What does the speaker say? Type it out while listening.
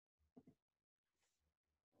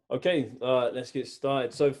Okay, let's get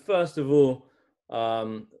started. So first of all, I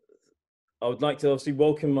would like to obviously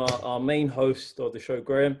welcome our main host of the show,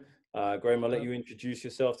 Graham. Graham, I'll let Uh, you introduce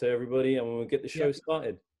yourself to everybody and we'll get the yeah. show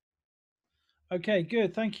started. Okay,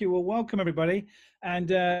 good. Thank you. Well, welcome everybody, and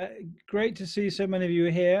great to see so many of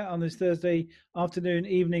you here on this Thursday afternoon,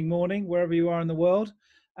 evening, morning, wherever you are in the world.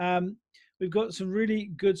 Um, we've got some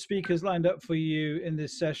really good speakers lined up for you in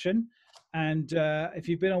this session, and if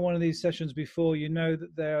you've been on one of these sessions before, you know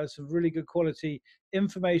that there are some really good quality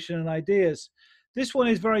information and ideas. This one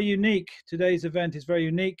is very unique. Today's event is very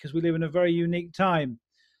unique because we live in a very unique time.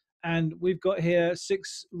 And we've got here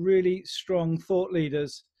 6 really strong thought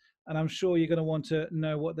leaders, and I'm sure you're going to want to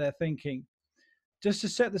know what they're thinking. Just to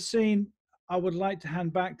set the scene, I would like to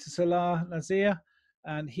hand back to Salah Nazir,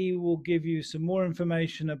 and he will give you some more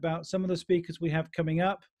information about some of the speakers we have coming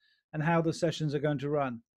up and how the sessions are going to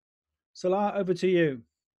run. Salah, over to you.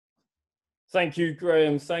 Thank you,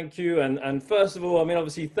 Graham. Thank you. And first of all, I mean,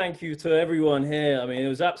 obviously, thank you to everyone here. I mean, it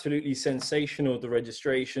was absolutely sensational, the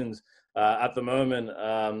registrations at the moment.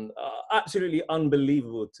 Absolutely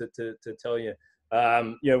unbelievable to tell you.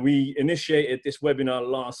 We initiated this webinar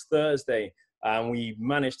last Thursday and we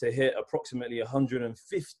managed to hit approximately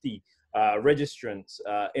 150 registrants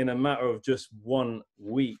in a matter of just 1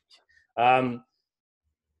 week.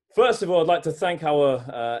 First of all, I'd like to thank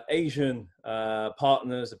our Asian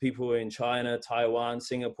partners, the people in China, Taiwan,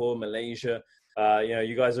 Singapore, Malaysia.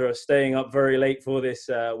 You guys are staying up very late for this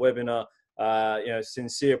webinar.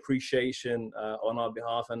 Sincere appreciation on our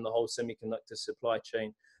behalf and the whole semiconductor supply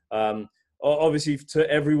chain. Obviously,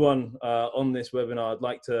 to everyone on this webinar, I'd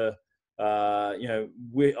like to,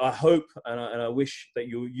 I hope and I wish that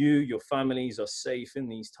your families are safe in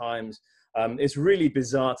these times. It's really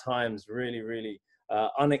bizarre times, really.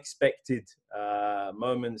 Unexpected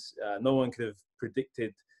moments. No one could have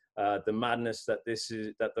predicted the madness that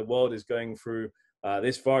that the world is going through.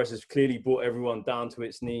 This virus has clearly brought everyone down to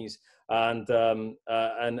its knees, and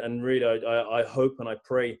really, I hope and I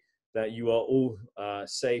pray that you are all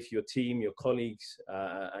safe. Your team, your colleagues,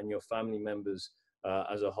 and your family members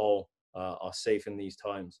as a whole are safe in these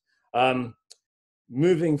times.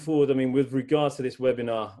 Moving forward, I mean, with regards to this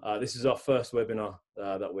webinar, this is our first webinar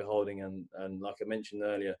that we're holding, and like I mentioned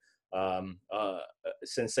earlier,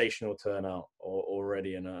 sensational turnout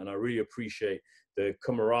already, and I really appreciate the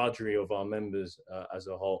camaraderie of our members as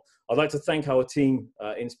a whole. I'd like to thank our team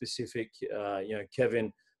in specific,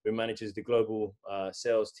 Kevin, who manages the global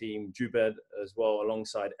sales team, Jubed as well,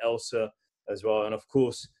 alongside Elsa as well, and of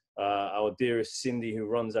course, our dearest Cindy, who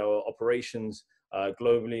runs our operations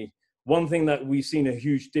globally. One thing that we've seen a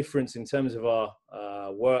huge difference in terms of our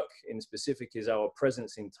work in specific is our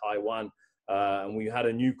presence in Taiwan. And we had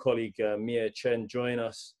a new colleague, Mia Chen, join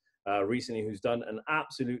us recently, who's done an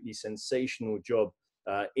absolutely sensational job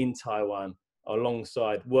in Taiwan,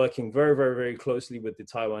 alongside working very closely with the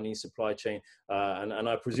Taiwanese supply chain. And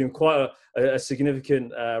I presume quite a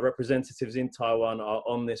significant representatives in Taiwan are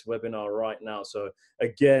on this webinar right now. So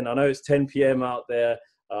again, I know it's 10 p.m. out there.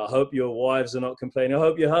 I hope your wives are not complaining. I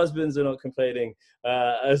hope your husbands are not complaining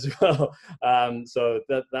as well. So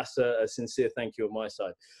that's a sincere thank you on my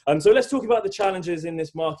side. So let's talk about the challenges in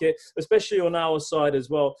this market, especially on our side as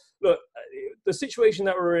well. Look, the situation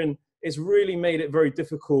that we're in is really made it very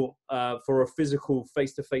difficult for a physical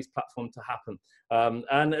face-to-face platform to happen.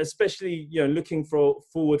 And especially, looking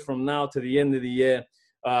forward from now to the end of the year,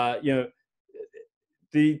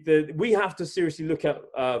 we have to seriously look at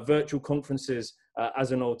virtual conferences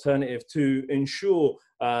as an alternative to ensure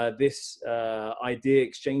this idea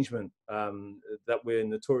exchangement that we're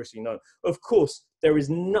notoriously known. Of course, there is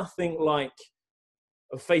nothing like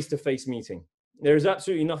a face-to-face meeting. There is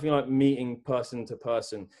absolutely nothing like meeting person to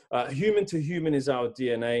person. Human to human is our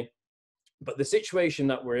DNA, but the situation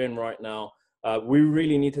that we're in right now, we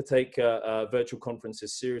really need to take virtual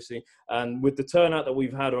conferences seriously. And with the turnout that we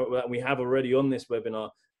have already on this webinar,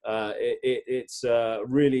 it's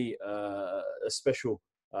really a special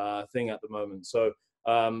thing at the moment. So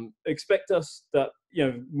expect us that,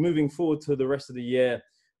 moving forward to the rest of the year,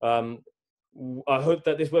 I hope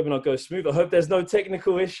that this webinar goes smooth. I hope there's no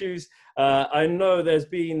technical issues. I know there's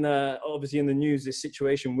been, obviously in the news, this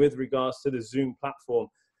situation with regards to the Zoom platform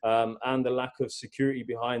and the lack of security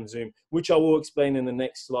behind Zoom, which I will explain in the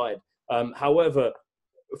next slide. However,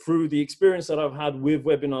 through the experience that I've had with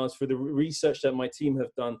webinars, through the research that my team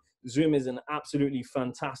have done, Zoom is an absolutely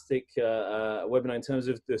fantastic webinar in terms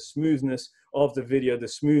of the smoothness of the video, the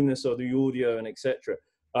smoothness of the audio, and etc.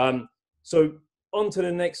 So on to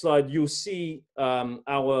the next slide, you'll see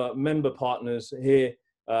our member partners here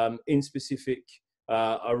in specific.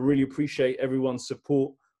 I really appreciate everyone's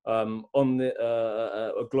support on the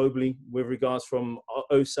globally, with regards from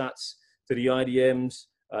OSATs to the IDMs,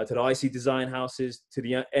 to the IC design houses, to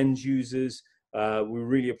the end users. We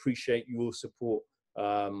really appreciate your support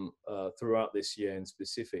throughout this year in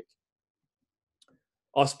specific.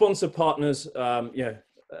 Our sponsor partners, I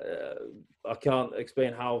can't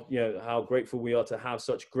explain how how grateful we are to have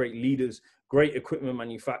such great leaders, great equipment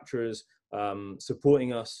manufacturers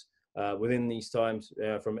supporting us within these times,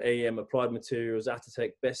 from AEM Applied Materials,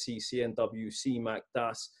 Atotech, Bessie, CNW, CMAC,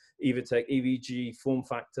 DAS, Evotech, EVG, Form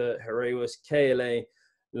Factor, Heraeus, KLA,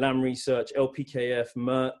 Lam Research, LPKF,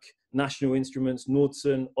 Merck, National Instruments,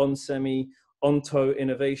 Nordson, ONSemi, Onto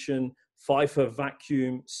Innovation, Pfeiffer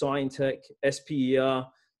Vacuum, Scientech, SPER,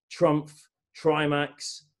 Trumpf,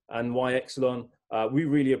 Trimax, and Yxlon. We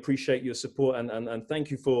really appreciate your support, and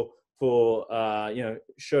thank you for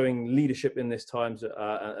showing leadership in this times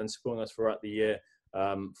and supporting us throughout the year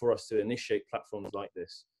for us to initiate platforms like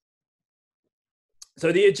this.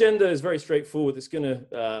 So the agenda is very straightforward. It's going to,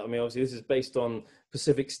 obviously this is based on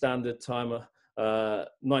Pacific Standard Time,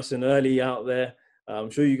 nice and early out there. I'm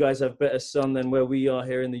sure you guys have better sun than where we are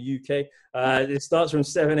here in the UK. It starts from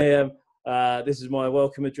 7 a.m. This is my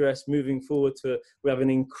welcome address. Moving forward we have an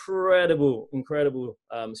incredible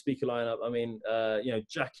speaker lineup. I mean,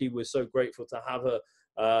 Jackie was so grateful to have her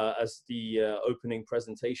as the opening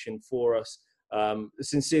presentation for us.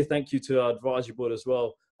 Sincere thank you to our advisory board as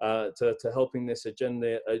well to helping this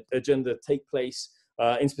agenda take place.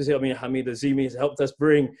 In specific, Hamid Azimi has helped us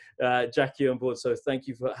bring Jackie on board. So thank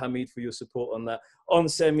you, Hamid, for your support on that.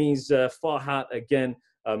 ONSemi's Farhat, again,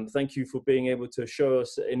 thank you for being able to show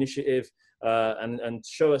us initiative and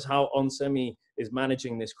show us how ONSemi is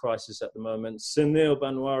managing this crisis at the moment. Sunil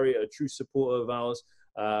Banwari, a true supporter of ours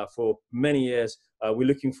for many years. We're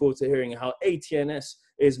looking forward to hearing how AT&S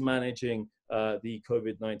is managing the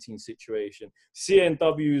COVID-19 situation.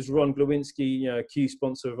 CNW's Ron Glowinski, a key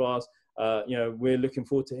sponsor of ours. We're looking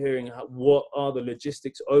forward to hearing what are the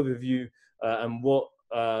logistics overview and what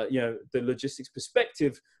the logistics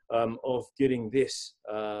perspective of getting this,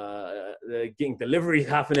 getting delivery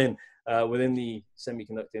happening within the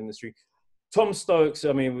semiconductor industry. Tom Stokes,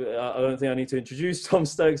 I don't think I need to introduce Tom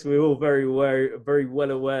Stokes. We're all very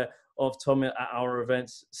well aware of Tom at our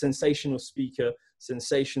events. Sensational speaker,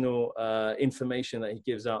 sensational information that he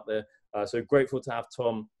gives out there. So grateful to have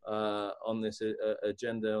Tom on this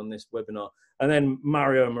agenda, on this webinar. And then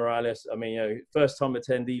Mario Morales, first time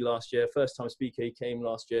attendee last year, first time speaker, he came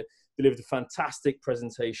last year, delivered a fantastic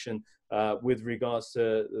presentation with regards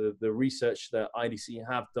to the research that IDC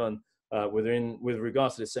have done with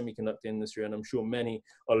regards to the semiconductor industry. And I'm sure many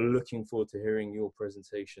are looking forward to hearing your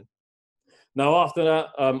presentation. Now, after that,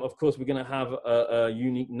 of course, we're going to have a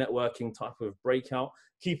unique networking type of breakout.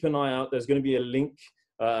 Keep an eye out. There's going to be a link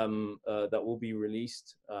that will be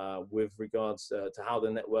released with regards to how the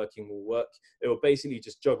networking will work. It will basically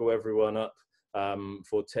just juggle everyone up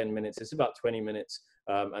for 10 minutes. It's about 20 minutes,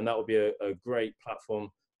 and that will be a great platform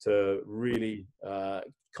to really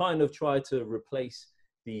kind of try to replace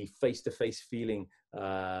the face-to-face feeling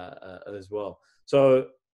as well. So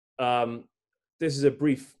this is a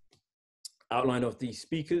brief outline of the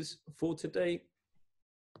speakers for today.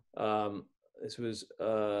 This was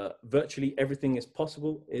virtually everything is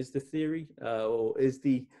possible is the theory or is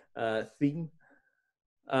the theme.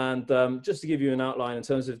 And just to give you an outline in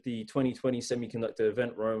terms of the 2020 semiconductor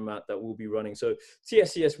event roadmap that we'll be running. So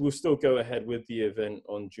TSCS will still go ahead with the event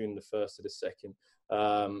on June the 1st to the 2nd.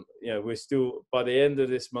 We're still, by the end of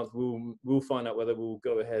this month, we'll find out whether we'll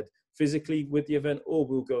go ahead physically with the event or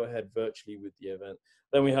we'll go ahead virtually with the event.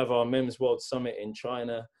 Then we have our MEMS World Summit in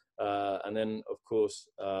China. And then, of course,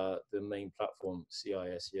 the main platform,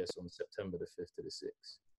 CISES, on September the 5th to the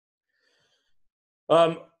 6th.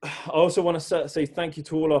 I also want to say thank you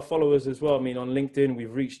to all our followers as well. On LinkedIn,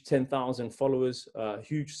 we've reached 10,000 followers,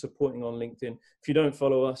 huge supporting on LinkedIn. If you don't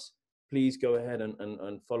follow us, please go ahead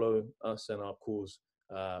and follow us and our cause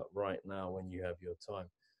right now when you have your time.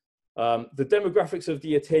 The demographics of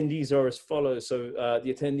the attendees are as follows. So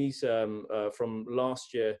the attendees from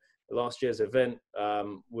last year's event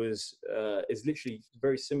is literally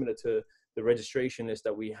very similar to the registration list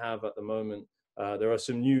that we have at the moment. There are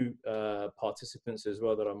some new participants as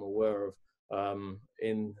well that I'm aware of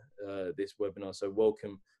in this webinar. So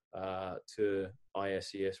welcome to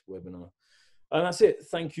ISES webinar. And that's it.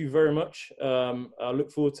 Thank you very much. I look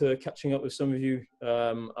forward to catching up with some of you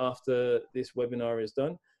after this webinar is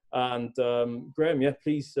done. And Graham, yeah,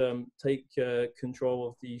 please take control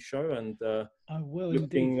of the show. And I will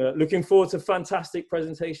looking forward to fantastic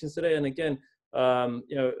presentations today. And again,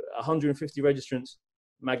 150 registrants,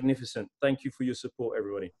 magnificent. Thank you for your support,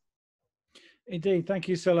 everybody. Indeed. Thank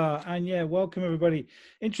you, Salah. And yeah, welcome everybody.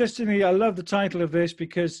 Interestingly, I love the title of this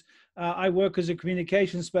because I work as a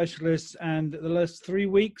communication specialist, and the last 3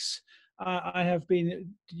 weeks, I have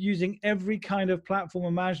been using every kind of platform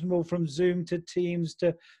imaginable, from Zoom to Teams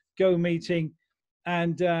to Go Meeting.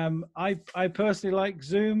 And I personally like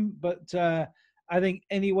Zoom, but I think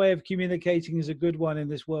any way of communicating is a good one in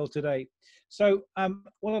this world today. So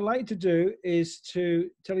what I'd like to do is to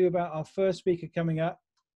tell you about our first speaker coming up.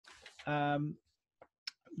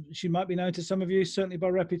 She might be known to some of you, certainly by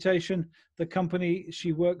reputation. The company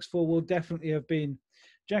she works for will definitely have been.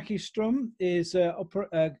 Jackie Strum is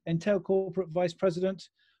Intel Corporate Vice President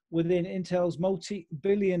within Intel's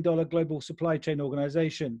multi-billion-dollar global supply chain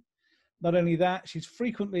organization. Not only that, she's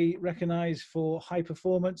frequently recognized for high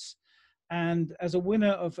performance and as a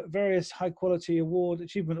winner of various high-quality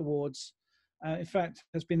achievement awards. In fact,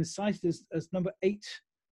 has been cited as number 8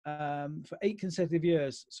 for 8 consecutive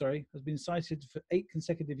years. Sorry, has been cited for 8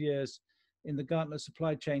 consecutive years in the Gartner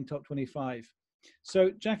Supply Chain Top 25. So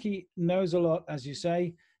Jackie knows a lot, as you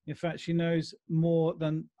say. In fact, she knows more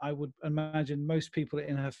than I would imagine most people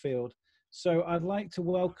in her field. So I'd like to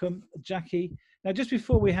welcome Jackie. Now, just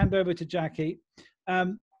before we hand over to Jackie,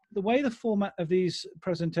 the way the format of these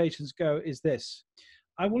presentations go is this.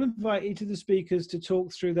 I will invite each of the speakers to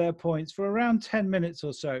talk through their points for around 10 minutes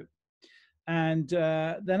or so. And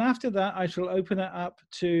then after that, I shall open it up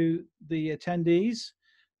to the attendees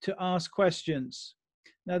to ask questions.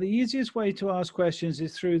 Now, the easiest way to ask questions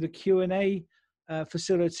is through the Q&A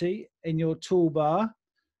facility in your toolbar.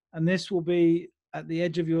 And this will be at the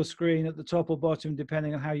edge of your screen at the top or bottom,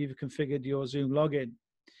 depending on how you've configured your Zoom login.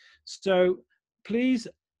 So please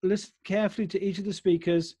listen carefully to each of the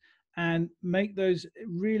speakers and make those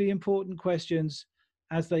really important questions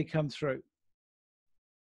as they come through.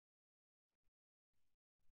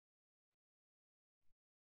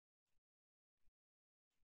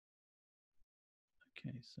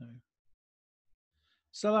 Okay, so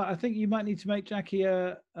Salah, I think you might need to make Jackie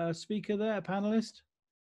a speaker there, a panelist.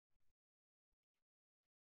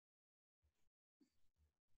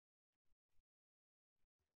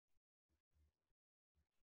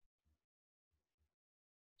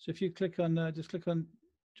 So if you click on, just click on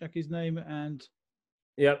Jackie's name and.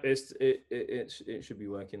 Yep, it should be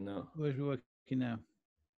working now. Where's it working now?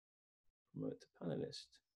 Promote to panelist.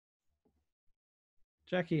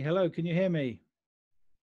 Jackie, hello, can you hear me?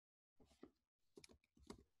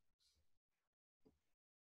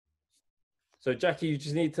 So Jackie, you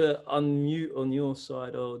just need to unmute on your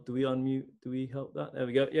side, or do we unmute? Do we help that? There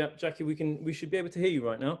we go. Yeah, Jackie, we should be able to hear you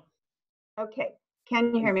right now. Okay,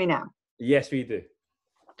 can you hear me now? Yes, we do.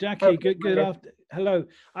 Jackie, Okay, good afternoon. Hello.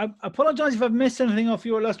 I apologize if I've missed anything off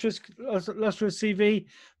your illustrious CV,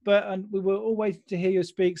 but we were all waiting to hear you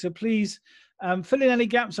speak. So please fill in any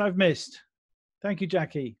gaps I've missed. Thank you,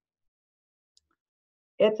 Jackie.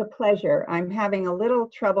 It's a pleasure. I'm having a little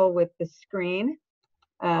trouble with the screen.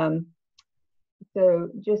 So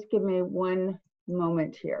just give me one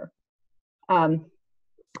moment here.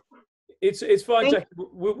 It's fine, Jackie.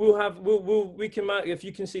 We can if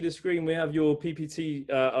you can see the screen, we have your PPT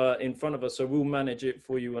in front of us, so we'll manage it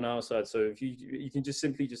for you on our side. So if you can just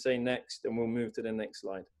simply say next, and we'll move to the next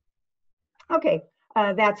slide. Okay,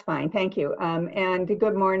 that's fine. Thank you. And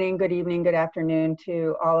good morning, good evening, good afternoon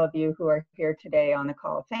to all of you who are here today on the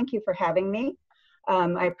call. Thank you for having me.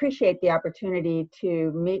 I appreciate the opportunity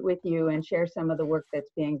to meet with you and share some of the work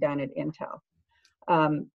that's being done at Intel.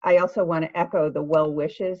 I also want to echo the well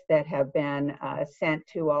wishes that have been sent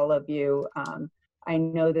to all of you. I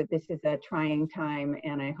know that this is a trying time,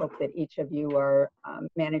 and I hope that each of you are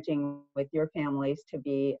managing with your families to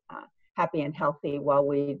be happy and healthy while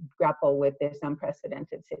we grapple with this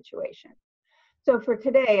unprecedented situation. So for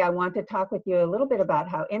today, I want to talk with you a little bit about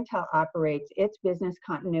how Intel operates its business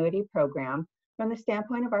continuity program from the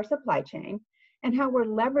standpoint of our supply chain, and how we're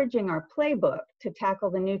leveraging our playbook to tackle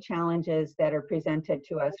the new challenges that are presented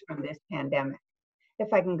to us from this pandemic.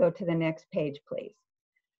 If I can go to the next page, please.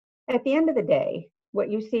 At the end of the day, what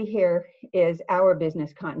you see here is our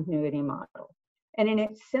business continuity model. And in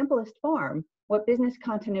its simplest form, what business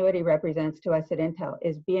continuity represents to us at Intel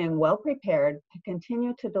is being well prepared to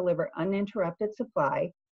continue to deliver uninterrupted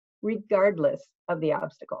supply, regardless of the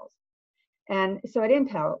obstacles. And so at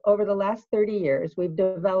Intel, over the last 30 years, we've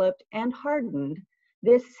developed and hardened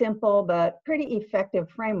this simple but pretty effective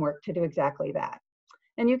framework to do exactly that.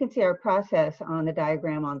 And you can see our process on the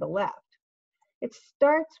diagram on the left. It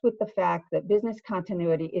starts with the fact that business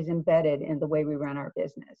continuity is embedded in the way we run our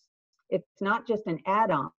business. It's not just an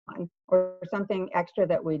add-on or something extra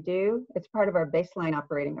that we do. It's part of our baseline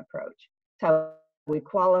operating approach. It's how we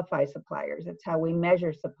qualify suppliers. It's how we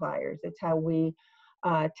measure suppliers. It's how we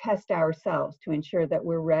test ourselves to ensure that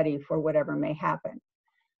we're ready for whatever may happen.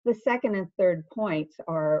 The second and third points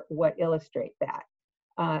are what illustrate that.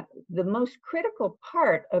 The most critical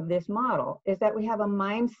part of this model is that we have a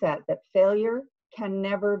mindset that failure can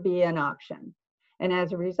never be an option. And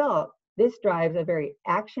as a result, this drives a very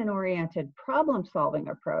action-oriented problem-solving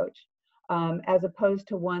approach, as opposed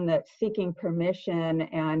to one that's seeking permission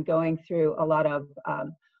and going through a lot of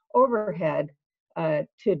overhead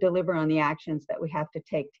to deliver on the actions that we have to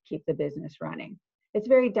take to keep the business running. It's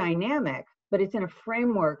very dynamic, but it's in a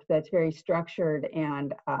framework that's very structured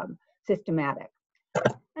and systematic.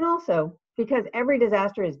 And also, because every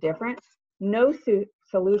disaster is different, no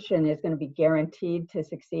solution is going to be guaranteed to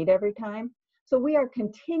succeed every time. So we are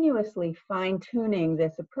continuously fine-tuning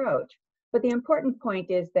this approach. But the important point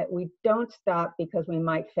is that we don't stop because we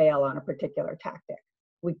might fail on a particular tactic.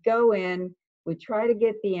 We go in, we try to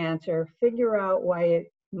get the answer, figure out why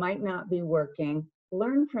it might not be working,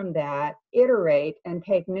 learn from that, iterate, and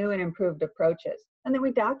take new and improved approaches. And then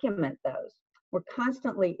we document those. We're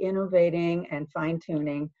constantly innovating and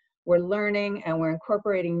fine-tuning. We're learning and we're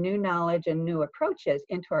incorporating new knowledge and new approaches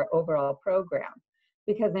into our overall program.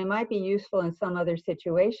 Because they might be useful in some other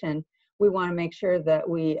situation, we want to make sure that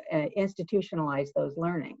we institutionalize those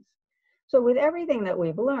learnings. So with everything that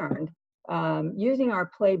we've learned, using our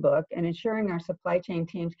playbook and ensuring our supply chain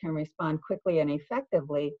teams can respond quickly and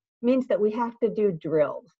effectively means that we have to do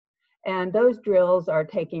drills. And those drills are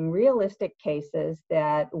taking realistic cases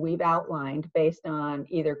that we've outlined based on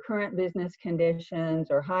either current business conditions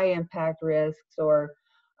or high impact risks or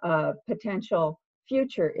potential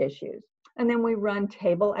future issues. And then we run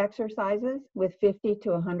table exercises with 50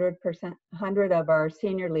 to 100 of our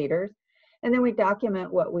senior leaders. And then we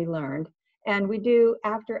document what we learned. And we do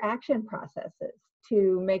after action processes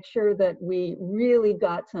to make sure that we really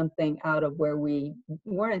got something out of where we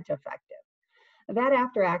weren't effective. That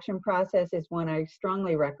after action process is one I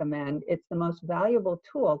strongly recommend. It's the most valuable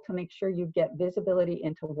tool to make sure you get visibility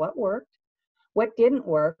into what worked, what didn't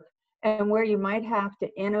work, and where you might have to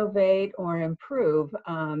innovate or improve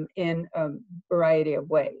in a variety of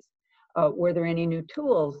ways. Were there any new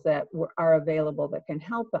tools that are available that can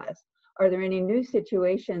help us? Are there any new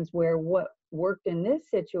situations where what worked in this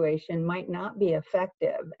situation might not be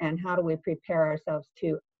effective? And how do we prepare ourselves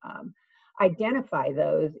to identify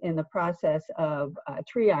those in the process of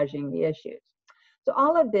triaging the issues? So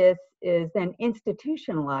all of this is then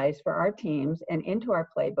institutionalized for our teams and into our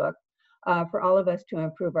playbook for all of us to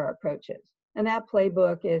improve our approaches. And that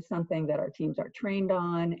playbook is something that our teams are trained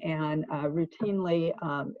on and routinely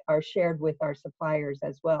are shared with our suppliers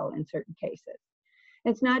as well in certain cases.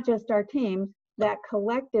 It's not just our teams, that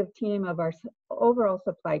collective team of our overall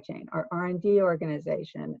supply chain, our R&D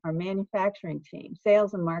organization, our manufacturing team,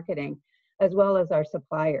 sales and marketing, as well as our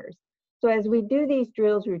suppliers. So as we do these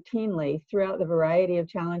drills routinely throughout the variety of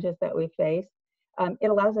challenges that we face, it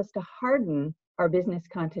allows us to harden our business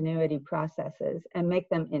continuity processes and make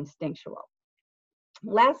them instinctual.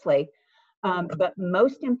 Lastly, but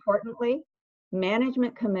most importantly,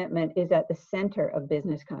 management commitment is at the center of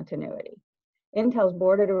business continuity. Intel's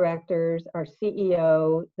board of directors, our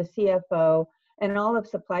CEO, the CFO, and all of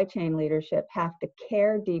supply chain leadership have to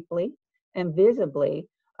care deeply and visibly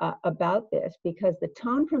about this, because the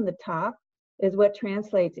tone from the top is what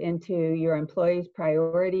translates into your employees'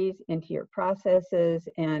 priorities, into your processes,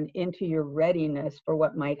 and into your readiness for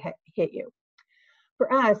what might hit you.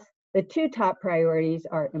 For us, the two top priorities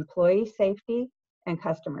are employee safety and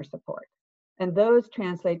customer support. And those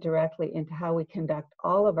translate directly into how we conduct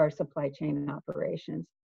all of our supply chain operations,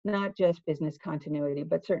 not just business continuity,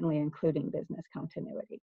 but certainly including business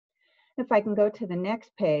continuity. If I can go to the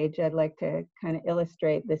next page, I'd like to kind of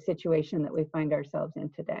illustrate the situation that we find ourselves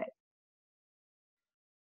in today.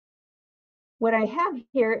 What I have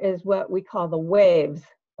here is what we call the waves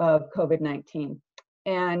of COVID-19.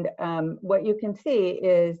 And what you can see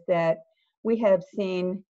is that we have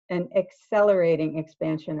seen an accelerating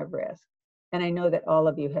expansion of risk. And I know that all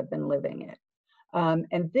of you have been living it.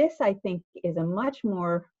 And this, I think, is a much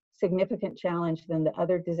more significant challenge than the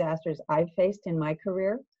other disasters I've faced in my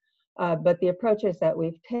career. But the approaches that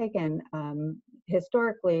we've taken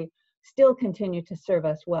historically still continue to serve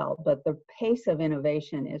us well, but the pace of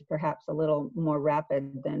innovation is perhaps a little more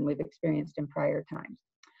rapid than we've experienced in prior times.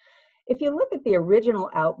 If you look at the original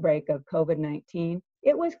outbreak of COVID-19,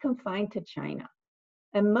 it was confined to China.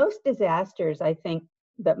 And most disasters, I think,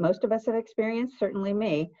 that most of us have experienced, certainly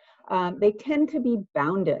me, they tend to be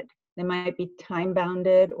bounded. They might be time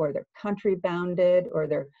bounded, or they're country bounded, or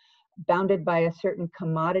they're bounded by a certain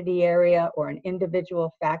commodity area or an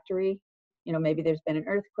individual factory. You know, maybe there's been an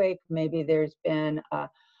earthquake, maybe there's been a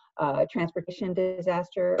transportation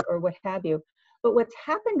disaster or what have you. But what's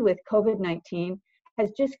happened with COVID-19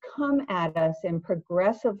 has just come at us in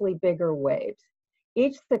progressively bigger waves.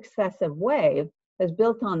 Each successive wave has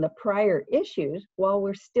built on the prior issues while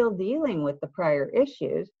we're still dealing with the prior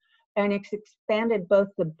issues, and it's expanded both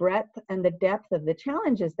the breadth and the depth of the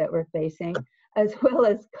challenges that we're facing, as well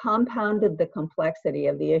as compounded the complexity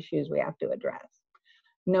of the issues we have to address.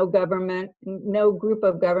 No government, no group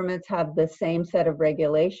of governments have the same set of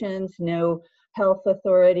regulations. No health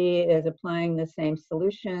authority is applying the same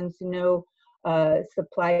solutions. No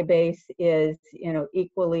supply base is, you know,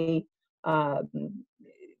 equally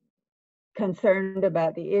concerned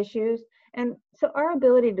about the issues. And so our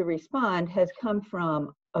ability to respond has come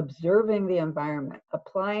from observing the environment,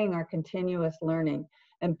 applying our continuous learning,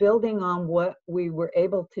 and building on what we were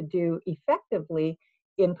able to do effectively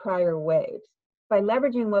in prior waves. By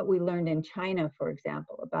leveraging what we learned in China, for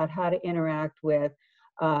example, about how to interact with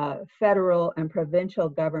federal and provincial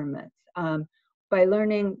governments, by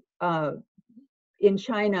learning in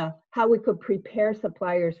China how we could prepare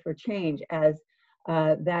suppliers for change as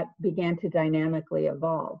that began to dynamically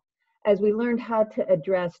evolve. As we learned how to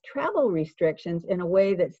address travel restrictions in a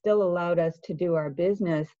way that still allowed us to do our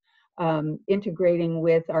business, integrating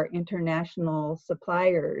with our international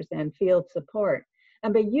suppliers and field support.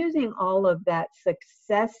 And by using all of that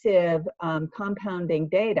successive compounding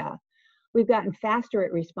data, we've gotten faster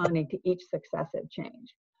at responding to each successive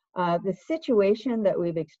change. The situation that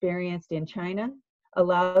we've experienced in China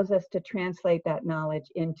allows us to translate that knowledge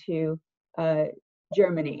into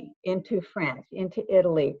Germany, into France, into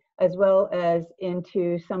Italy, as well as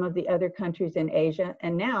into some of the other countries in Asia,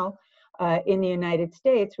 and now in the United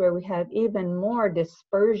States, where we have even more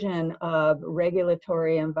dispersion of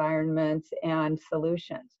regulatory environments and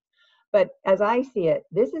solutions. But as I see it,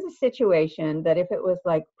 this is a situation that if it was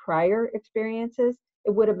like prior experiences,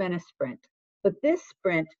 it would have been a sprint. But this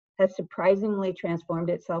sprint has surprisingly transformed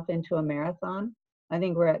itself into a marathon. I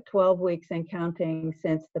think we're at 12 weeks and counting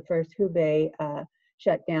since the first Hubei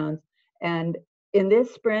shutdowns. And in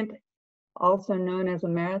this sprint, also known as a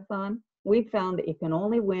marathon, we found that you can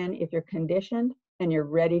only win if you're conditioned and you're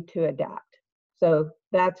ready to adapt. So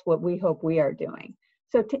that's what we hope we are doing.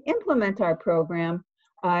 So to implement our program,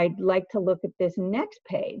 I'd like to look at this next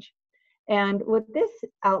page. And what this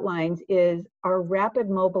outlines is our rapid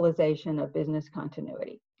mobilization of business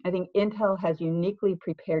continuity. I think Intel has uniquely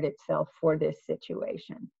prepared itself for this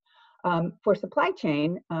situation. For supply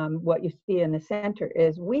chain, what you see in the center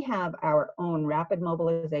is we have our own rapid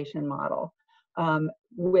mobilization model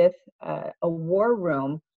with a war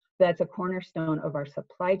room that's a cornerstone of our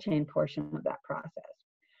supply chain portion of that process.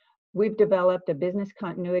 We've developed a business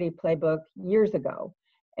continuity playbook years ago,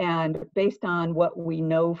 and based on what we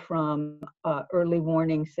know from early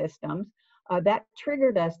warning systems, that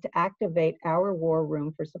triggered us to activate our war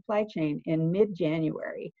room for supply chain in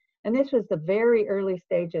mid-January. And this was the very early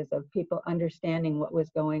stages of people understanding what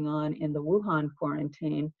was going on in the Wuhan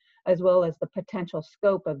quarantine, as well as the potential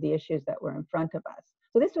scope of the issues that were in front of us.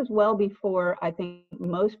 So this was well before I think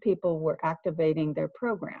most people were activating their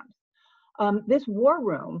programs. This war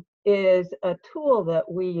room is a tool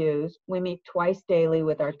that we use. We meet twice daily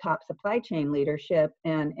with our top supply chain leadership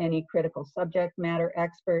and any critical subject matter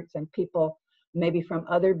experts and people maybe from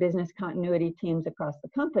other business continuity teams across the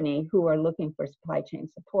company who are looking for supply chain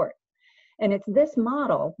support. And it's this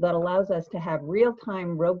model that allows us to have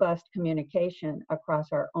real-time, robust communication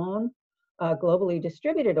across our own globally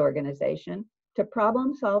distributed organization to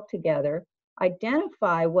problem solve together,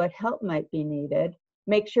 identify what help might be needed,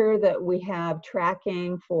 make sure that we have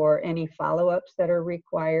tracking for any follow-ups that are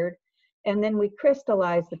required, and then we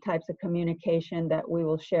crystallize the types of communication that we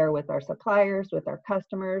will share with our suppliers, with our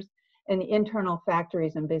customers, and the internal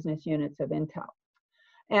factories and business units of Intel.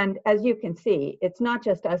 And as you can see, it's not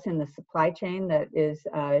just us in the supply chain that is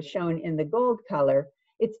shown in the gold color,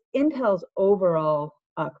 it's Intel's overall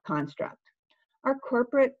construct. Our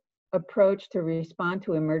corporate approach to respond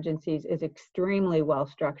to emergencies is extremely well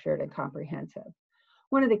structured and comprehensive.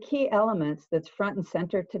 One of the key elements that's front and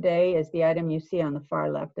center today is the item you see on the far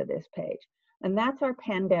left of this page, and that's our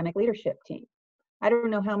pandemic leadership team. I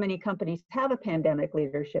don't know how many companies have a pandemic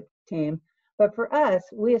leadership team, but for us,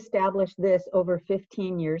 we established this over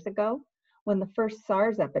 15 years ago when the first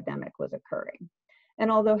SARS epidemic was occurring.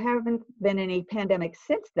 And although there haven't been any pandemics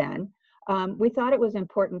since then, we thought it was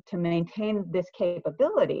important to maintain this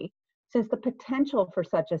capability since the potential for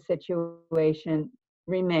such a situation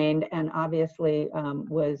remained and obviously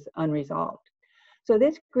was unresolved. So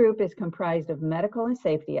this group is comprised of medical and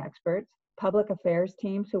safety experts, public affairs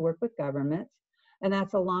teams who work with governments, and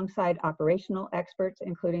that's alongside operational experts,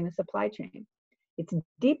 including the supply chain. It's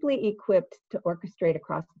deeply equipped to orchestrate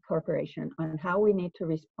across the corporation on how we need to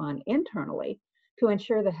respond internally to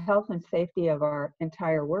ensure the health and safety of our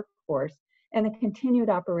entire workforce and the continued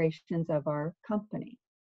operations of our company.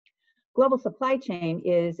 Global supply chain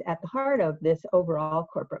is at the heart of this overall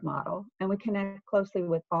corporate model, and we connect closely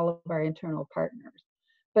with all of our internal partners.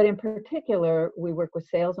 But in particular, we work with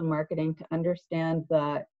sales and marketing to understand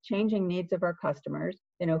the changing needs of our customers,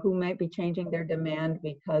 who might be changing their demand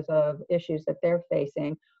because of issues that they're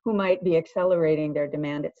facing, who might be accelerating their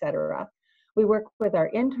demand, et cetera. We work with our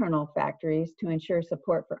internal factories to ensure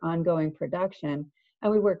support for ongoing production,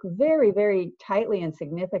 and we work very, very tightly and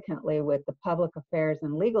significantly with the public affairs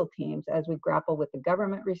and legal teams as we grapple with the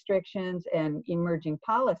government restrictions and emerging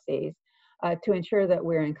policies to ensure that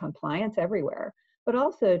we're in compliance everywhere, but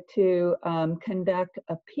also to conduct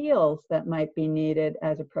appeals that might be needed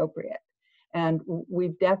as appropriate. And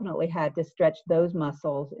we've definitely had to stretch those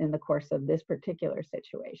muscles in the course of this particular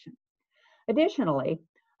situation. Additionally,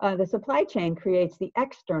 the supply chain creates the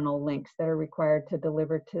external links that are required to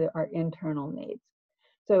deliver to our internal needs.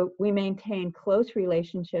 So we maintain close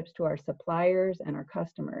relationships to our suppliers and our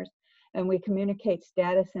customers, and we communicate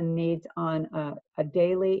status and needs on a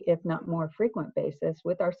daily, if not more frequent basis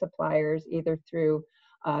with our suppliers, either through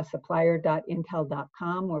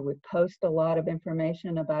supplier.intel.com, where we post a lot of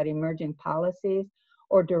information about emerging policies,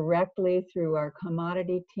 or directly through our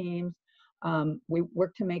commodity teams. We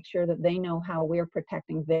work to make sure that they know how we're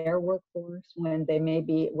protecting their workforce when they may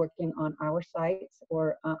be working on our sites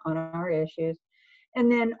or on our issues. And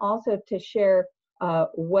then also to share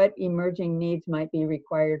what emerging needs might be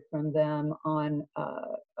required from them on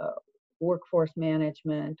workforce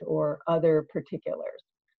management or other particulars.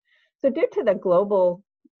 So due to the global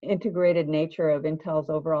integrated nature of Intel's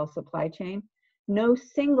overall supply chain, no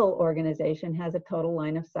single organization has a total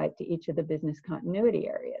line of sight to each of the business continuity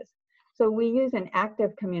areas. So we use an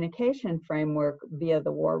active communication framework via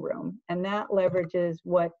the war room, and that leverages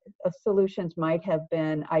what solutions might have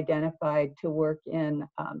been identified to work in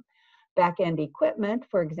back-end equipment,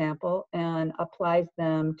 for example, and applies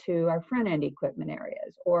them to our front-end equipment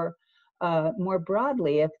areas, or more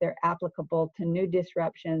broadly, if they're applicable to new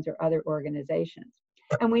disruptions or other organizations.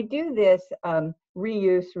 And we do this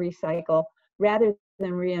reuse, recycle, rather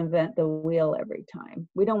than reinvent the wheel every time.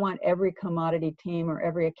 We don't want every commodity team or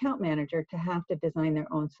every account manager to have to design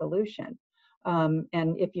their own solution. And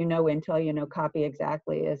if you know Intel, copy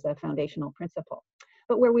exactly is a foundational principle.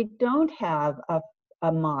 But where we don't have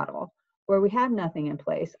a model, where we have nothing in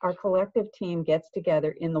place, our collective team gets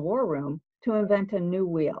together in the war room to invent a new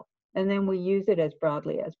wheel, and then we use it as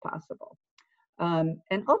broadly as possible.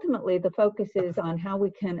 And ultimately, the focus is on how we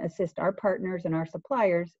can assist our partners and our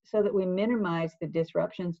suppliers so that we minimize the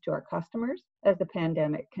disruptions to our customers as the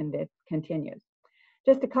pandemic continues.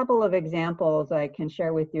 Just a couple of examples I can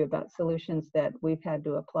share with you about solutions that we've had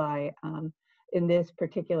to apply in this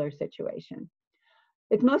particular situation.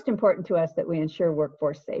 It's most important to us that we ensure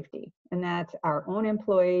workforce safety, and that's our own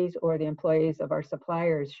employees or the employees of our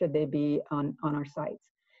suppliers should they be on our sites.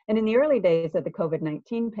 And in the early days of the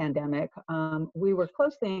COVID-19 pandemic, we were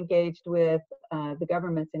closely engaged with the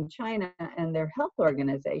governments in China and their health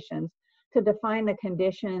organizations to define the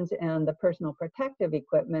conditions and the personal protective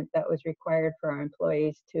equipment that was required for our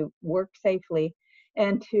employees to work safely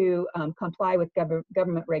and to comply with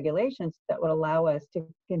government regulations that would allow us to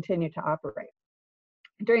continue to operate.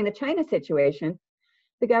 During the China situation,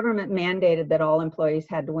 the government mandated that all employees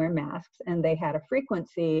had to wear masks, and they had a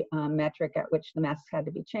frequency metric at which the masks had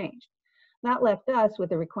to be changed. That left us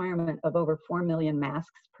with a requirement of over 4 million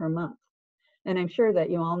masks per month. And I'm sure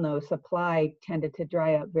that you all know supply tended to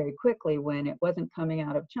dry up very quickly when it wasn't coming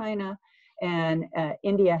out of China, and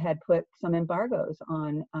India had put some embargoes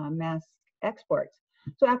on mask exports.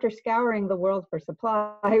 So after scouring the world for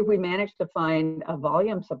supply, we managed to find a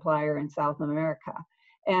volume supplier in South America.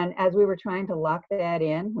 And as we were trying to lock that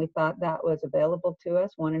in, we thought that was available to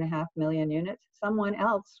us, 1.5 million units. Someone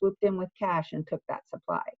else swooped in with cash and took that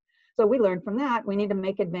supply. So we learned from that, we need to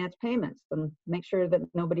make advance payments to make sure that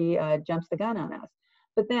nobody jumps the gun on us.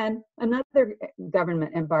 But then another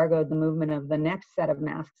government embargoed the movement of the next set of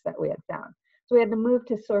masks that we had found. So we had to move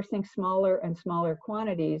to sourcing smaller and smaller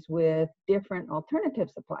quantities with different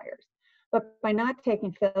alternative suppliers. But by not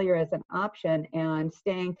taking failure as an option and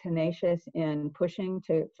staying tenacious in pushing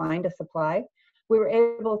to find a supply, we were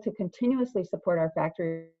able to continuously support our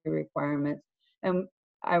factory requirements. And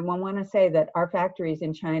I want to say that our factories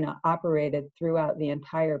in China operated throughout the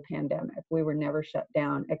entire pandemic. We were never shut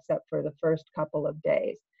down except for the first couple of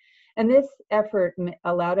days. And this effort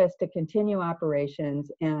allowed us to continue operations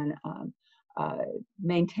and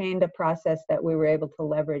maintained a process that we were able to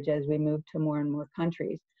leverage as we moved to more and more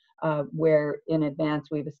countries, where in advance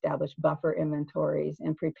we've established buffer inventories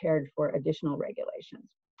and prepared for additional regulations.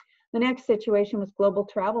 The next situation was global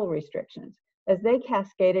travel restrictions. As they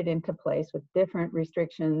cascaded into place with different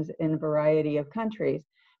restrictions in a variety of countries,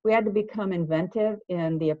 we had to become inventive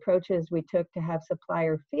in the approaches we took to have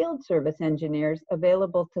supplier field service engineers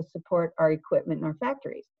available to support our equipment in our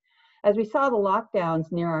factories. As we saw the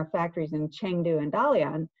lockdowns near our factories in Chengdu and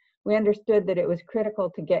Dalian, we understood that it was critical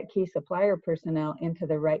to get key supplier personnel into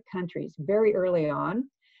the right countries very early on.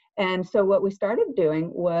 And so what we started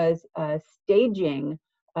doing was staging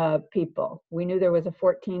people. We knew there was a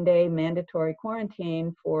 14-day mandatory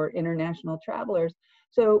quarantine for international travelers.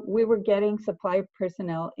 So we were getting supply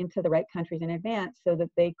personnel into the right countries in advance so that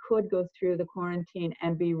they could go through the quarantine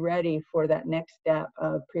and be ready for that next step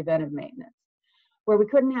of preventive maintenance. Where we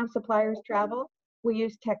couldn't have suppliers travel, we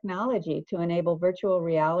used technology to enable virtual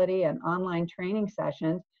reality and online training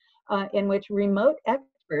sessions in which remote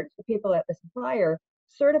experts, the people at the supplier,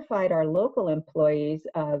 certified our local employees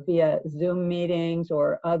via Zoom meetings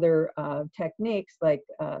or other techniques like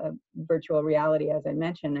virtual reality, as I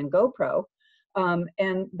mentioned, and GoPro.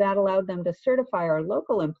 And that allowed them to certify our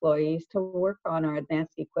local employees to work on our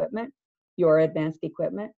advanced equipment, your advanced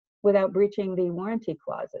equipment, without breaching the warranty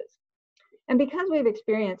clauses. And because we've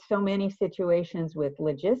experienced so many situations with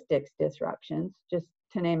logistics disruptions, just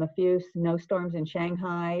to name a few, snowstorms in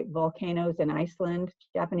Shanghai, volcanoes in Iceland,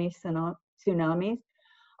 Japanese tsunamis,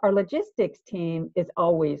 our logistics team is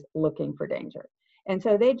always looking for danger. And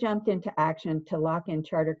so they jumped into action to lock in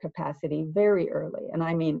charter capacity very early, and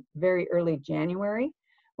I mean very early January,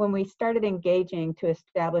 when we started engaging to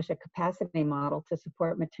establish a capacity model to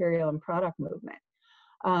support material and product movement.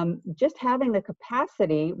 Just having the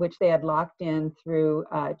capacity, which they had locked in through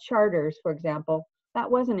charters, for example, that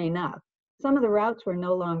wasn't enough. Some of the routes were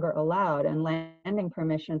no longer allowed and landing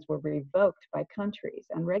permissions were revoked by countries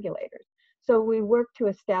and regulators. So we worked to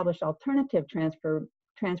establish alternative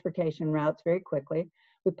transportation routes very quickly.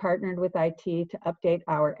 We partnered with IT to update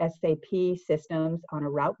our SAP systems on a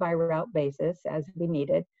route by route basis as we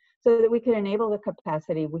needed so that we could enable the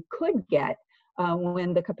capacity we could get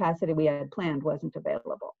when the capacity we had planned wasn't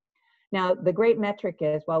available. Now, the great metric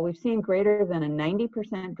is, while we've seen greater than a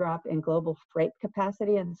 90% drop in global freight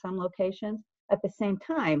capacity in some locations, at the same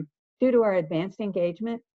time, due to our advanced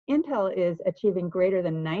engagement, Intel is achieving greater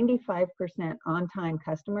than 95% on-time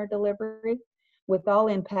customer delivery, with all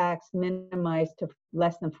impacts minimized to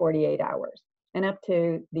less than 48 hours. And up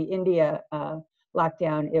to the India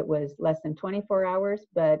lockdown, it was less than 24 hours,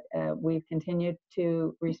 but we've continued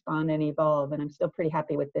to respond and evolve, and I'm still pretty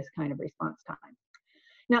happy with this kind of response time.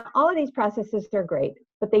 Now, all of these processes are great,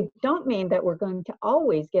 but they don't mean that we're going to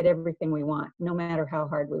always get everything we want, no matter how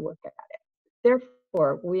hard we work at it.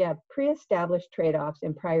 Therefore, we have pre-established trade-offs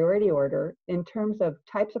in priority order in terms of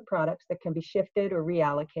types of products that can be shifted or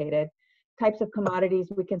reallocated, types of commodities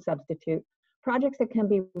we can substitute, projects that can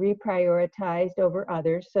be reprioritized over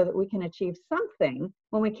others so that we can achieve something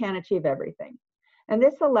when we can't achieve everything. And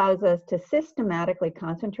this allows us to systematically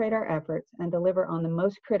concentrate our efforts and deliver on the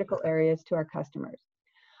most critical areas to our customers.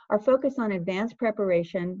 Our focus on advanced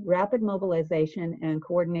preparation, rapid mobilization, and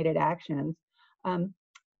coordinated actions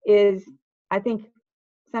is, I think,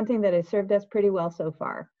 something that has served us pretty well so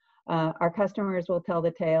far. Our customers will tell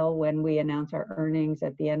the tale when we announce our earnings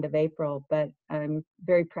at the end of April, but I'm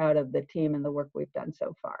very proud of the team and the work we've done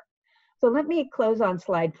so far. So let me close on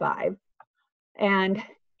slide 5. And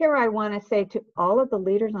here I want to say to all of the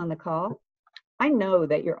leaders on the call, I know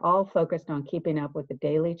that you're all focused on keeping up with the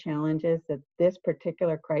daily challenges that this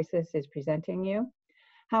particular crisis is presenting you.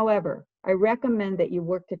 However, I recommend that you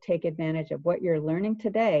work to take advantage of what you're learning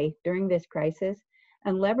today during this crisis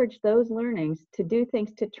and leverage those learnings to do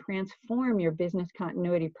things to transform your business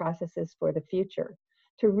continuity processes for the future,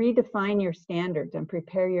 to redefine your standards and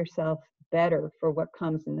prepare yourself better for what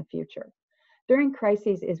comes in the future. During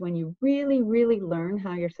crises is when you really, really learn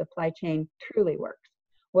how your supply chain truly works.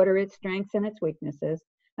 What are its strengths and its weaknesses?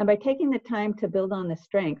 And by taking the time to build on the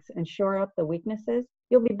strengths and shore up the weaknesses,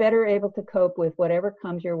 you'll be better able to cope with whatever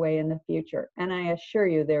comes your way in the future. And I assure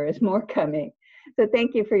you there is more coming. So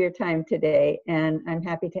thank you for your time today, and I'm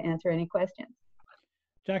happy to answer any questions.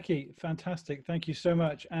 Jackie, fantastic. Thank you so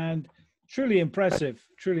much. And truly impressive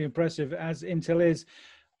as Intel is.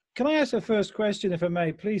 Can I ask a first question, if I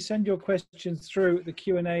may? Please send your questions through the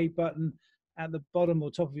Q&A button at the bottom or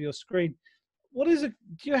top of your screen. What is it?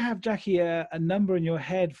 Do you have, Jackie, a number in your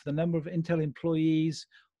head for the number of Intel employees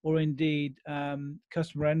or indeed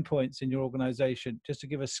customer endpoints in your organization, just to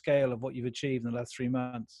give a scale of what you've achieved in the last 3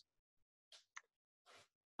 months?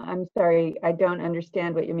 I'm sorry, I don't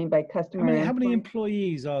understand what you mean by customer. How many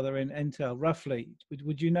employees are there in Intel, roughly?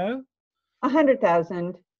 Would you know?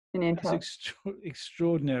 100,000 in Intel. That's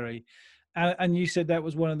extraordinary. And you said that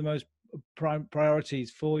was one of the most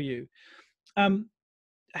priorities for you.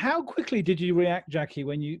 How quickly did you react, Jackie,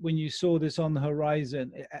 when you saw this on the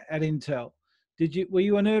horizon at Intel? Were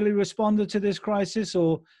you an early responder to this crisis,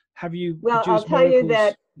 or have you Well, produced I'll tell miracles? you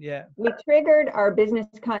that yeah. We triggered our business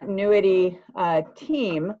continuity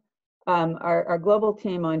team, our global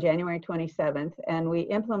team, on January 27th, and we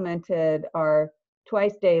implemented our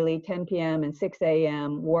twice daily 10 p.m. and 6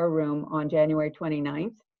 a.m. war room on January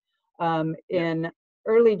 29th. In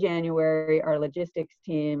early January, our logistics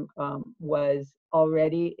team was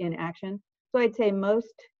already in action. So I'd say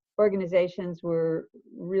most organizations were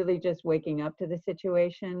really just waking up to the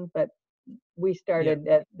situation, but we started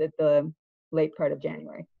at the late part of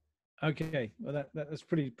January. Okay, well that's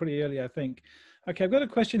pretty early, I think. Okay, I've got a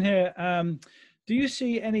question here. Do you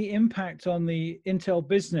see any impact on the Intel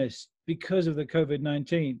business because of the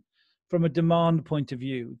COVID-19 from a demand point of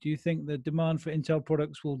view? Do you think the demand for Intel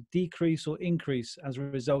products will decrease or increase as a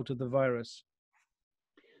result of the virus?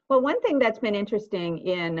 Well, one thing that's been interesting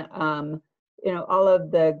in all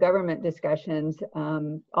of the government discussions,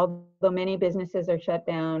 although many businesses are shut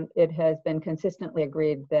down, it has been consistently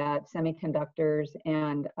agreed that semiconductors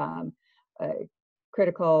and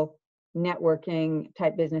critical networking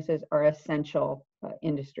type businesses are essential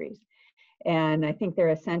industries. And I think they're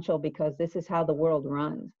essential because this is how the world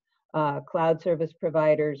runs. Cloud service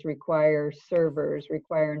providers require servers,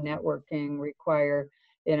 require networking, require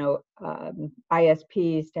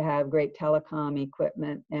ISPs to have great telecom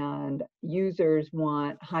equipment, and users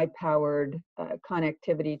want high-powered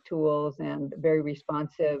connectivity tools and very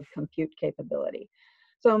responsive compute capability.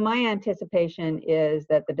 So my anticipation is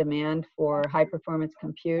that the demand for high-performance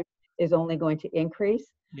compute is only going to increase.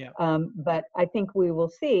 Yeah. But I think we will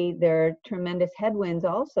see there are tremendous headwinds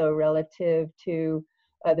also relative to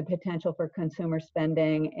the potential for consumer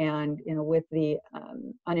spending, and with the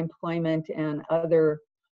unemployment and other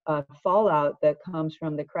fallout that comes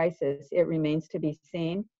from the crisis, it remains to be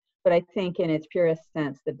seen. But I think in its purest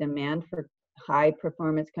sense, the demand for high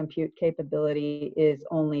performance compute capability is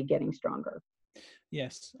only getting stronger.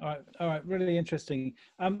 Yes. All right. Really interesting.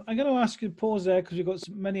 I'm going to ask you to pause there because we've got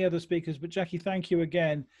many other speakers, but Jackie, thank you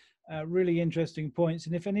again. Really interesting points.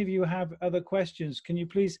 And if any of you have other questions, can you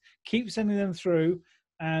please keep sending them through,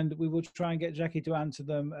 and we will try and get Jackie to answer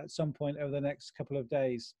them at some point over the next couple of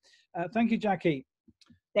days. Thank you, Jackie.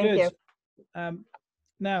 Thank you.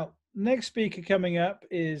 Now, next speaker coming up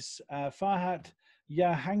is Farhat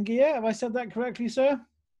Jahangir. Have I said that correctly, sir?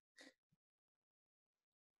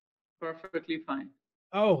 Perfectly fine.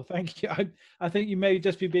 Oh, thank you. I think you may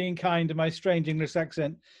just be being kind to my strange English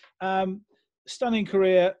accent. Stunning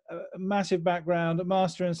career, massive background, a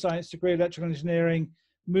master in science degree, electrical engineering,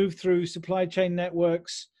 moved through supply chain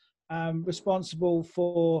networks, responsible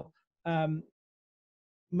for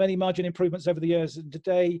many margin improvements over the years. And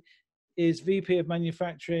today is VP of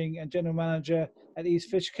Manufacturing and General Manager at East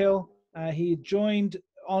Fishkill. He joined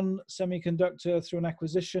ONSemi through an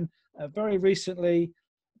acquisition very recently,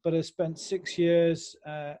 but has spent 6 years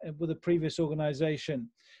with a previous organization.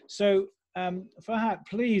 So Farhat,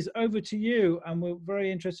 please, over to you. And we're very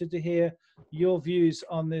interested to hear your views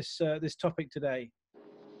on this, this topic today.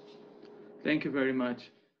 Thank you very much.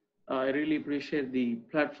 I really appreciate the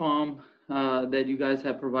platform that you guys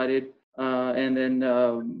have provided, and then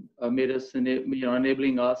made us,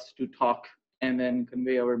 enabling us to talk and then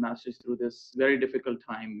convey our message through this very difficult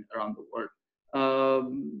time around the world.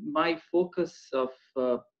 My focus of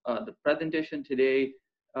the presentation today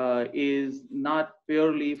is not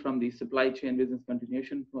purely from the supply chain business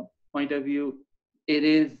continuation point of view. It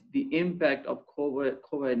is the impact of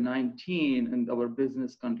COVID-19 and our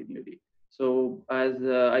business continuity. So as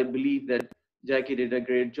I believe that Jackie did a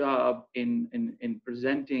great job in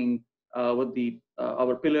presenting what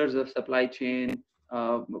our pillars of supply chain,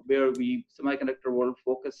 where semiconductor world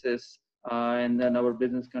focuses, and then our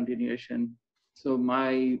business continuation. So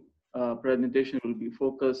my presentation will be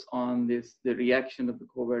focused on the reaction of the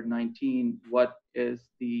COVID-19. What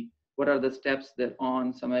are the steps that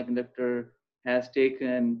ONSemi has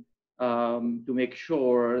taken to make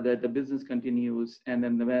sure that the business continues, and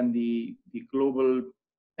then when the global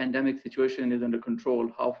pandemic situation is under control,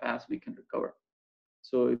 how fast we can recover.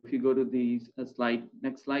 So if you go to the slide,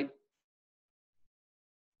 next slide.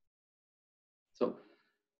 So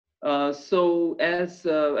as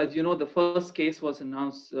you know, the first case was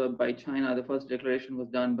announced by China. The first declaration was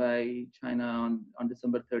done by China on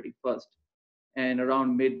December 31st. And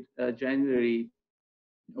around mid-January,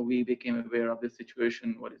 we became aware of this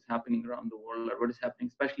situation, what is happening around the world, or what is happening,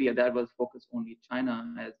 especially that was focused only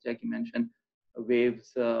China, as Jackie mentioned,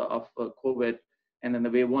 waves of COVID, and then the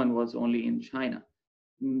wave one was only in China.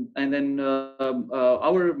 And then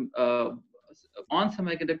our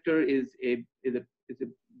ONSemi is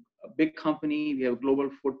a big company. We have a global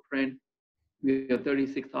footprint. We have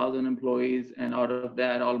 36,000 employees, and out of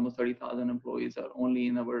that, almost 30,000 employees are only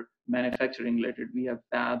in our manufacturing related. We have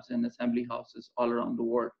fabs and assembly houses all around the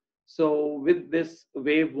world. So with this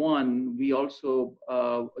wave one, we also,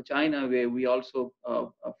 China wave, we also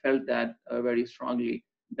felt that very strongly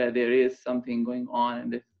that there is something going on,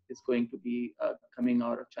 and this is going to be coming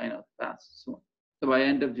out of China fast soon. So by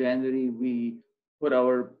end of January, we put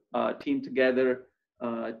our team together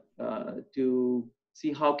to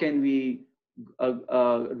see how can we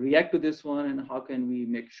react to this one, and how can we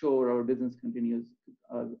make sure our business continues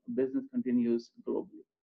globally.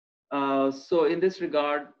 So in this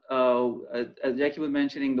regard, as Jackie was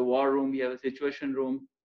mentioning, the war room, we have a situation room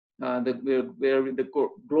where the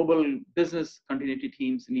global business continuity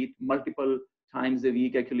teams meet multiple times a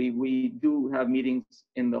week. Actually, we do have meetings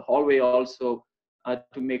in the hallway also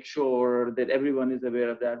to make sure that everyone is aware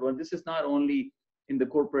of that. Well, this is not only in the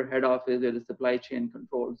corporate head office or the supply chain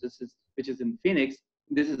controls, which is in Phoenix.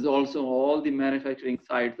 This is also all the manufacturing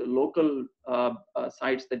sites, the local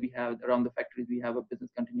sites that we have around the factories. We have a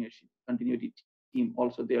business continuity team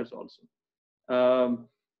also theirs also.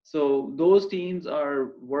 So those teams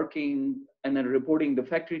are working and then reporting. The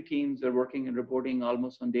factory teams are working and reporting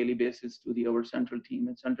almost on daily basis to our central team.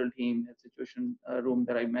 And central team, the situation room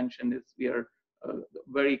that I mentioned, is we are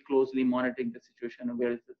very closely monitoring the situation of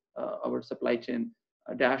where is our supply chain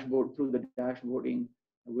dashboard, through the dashboarding,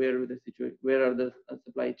 where are the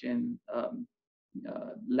supply chain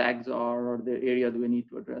lags are, or the area that we need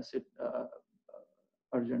to address it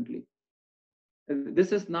urgently.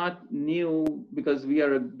 This is not new because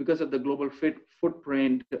of the global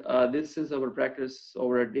footprint. This is our practice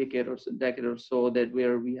over a decade or so, that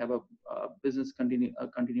where we have a business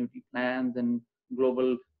continuity plans and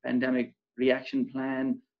global pandemic reaction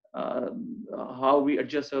plan, how we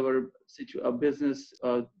adjust our business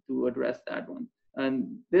to address that one.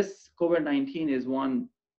 And this COVID-19 is one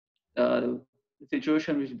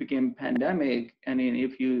situation which became pandemic. And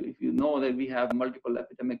if you know that we have multiple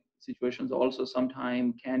epidemic situations also,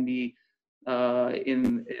 sometime can be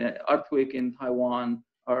in earthquake in Taiwan,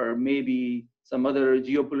 or maybe some other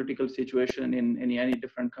geopolitical situation in any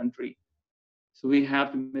different country. So we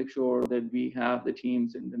have to make sure that we have the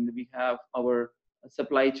teams, and then we have our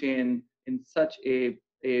supply chain in such a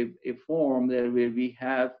form that where we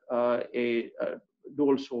have a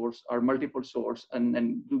dual source or multiple source, and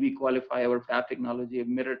then do we qualify our fab technology of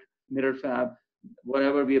mirror fab,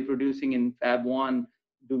 whatever we are producing in fab 1,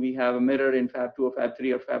 do we have a mirror in fab 2 or fab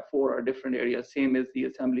 3 or fab 4 or different areas? Same as the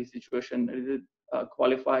assembly situation. Is it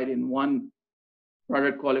qualified in one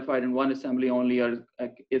product, qualified in one assembly only, or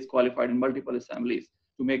is qualified in multiple assemblies,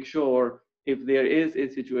 to make sure if there is a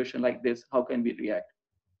situation like this, how can we react?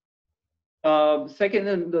 Second,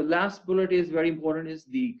 and the last bullet is very important, is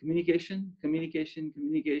the communication.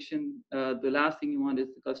 The last thing you want is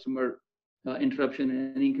the customer interruption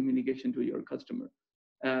and any communication to your customer.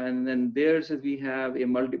 And then we have a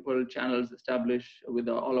multiple channels established with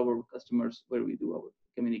all our customers where we do our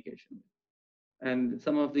communication. And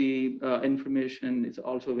some of the information is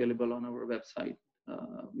also available on our website.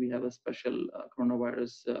 We have a special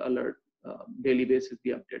coronavirus alert daily basis.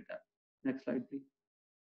 We update that. Next slide, please.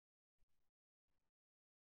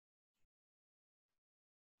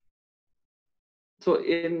 So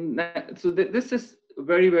this is a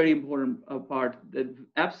very, very important part. That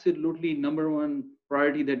absolutely number one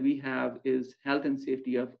priority that we have is health and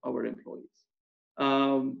safety of our employees.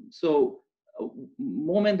 So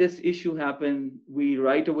moment this issue happened, we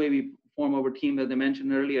right away we form our team, as I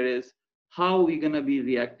mentioned earlier, is how are we going to be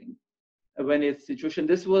reacting when it's situation.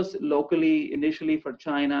 This was locally initially for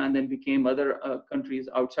China, and then became other countries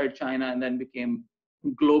outside China, and then became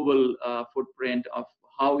global footprint of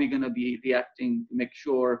how we're going to be reacting to make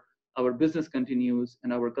sure our business continues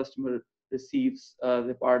and our customer receives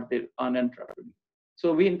the part uninterrupted.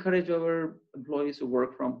 So we encourage our employees to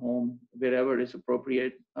work from home wherever is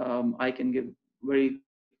appropriate. I can give very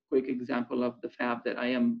quick example of the fab that I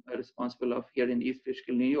am responsible of here in East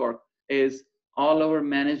Fishkill, New York, is all our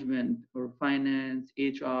management or finance,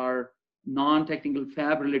 HR, non-technical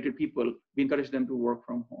fab related people, we encourage them to work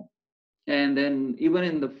from home. And then even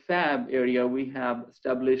in the fab area, we have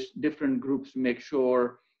established different groups to make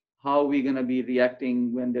sure how we're going to be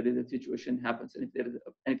reacting when there is a situation happens and if there is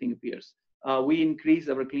anything appears. We increase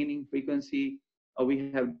our cleaning frequency.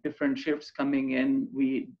 We have different shifts coming in.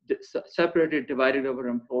 We separated, divided our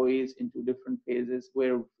employees into different phases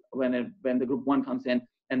where when the group one comes in,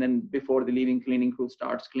 and then before the leaving cleaning crew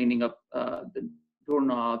starts cleaning up the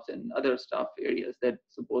doorknobs and other stuff areas that's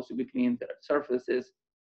supposed to be cleaned, that are surfaces,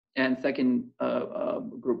 and second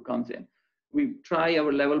group comes in. We trying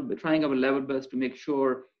our level best to make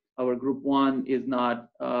sure our group one is not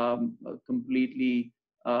completely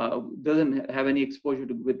doesn't have any exposure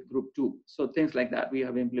with group two. So things like that, we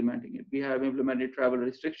have implementing it. We have implemented travel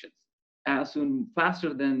restrictions as soon,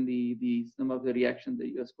 faster than some of the reactions the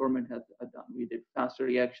U.S. government has done. We did faster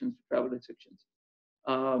reactions to travel restrictions.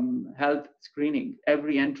 Health screening.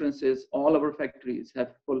 Every entrances, all our factories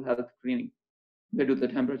have full health screening. We do the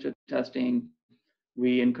temperature testing.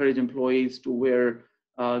 We encourage employees to wear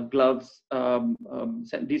gloves,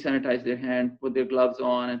 desanitize their hand, put their gloves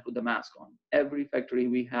on, and put the mask on. Every factory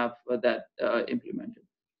we have that implemented.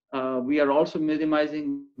 We are also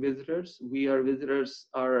minimizing visitors. Visitors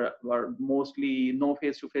are mostly no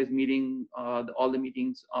face-to-face meeting. All the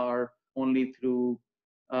meetings are only through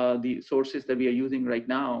the sources that we are using right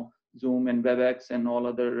now, Zoom and WebEx and all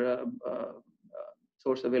other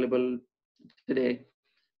source available today.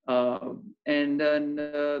 And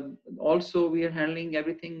then also we are handling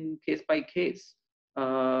everything case by case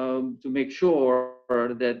to make sure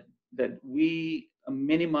that we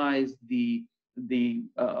minimize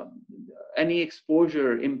any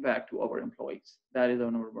exposure impact to our employees. That is our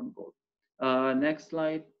number one goal. Next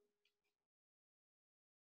slide.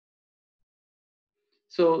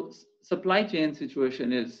 So supply chain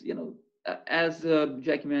situation is, as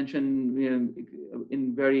Jackie mentioned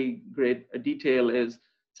in very great detail, is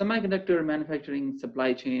semiconductor manufacturing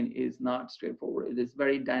supply chain is not straightforward. It is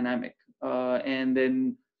very dynamic. And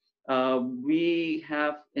then we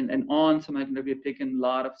have, and on Semiconductor, we have taken a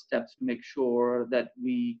lot of steps to make sure that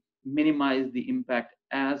we minimize the impact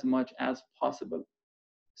as much as possible.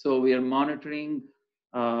 So we are monitoring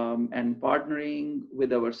and partnering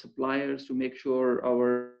with our suppliers to make sure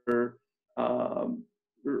our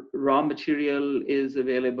raw material is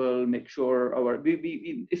available, make sure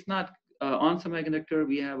it's not, on Semiconductor,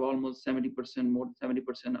 we have almost 70%, more than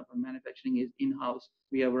 70% of our manufacturing is in-house.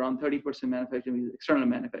 We have around 30% manufacturing is external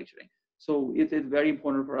manufacturing. So it is very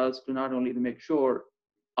important for us to not only to make sure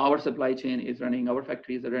our supply chain is running, our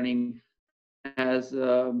factories are running as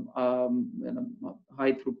high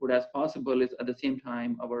throughput as possible, is at the same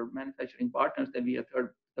time our manufacturing partners that we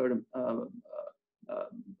are third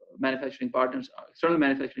manufacturing partners, external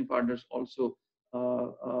manufacturing partners also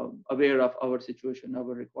aware of our situation,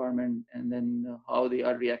 our requirement, and then how they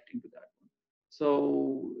are reacting to that.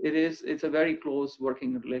 So it's a very close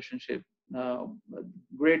working relationship.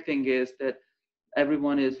 Great thing is that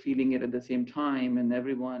everyone is feeling it at the same time, and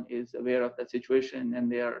everyone is aware of that situation,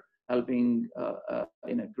 and they are helping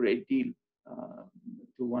in a great deal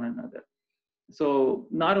to one another. So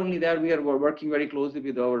not only that, we're working very closely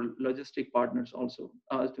with our logistic partners also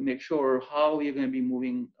to make sure how we're going to be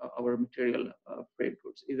moving our material freight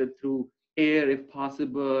goods, either through air if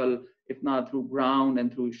possible, if not through ground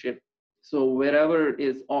and through ship. So wherever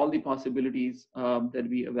is all the possibilities that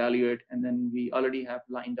we evaluate, and then we already have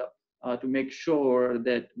lined up to make sure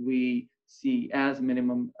that we see as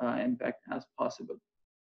minimum impact as possible.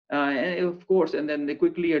 And of course, and then they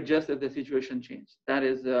quickly adjust if the situation changes. That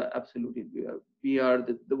is absolutely, we are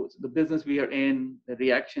the business we are in, the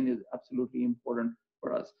reaction is absolutely important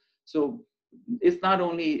for us. So it's not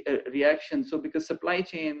only a reaction. So because supply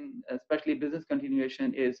chain, especially business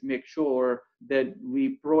continuation, is make sure that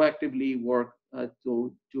we proactively work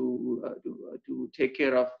to take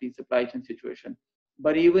care of the supply chain situation.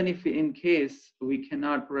 But even if in case we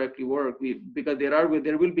cannot proactively work, because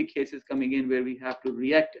there will be cases coming in where we have to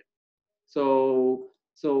react it. So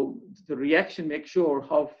the reaction, make sure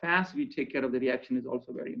how fast we take care of the reaction is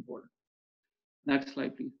also very important. Next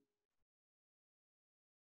slide, please.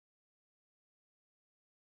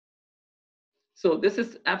 So this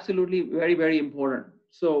is absolutely very, very important.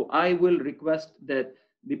 So I will request that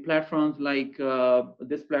the platforms like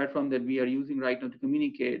this platform that we are using right now to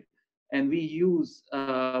communicate, and we use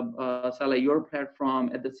Salah, your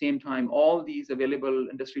platform at the same time, all these available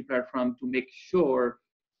industry platforms to make sure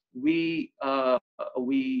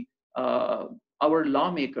our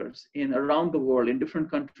lawmakers around the world in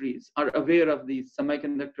different countries are aware of the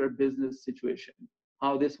semiconductor business situation,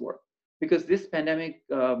 how this works, because this pandemic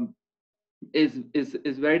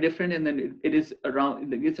is very different, and then it is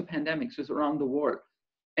around. It's a pandemic, so it's around the world,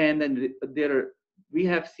 and then we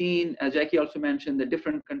have seen, as Jackie also mentioned, that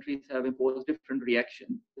different countries have imposed different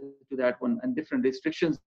reactions to that one and different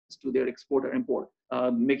restrictions to their export or import,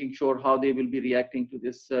 making sure how they will be reacting to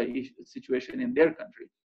this situation in their country.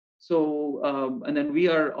 So, and then we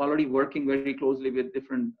are already working very closely with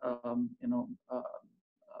different,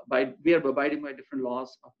 we are abiding by different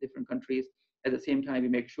laws of different countries. At the same time, we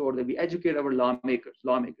make sure that we educate our lawmakers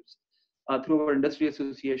through our industry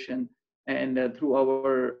association and through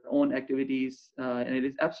our own activities. And it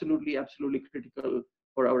is absolutely critical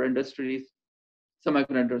for our industries,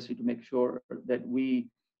 semiconductor industry, to make sure that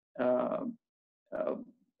we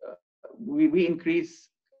increase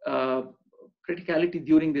criticality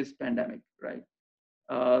during this pandemic, right?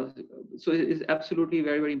 So it is absolutely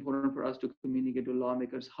very important for us to communicate to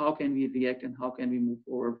lawmakers how can we react and how can we move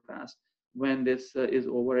forward fast when this is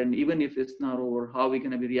over, and even if it's not over, how we're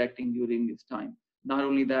going to be reacting during this time. Not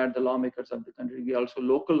only that, the lawmakers of the country, we are also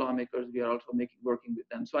local lawmakers, we are also working with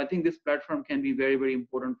them. So I think this platform can be very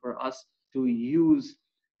important for us to use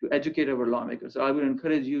to educate our lawmakers. So I would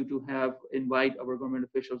encourage you to invite our government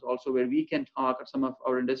officials also, where we can talk, or some of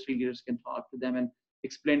our industry leaders can talk to them and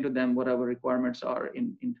explain to them what our requirements are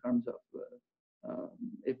in terms of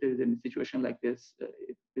if there is any situation like this,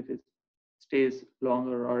 if it stays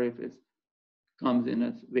longer or if it comes in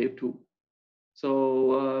as wave 2.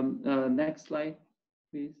 So next slide,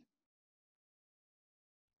 please.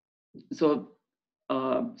 So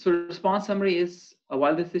response summary is,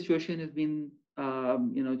 while the situation has been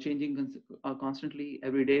changing constantly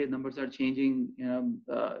every day, numbers are changing.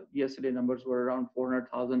 Yesterday numbers were around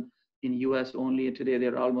 400,000 in US only. Today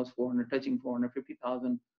they're almost touching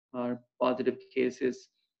 450,000 positive cases.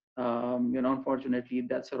 Unfortunately,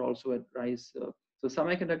 deaths are also at rise. So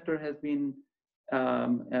semiconductor has been,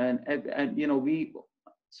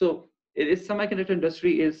 semiconductor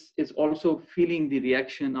industry is also feeling the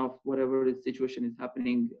reaction of whatever the situation is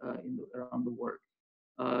happening around the world.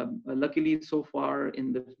 Luckily, so far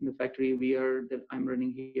in the factory that I'm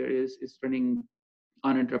running here is running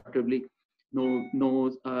uninterruptedly. No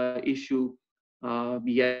issue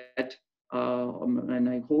yet, and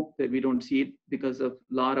I hope that we don't see it because of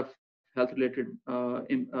a lot of health-related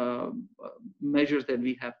measures that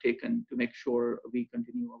we have taken to make sure we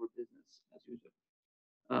continue our business as usual.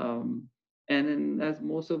 And then, as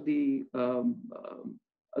most of the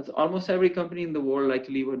as almost every company in the world,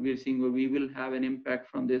 likely what we're seeing, where we will have an impact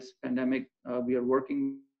from this pandemic, we are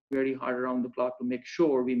working very hard around the clock to make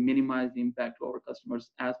sure we minimize the impact to our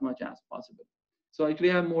customers as much as possible. So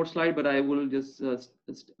actually I have more slides, but I will just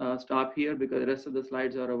stop here because the rest of the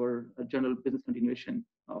slides are our general business continuation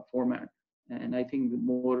format. And I think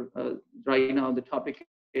more right now the topic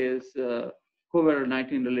is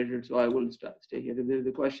COVID-19 related, so I will stay here. If there's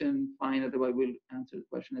a question, fine, otherwise we'll answer the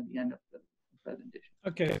question at the end of the presentation.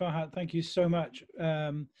 Okay, Farhat, thank you so much.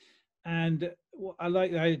 And I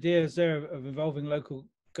like the ideas there of involving local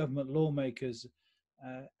government lawmakers.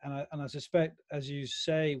 And I suspect, as you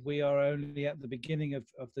say, we are only at the beginning of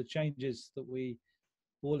the changes that we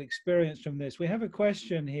will experience from this. We have a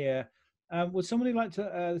question here. Would somebody like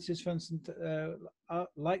to, this is Vincent,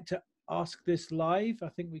 like to ask this live? I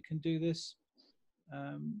think we can do this.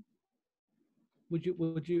 Would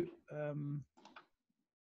you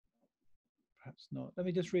perhaps not. Let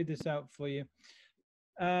me just read this out for you.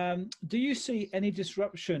 Do you see any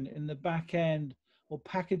disruption in the back end or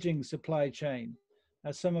packaging supply chain,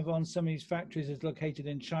 as some of ONSemi's factories is located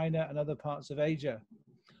in China and other parts of Asia?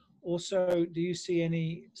 Also, do you see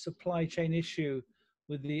any supply chain issue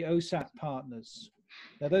with the OSAT partners?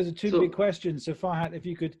 Now, those are two big questions. So Farhat, if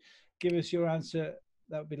you could give us your answer,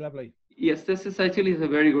 that would be lovely. Yes, this is actually a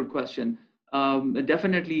very good question.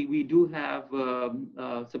 Definitely, we do have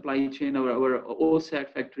supply chain, our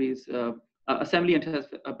OSAT factories, assembly and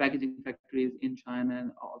test packaging factories in China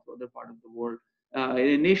and also other part of the world.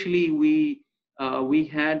 Initially, we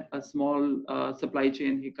had a small supply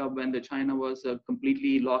chain hiccup when the China was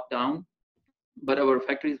completely locked down, but our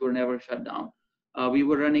factories were never shut down. We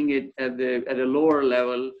were running it at a lower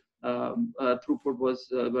level. Throughput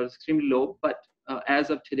was extremely low, but as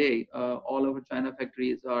of today, all of our China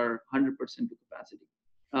factories are 100% to capacity.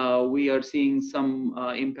 We are seeing some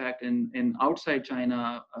impact in outside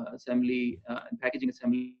China assembly and packaging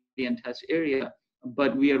assembly and test area,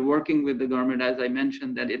 but we are working with the government, as I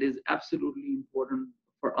mentioned, that it is absolutely important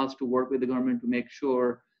for us to work with the government to make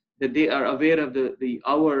sure that they are aware of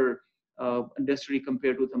our industry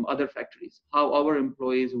compared to some other factories, how our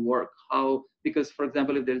employees work, because for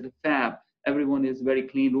example, if there's a fab, everyone is very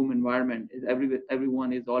clean room environment.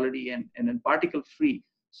 Everyone is already and particle free.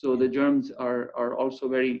 So the germs are also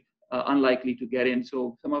very unlikely to get in.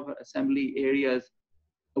 So some of our assembly areas,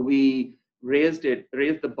 we raised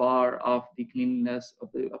the bar of the cleanliness of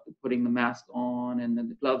putting the mask on and then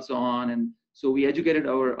the gloves on and So we educated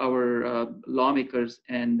our lawmakers,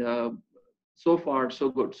 and so far so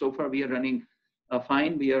good. So far we are running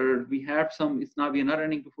fine. We have some. We are not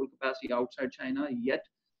running to full capacity outside China yet,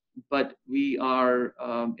 but we are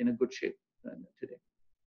in a good shape today.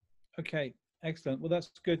 Okay, excellent. Well,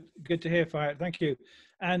 that's good to hear, Fayed. Thank you.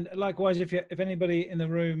 And likewise, if anybody in the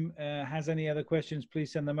room has any other questions,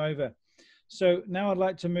 please send them over. So now I'd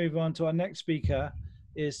like to move on to our next speaker,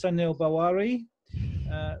 is Sunil Bawari.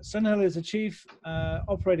 Sunil is the Chief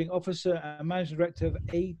Operating Officer and Managing Director of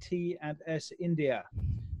AT&S India,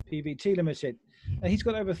 PVT Limited. And he's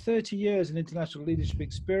got over 30 years in international leadership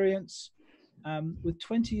experience, with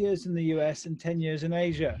 20 years in the US and 10 years in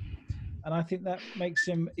Asia. And I think that makes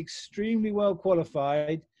him extremely well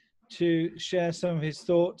qualified to share some of his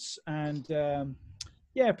thoughts and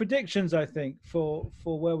predictions, I think, for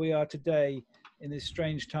where we are today in these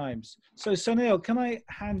strange times. So Sunil, can I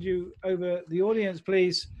hand you over the audience,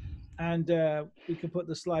 please? And we can put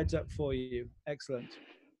the slides up for you. Excellent.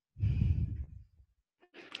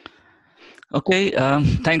 Okay,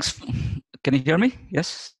 thanks. Can you hear me?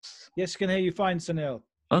 Yes? Yes, can hear you fine, Sunil.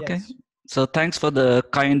 Okay, Yes. so thanks for the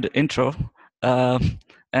kind intro.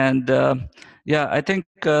 Yeah, I think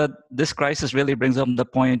this crisis really brings up the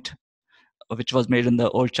point which was made in the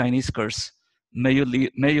old Chinese curse. May you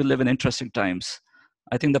live in interesting times.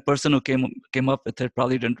 I think the person who came up with it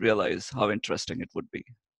probably didn't realize how interesting it would be.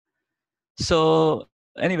 So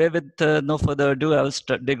anyway, with no further ado, I'll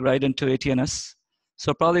dig right into AT&S.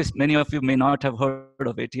 So probably many of you may not have heard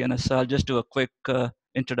of AT&S, so I'll just do a quick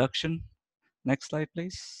introduction. Next slide,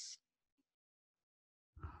 please.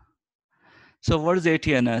 So what is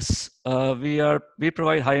AT&S? We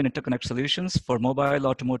provide high-end interconnect solutions for mobile,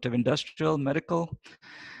 automotive, industrial, medical,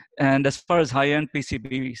 and as far as high-end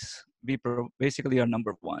PCBs, we basically are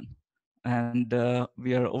number one. And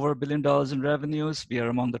we are over $1 billion in revenues. We are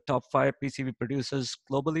among the top 5 PCB producers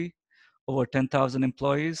globally, over 10,000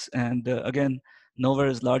 employees. And again, nowhere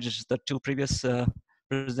as large as the 2 previous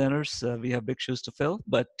presenters. We have big shoes to fill.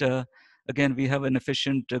 But again, we have an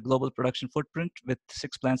efficient global production footprint with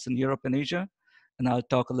 6 plants in Europe and Asia. And I'll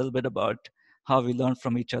talk a little bit about how we learn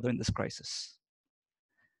from each other in this crisis.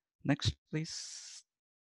 Next, please.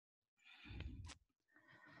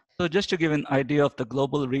 So just to give an idea of the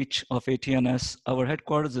global reach of AT&S, our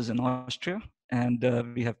headquarters is in Austria, and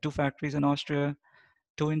we have 2 factories in Austria,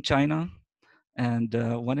 2 in China, and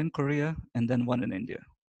 1 in Korea, and then 1 in India.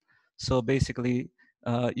 So basically,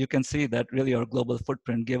 you can see that really our global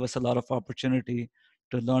footprint gave us a lot of opportunity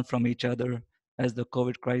to learn from each other as the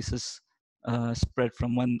COVID crisis spread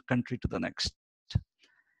from one country to the next.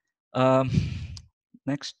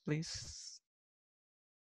 Next, please.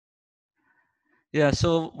 Yeah,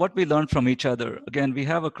 so what we learned from each other, again, we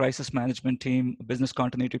have a crisis management team, business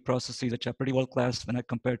continuity processes, which are pretty world-class when I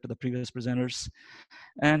compare to the previous presenters.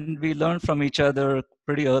 And we learned from each other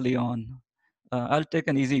pretty early on. I'll take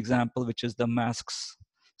an easy example, which is the masks.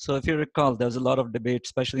 So if you recall, there was a lot of debate,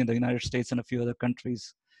 especially in the United States and a few other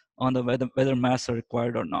countries, on the whether masks are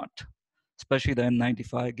required or not, especially the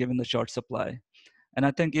N95, given the short supply. And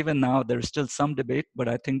I think even now there's still some debate, but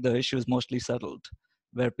I think the issue is mostly settled,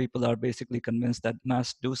 where people are basically convinced that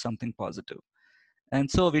masks do something positive.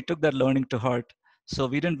 And so we took that learning to heart. So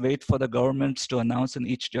we didn't wait for the governments to announce in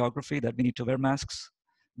each geography that we need to wear masks.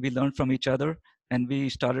 We learned from each other, and we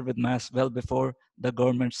started with masks well before the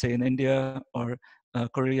government, say in India or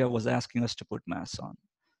Korea, was asking us to put masks on.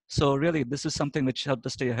 So really, this is something which helped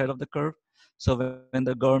us stay ahead of the curve. So when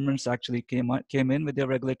the governments actually came in with their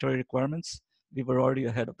regulatory requirements, we were already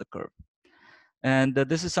ahead of the curve. And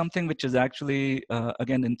this is something which is actually,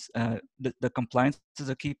 again, the compliance is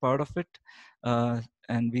a key part of it.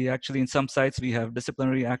 And we actually, in some sites, we have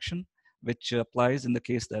disciplinary action, which applies in the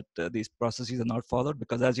case that these processes are not followed,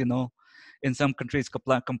 because as you know, in some countries,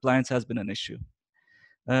 compliance has been an issue.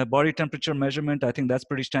 Body temperature measurement, I think that's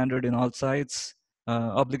pretty standard in all sites.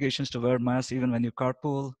 Obligations to wear masks even when you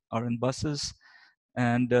carpool or in buses.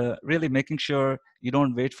 And really making sure you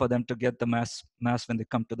don't wait for them to get the mask when they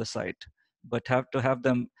come to the site, but have to have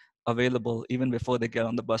them available even before they get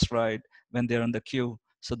on the bus ride when they're in the queue.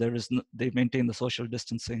 So they maintain the social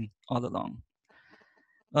distancing all along.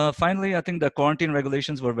 Finally, I think the quarantine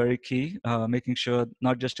regulations were very key, making sure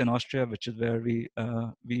not just in Austria, which is where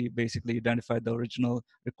we basically identified the original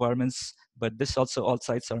requirements, but this also all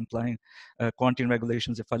sites are implying quarantine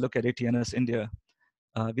regulations. If I look at AT&S India,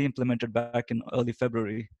 we implemented back in early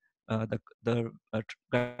February the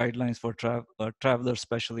guidelines for travelers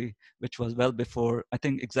especially, which was well before, I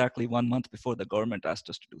think exactly 1 month before the government asked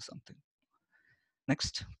us to do something.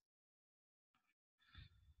 Next.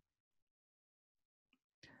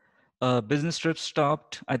 Business trips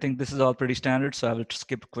stopped. I think this is all pretty standard, so I will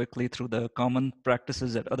skip quickly through the common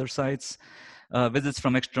practices at other sites. Visits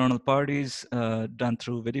from external parties done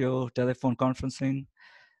through video, telephone conferencing,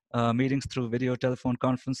 meetings through video, telephone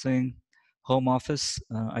conferencing, home office.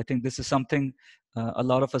 I think this is something a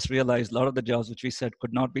lot of us realize. A lot of the jobs which we said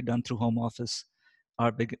could not be done through home office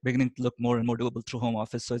are beginning to look more and more doable through home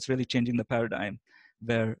office. So it's really changing the paradigm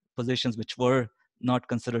where positions which were not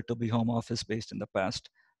considered to be home office based in the past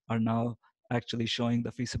are now actually showing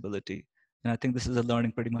the feasibility. And I think this is a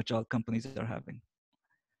learning pretty much all companies are having.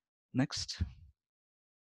 Next.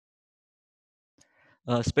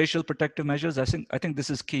 Spatial protective measures, I think this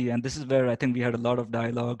is key, and this is where I think we had a lot of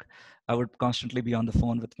dialogue. I would constantly be on the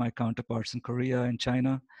phone with my counterparts in Korea and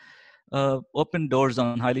China. Open doors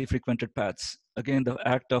on highly frequented paths. Again, the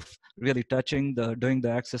act of really doing the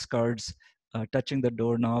access cards, touching the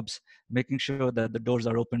doorknobs, making sure that the doors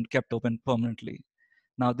are kept open permanently.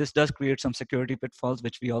 Now, this does create some security pitfalls,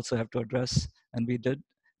 which we also have to address, and we did.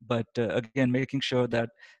 But again, making sure that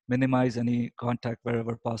minimize any contact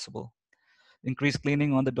wherever possible. Increase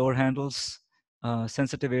cleaning on the door handles.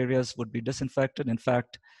 Sensitive areas would be disinfected. In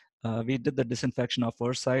fact, we did the disinfection of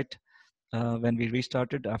our site when we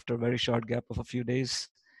restarted after a very short gap of a few days.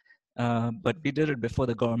 But we did it before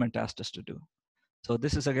the government asked us to do. So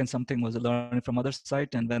this is again something was a learning from other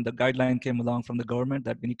site. And when the guideline came along from the government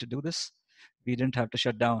that we need to do this, we didn't have to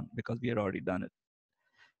shut down because we had already done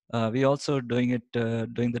it. We also doing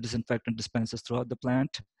the disinfectant dispensers throughout the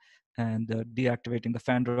plant and deactivating the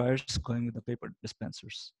fan dryers, going with the paper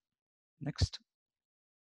dispensers. Next.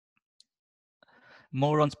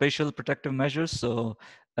 More on spatial protective measures. So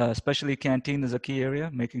especially canteen is a key area,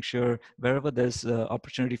 making sure wherever there's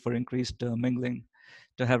opportunity for increased mingling,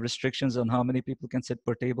 to have restrictions on how many people can sit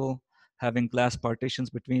per table, having glass partitions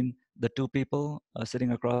between the two people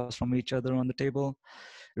sitting across from each other on the table,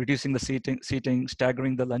 reducing the seating,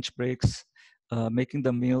 staggering the lunch breaks, making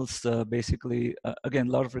the meals basically, again,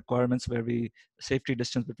 a lot of requirements where we safety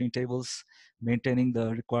distance between tables, maintaining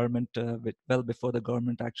the requirement well before the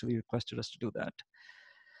government actually requested us to do that.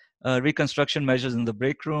 Reconstruction measures in the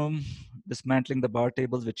break room, dismantling the bar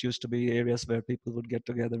tables, which used to be areas where people would get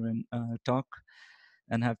together and talk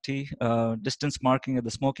and have tea. Distance marking at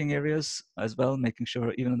the smoking areas as well, making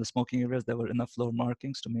sure even in the smoking areas there were enough floor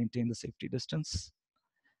markings to maintain the safety distance.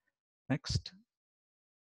 Next.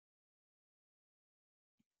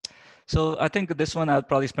 So I think this one I'll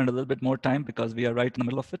probably spend a little bit more time because we are right in the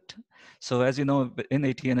middle of it. So as you know, in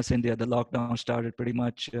AT&S India, the lockdown started pretty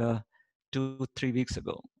much 2-3 weeks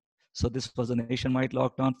ago. So this was a nationwide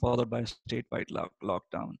lockdown followed by a statewide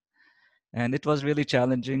lockdown. And it was really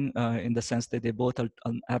challenging in the sense that they both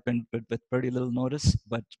happened with pretty little notice.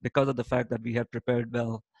 But because of the fact that we had prepared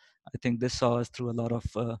well, I think this saw us through a lot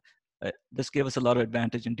of, this gave us a lot of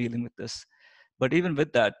advantage in dealing with this. But even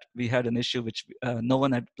with that, we had an issue which no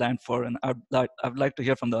one had planned for. And I'd like to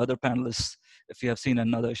hear from the other panelists if you have seen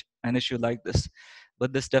an issue like this.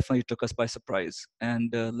 But this definitely took us by surprise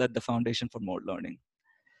and led the foundation for more learning.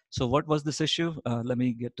 So what was this issue? Let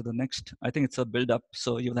me get to the next. I think it's a build up,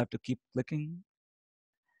 so you'll have to keep clicking.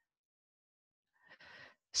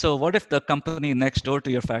 So what if the company next door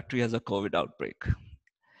to your factory has a COVID outbreak?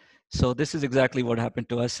 So this is exactly what happened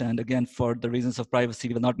to us. And again, for the reasons of privacy,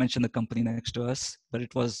 we will not mention the company next to us, but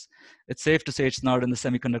it's safe to say it's not in the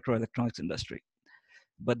semiconductor electronics industry.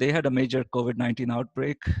 But they had a major COVID-19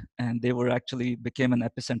 outbreak, and they became an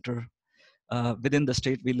epicenter. Within the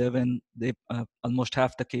state we live in, almost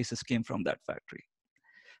half the cases came from that factory.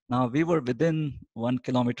 Now we were within 1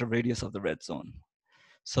 kilometer radius of the red zone.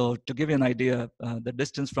 So to give you an idea, the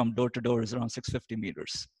distance from door to door is around 650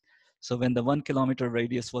 meters. So when the 1 kilometer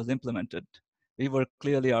radius was implemented, we were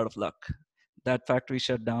clearly out of luck. That factory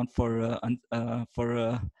shut down for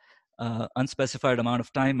unspecified amount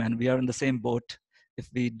of time, and we are in the same boat. If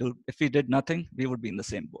we did nothing, we would be in the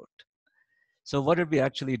same boat. So what did we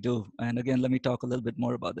actually do? And again, let me talk a little bit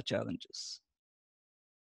more about the challenges.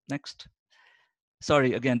 Next.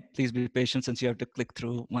 Sorry, again, please be patient since you have to click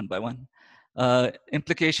through one by one.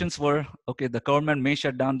 Implications were, okay, the government may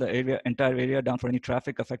shut down the entire area down for any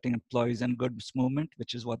traffic affecting employees and goods movement,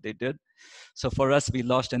 which is what they did. So for us, we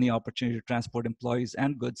lost any opportunity to transport employees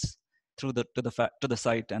and goods through to the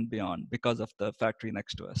site and beyond because of the factory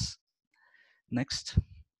next to us. Next.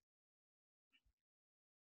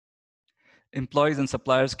 Employees and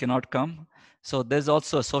suppliers cannot come. So there's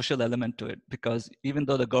also a social element to it because even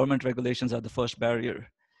though the government regulations are the first barrier,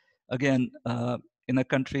 again, in a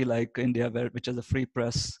country like India, which is a free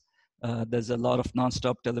press, there's a lot of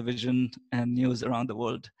nonstop television and news around the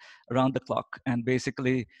world, around the clock. And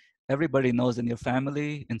basically, everybody knows in your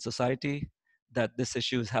family, in society, that this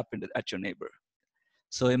issue has happened at your neighbor.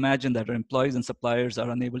 So imagine that our employees and suppliers are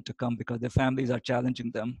unable to come because their families are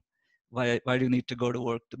challenging them. Why do you need to go to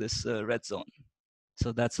work to this red zone?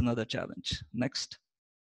 So that's another challenge. Next.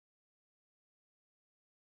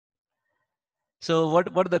 So what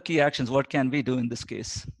are the key actions? What can we do in this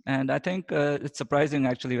case? And I think it's surprising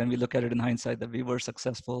actually when we look at it in hindsight that we were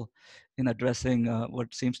successful in addressing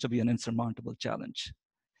what seems to be an insurmountable challenge.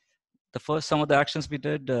 Some of the actions we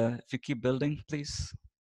did, if you keep building, please.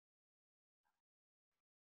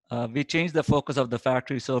 We changed the focus of the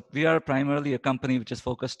factory. So we are primarily a company which is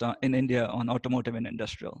focused in India on automotive and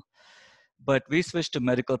industrial. But we switched to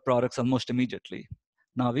medical products almost immediately.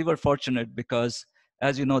 Now, we were fortunate because,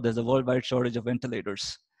 as you know, there's a worldwide shortage of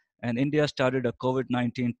ventilators. And India started a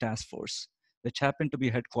COVID-19 task force, which happened to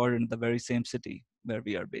be headquartered in the very same city where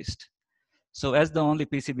we are based. So as the only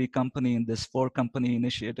PCB company in this 4-company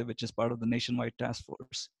initiative, which is part of the nationwide task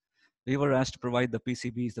force, we were asked to provide the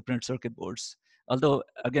PCBs, the printed circuit boards. Although,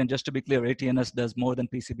 again, just to be clear, AT&S does more than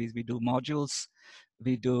PCBs. We do modules,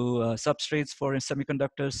 we do substrates for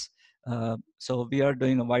semiconductors. So we are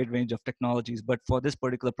doing a wide range of technologies, but for this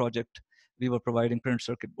particular project, we were providing printed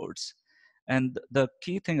circuit boards. And the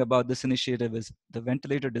key thing about this initiative is the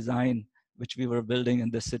ventilator design, which we were building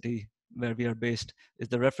in this city where we are based, is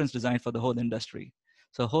the reference design for the whole industry.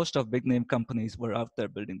 So a host of big name companies were out there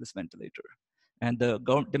building this ventilator. And the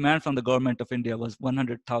demand from the government of India was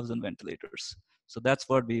 100,000 ventilators. So that's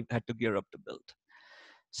what we had to gear up to build.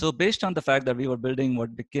 So based on the fact that we were building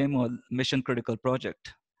what became a mission critical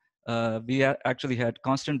project, we actually had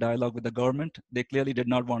constant dialogue with the government. They clearly did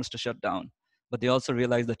not want us to shut down, but they also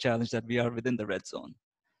realized the challenge that we are within the red zone.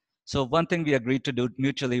 So one thing we agreed to do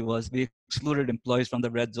mutually was we excluded employees from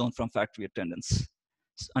the red zone from factory attendance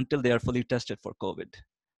until they are fully tested for COVID.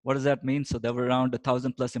 What does that mean? So there were around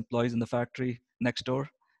 1,000+ employees in the factory next door,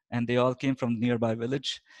 and they all came from nearby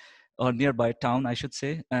village or nearby town, I should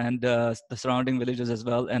say, and the surrounding villages as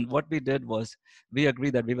well. And what we did was we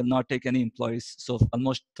agreed that we will not take any employees. So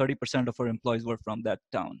almost 30% of our employees were from that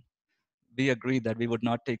town. We agreed that we would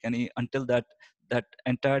not take any until that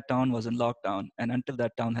entire town was in lockdown and until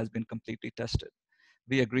that town has been completely tested.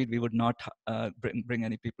 We agreed we would not bring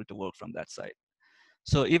any people to work from that site.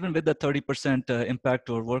 So even with the 30% impact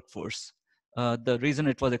to our workforce, the reason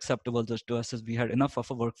it was acceptable to us is we had enough of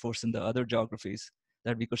a workforce in the other geographies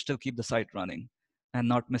that we could still keep the site running and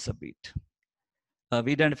not miss a beat.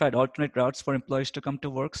 We identified alternate routes for employees to come to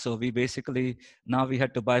work. So we basically, now we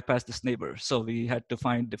had to bypass this neighbor. So we had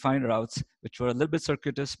to define routes, which were a little bit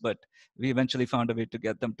circuitous, but we eventually found a way to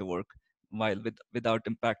get them to work without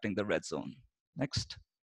impacting the red zone. Next.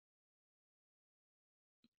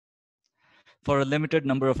 For a limited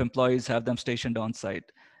number of employees, have them stationed on site.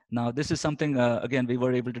 Now, this is something, again, we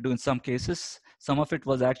were able to do in some cases. Some of it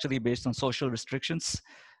was actually based on social restrictions.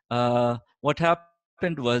 What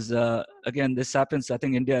happened was, again, this happens, I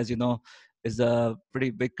think India, as you know, is a pretty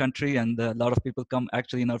big country, and a lot of people come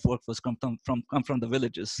actually in our workforce come from the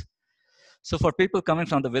villages. So for people coming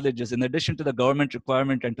from the villages, in addition to the government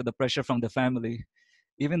requirement and to the pressure from the family,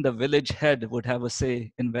 even the village head would have a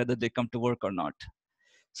say in whether they come to work or not.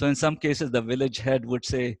 So in some cases, the village head would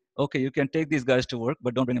say, okay, you can take these guys to work,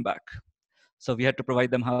 but don't bring them back. So we had to provide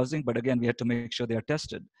them housing, but again, we had to make sure they are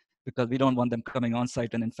tested because we don't want them coming on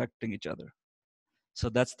site and infecting each other. So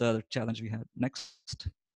that's the challenge we had. Next.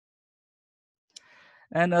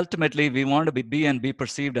 And ultimately, we want to be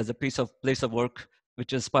perceived as a place of work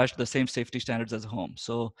which aspires to the same safety standards as a home.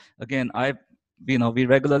 So again, we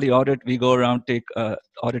regularly audit. We go around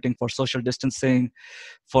auditing for social distancing,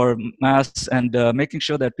 for masks, and making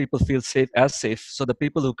sure that people feel safe. So the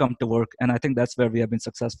people who come to work, and I think that's where we have been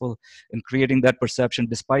successful in creating that perception,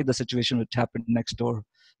 despite the situation which happened next door,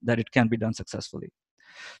 that it can be done successfully.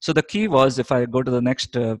 So the key was, if I go to the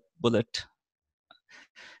next bullet,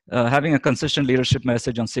 having a consistent leadership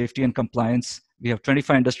message on safety and compliance. We have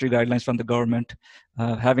 25 industry guidelines from the government,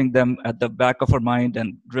 having them at the back of our mind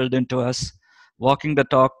and drilled into us, walking the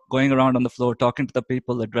talk, going around on the floor, talking to the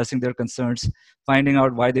people, addressing their concerns, finding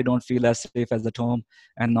out why they don't feel as safe as at home,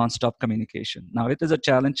 and nonstop communication. Now, it is a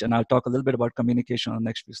challenge, and I'll talk a little bit about communication on the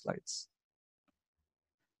next few slides.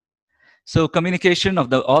 So communication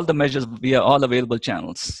of all the measures via all available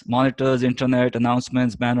channels, monitors, internet,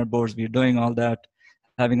 announcements, banner boards, we're doing all that.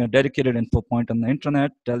 Having a dedicated info point on the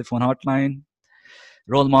internet, telephone hotline,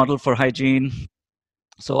 role model for hygiene.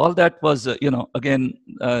 So all that was, again,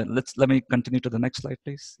 let me continue to the next slide,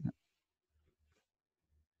 please. Yeah.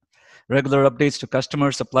 Regular updates to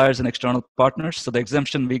customers, suppliers, and external partners. So the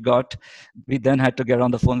exemption we got, we then had to get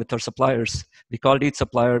on the phone with our suppliers. We called each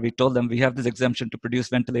supplier, we told them we have this exemption to produce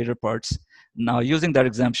ventilator parts. Now using that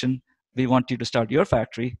exemption, we want you to start your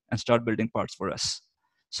factory and start building parts for us.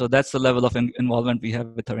 So that's the level of involvement we have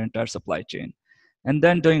with our entire supply chain. And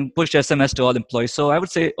then doing push SMS to all employees. So I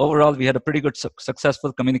would say overall, we had a pretty good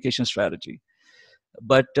successful communication strategy.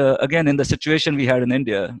 But again, in the situation we had in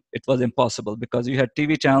India, it was impossible because you had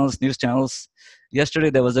TV channels, news channels. Yesterday,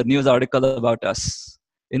 there was a news article about us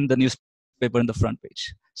in the newspaper in the front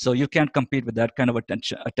page. So you can't compete with that kind of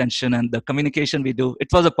attention and the communication we do. It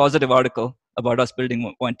was a positive article about us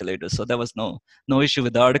building ventilators. So there was no issue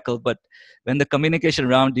with the article. But when the communication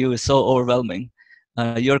around you is so overwhelming,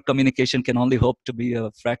 your communication can only hope to be a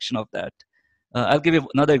fraction of that. I'll give you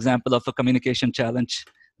another example of a communication challenge.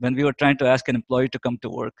 When we were trying to ask an employee to come to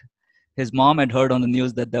work, his mom had heard on the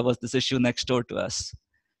news that there was this issue next door to us.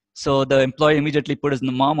 So the employee immediately put his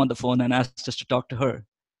mom on the phone and asked us to talk to her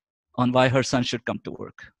on why her son should come to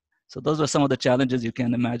work. So those were some of the challenges you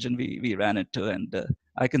can imagine we ran into. And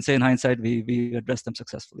I can say in hindsight, we addressed them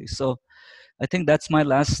successfully. So I think that's my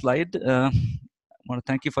last slide. I want to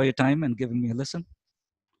thank you for your time and giving me a listen.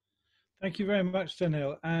 Thank you very much,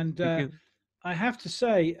 Sunil. And Thank you. I have to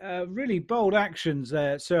say, really bold actions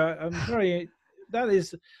there. So that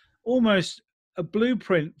is almost a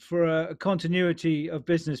blueprint for a continuity of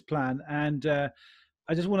business plan. And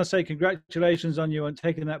I just want to say congratulations on you on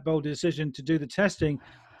taking that bold decision to do the testing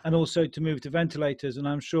and also to move to ventilators. And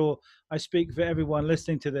I'm sure I speak for everyone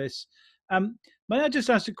listening to this. May I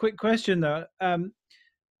just ask a quick question though?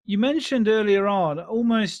 You mentioned earlier on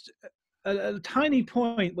almost a tiny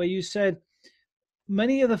point where you said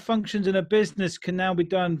many of the functions in a business can now be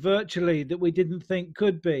done virtually that we didn't think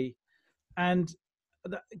could be. And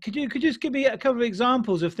could you just give me a couple of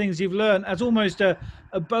examples of things you've learned as almost a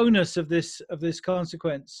bonus of this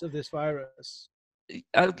consequence of this virus?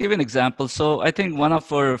 I'll give you an example. So I think one of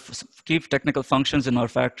our key technical functions in our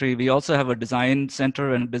factory, we also have a design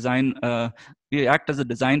center and design, we act as a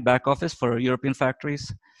design back office for European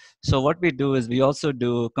factories. So what we do is we also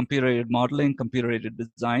do computer-aided modeling, computer-aided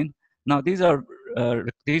design. Now these have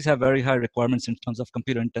very high requirements in terms of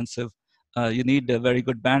computer intensive. You need a very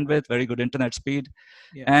good bandwidth, very good internet speed.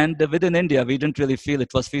 Yeah. And within India, we didn't really feel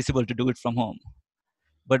it was feasible to do it from home.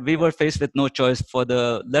 But we were faced with no choice. For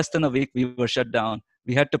the less than a week, we were shut down.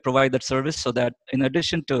 We had to provide that service so that in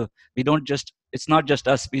addition to, it's not just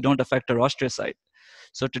us, we don't affect our Austria site.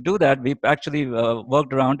 So to do that, we actually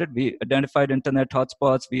worked around it. We identified internet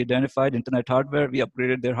hotspots, we identified internet hardware, we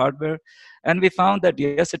upgraded their hardware. And we found that,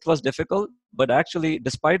 yes, it was difficult, but actually,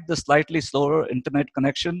 despite the slightly slower internet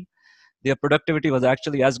connection, their productivity was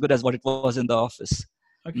actually as good as what it was in the office.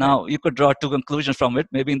 Okay. Now, you could draw two conclusions from it.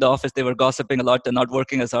 Maybe in the office, they were gossiping a lot and not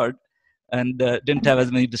working as hard and didn't have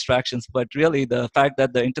as many distractions. But really, the fact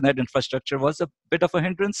that the internet infrastructure was a bit of a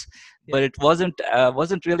hindrance, but it wasn't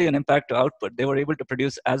really an impact to output. They were able to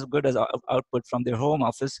produce as good as output from their home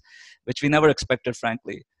office, which we never expected,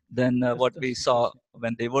 frankly, than what we saw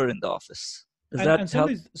when they were in the office. And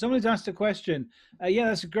somebody's asked a question. Yeah,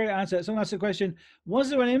 that's a great answer. Someone asked a question.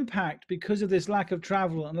 Was there an impact because of this lack of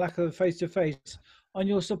travel and lack of face-to-face on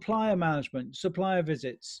your supplier management, supplier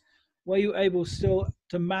visits? Were you able still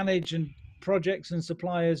to manage projects and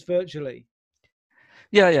suppliers virtually?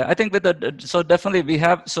 Yeah. I think so definitely we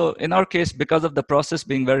have, so in our case, because of the process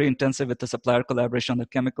being very intensive with the supplier collaboration on the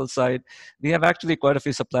chemical side, we have actually quite a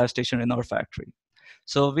few supplier stations in our factory.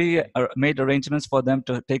 So we made arrangements for them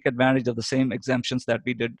to take advantage of the same exemptions that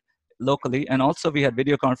we did locally. And also we had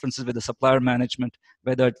video conferences with the supplier management,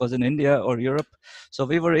 whether it was in India or Europe. So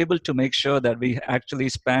we were able to make sure that we actually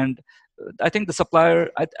spanned, I think the supplier,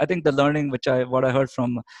 I think the learning, what I heard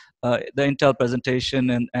from the Intel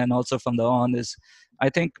presentation and also from the ON is, I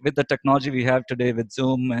think with the technology we have today with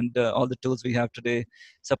Zoom and all the tools we have today,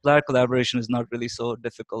 supplier collaboration is not really so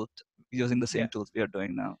difficult using the same tools we are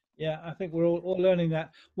doing now. Yeah, I think we're all learning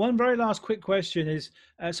that. One very last quick question is,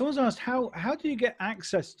 someone's asked, how do you get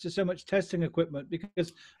access to so much testing equipment?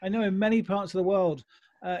 Because I know in many parts of the world,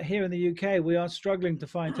 here in the UK, we are struggling to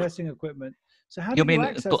find testing equipment. So how do you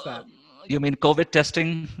access that? You mean COVID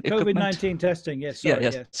testing equipment? COVID-19 testing, yes. Sorry,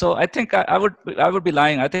 yes. So I think I would be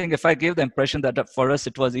lying. I think if I gave the impression that for us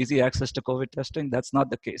it was easy access to COVID testing, that's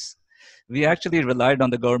not the case. We actually relied on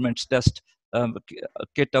the government's test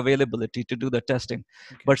kit availability to do the testing.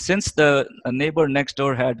 Okay. But since the neighbor next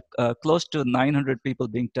door had close to 900 people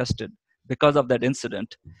being tested because of that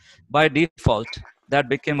incident, by default, that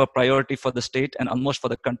became a priority for the state and almost for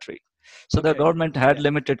the country. So the government had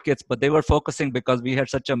limited kits, but they were focusing because we had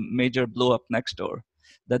such a major blow up next door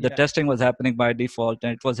that the testing was happening by default,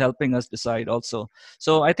 and it was helping us decide also.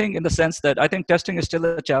 So I think in the sense that I think testing is still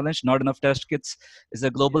a challenge, not enough test kits is a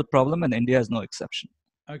global problem, and India is no exception.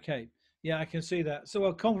 Okay. Yeah, I can see that. So,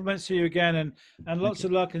 well, compliments to you again, and lots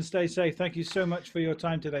of luck and stay safe. Thank you so much for your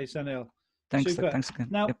time today, Sunil. Thanks. Super. Thanks again.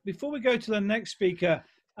 Now, Yep. before we go to the next speaker,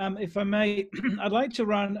 if I may, I'd like to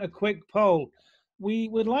run a quick poll. We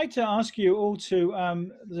would like to ask you all to,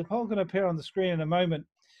 there's a poll going to appear on the screen in a moment,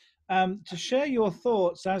 to share your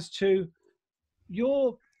thoughts as to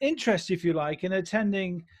your interest, if you like, in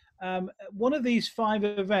attending one of these 5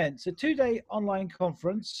 events: a 2-day online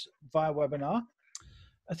conference via webinar,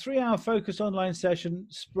 a 3-hour focused online session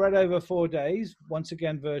spread over 4 days, once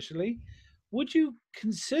again virtually. Would you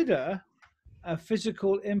consider a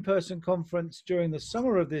physical in-person conference during the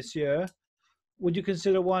summer of this year? Would you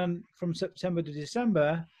consider one from September to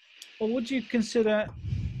December? Or would you consider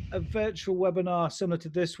a virtual webinar similar to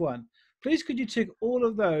this one? Please could you tick all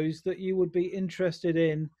of those that you would be interested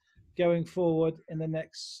in going forward in the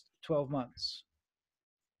next 12 months.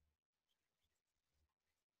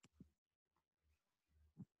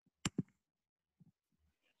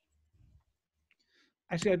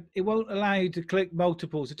 Actually, it won't allow you to click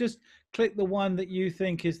multiple. So just click the one that you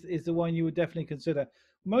think is the one you would definitely consider.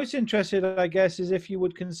 Most interested, I guess, is if you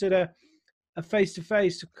would consider a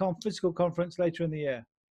face-to-face physical conference later in the year.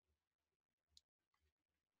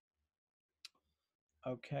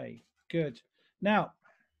 Okay, good. Now,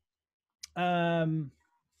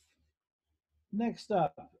 next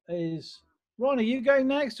up is Ron. Are you going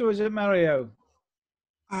next, or is it Mario?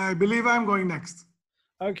 I believe I'm going next.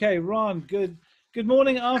 Okay, Ron. Good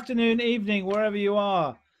morning, afternoon, evening, wherever you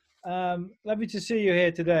are. Lovely to see you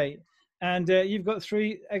here today. And you've got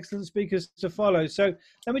 3 excellent speakers to follow. So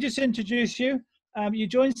let me just introduce you. You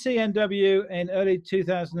joined CNW in early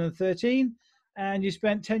 2013, and you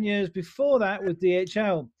spent 10 years before that with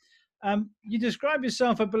DHL. You describe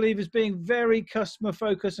yourself, I believe, as being very customer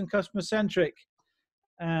focused and customer centric.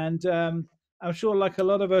 And I'm sure, like a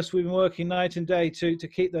lot of us, we've been working night and day to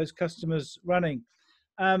keep those customers running.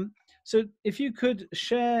 So if you could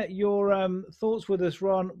share your thoughts with us,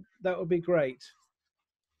 Ron, that would be great.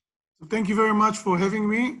 Thank you very much for having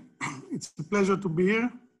me. It's a pleasure to be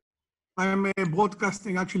here. I am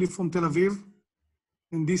broadcasting actually from Tel Aviv.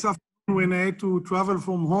 And this afternoon, when I had to travel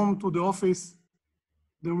from home to the office,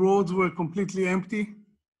 the roads were completely empty.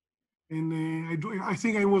 And I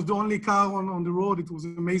think I was the only car on the road. It was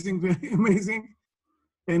amazing, very amazing.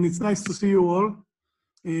 And it's nice to see you all.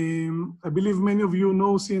 I believe many of you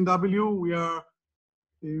know CNW. We are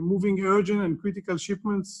moving urgent and critical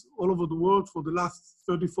shipments all over the world for the last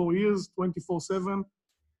 34 years, 24/7.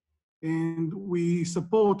 And we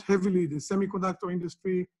support heavily the semiconductor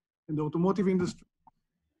industry and the automotive industry,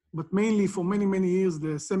 but mainly for many, many years,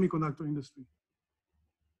 the semiconductor industry.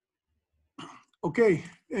 Okay,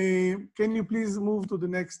 can you please move to the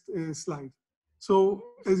next slide? So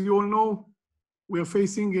as you all know, we are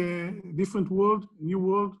facing a different world, a new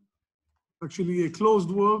world, actually a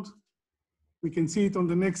closed world. We can see it on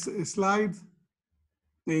the next slide,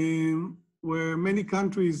 where many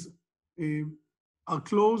countries are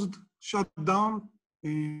closed, shut down.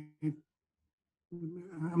 I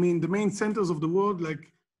mean, the main centers of the world,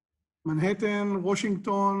 like Manhattan,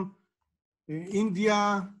 Washington,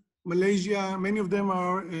 India, Malaysia, many of them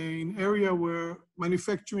are in area where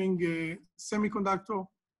manufacturing semiconductor.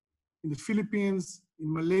 In the Philippines,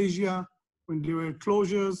 in Malaysia, when there were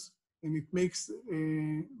closures, and it makes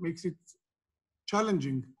it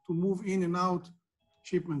challenging to move in and out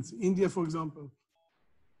shipments. India, for example.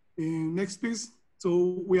 Next, please.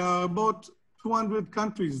 So we are about 200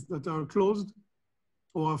 countries that are closed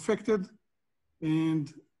or affected.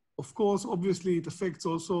 And of course, obviously, it affects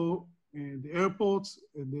also the airports,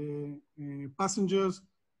 the passengers.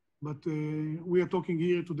 But we are talking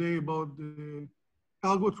here today about the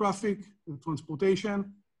cargo traffic, the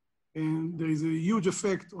transportation, and there is a huge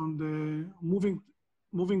effect on the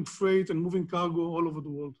moving freight and moving cargo all over the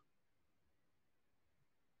world.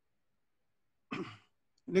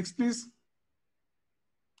 Next, please.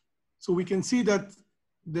 So we can see that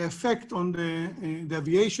the effect on the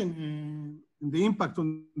aviation and the impact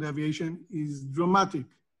on the aviation is dramatic.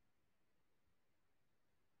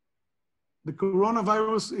 The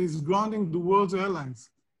coronavirus is grounding the world's airlines.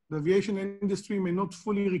 The aviation industry may not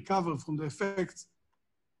fully recover from the effects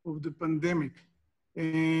of the pandemic.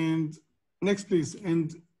 And next, please.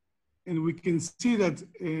 And we can see that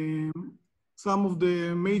some of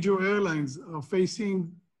the major airlines are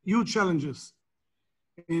facing huge challenges.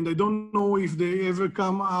 And I don't know if they ever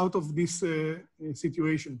come out of this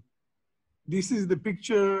situation. This is the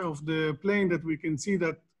picture of the plane that we can see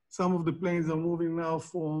that some of the planes are moving now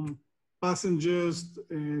from passengers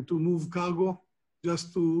to move cargo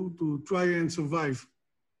just to try and survive.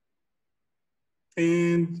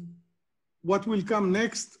 And what will come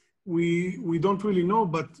next we don't really know,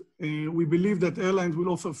 but we believe that airlines will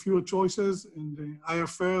offer fewer choices and higher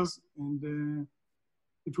fares, and there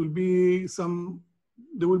will be some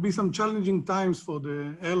challenging times for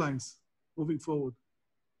the airlines moving forward.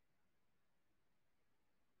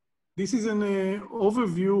 This is an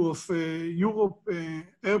overview of Europe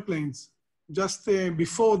airplanes just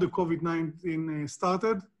before the COVID-19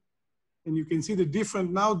 started. And you can see the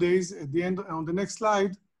different nowadays at the end, on the next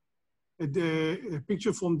slide, a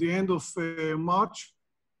picture from the end of March.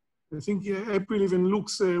 I think April even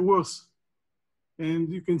looks worse.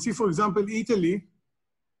 And you can see, for example, Italy,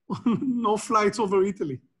 no flights over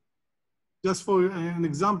Italy, just for an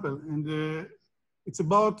example. And it's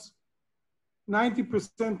about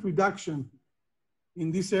 90% reduction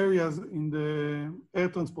in these areas in the air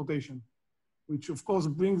transportation, which of course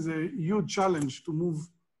brings a huge challenge to move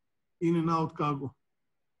in and out cargo.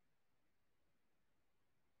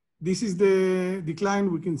 This is the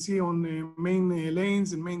decline we can see on main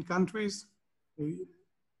lanes and main countries.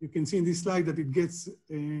 You can see in this slide that it gets at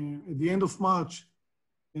the end of March.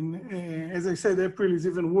 And as I said, April is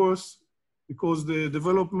even worse because the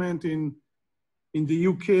development in the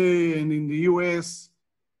UK and in the US,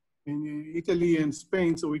 in Italy and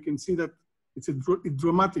Spain, so we can see that it's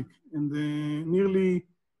dramatic, and nearly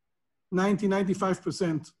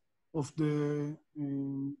 95% of the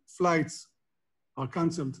flights are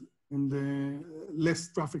canceled and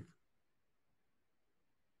less traffic.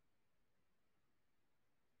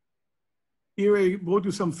 Here I brought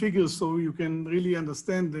you some figures so you can really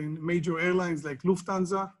understand the major airlines like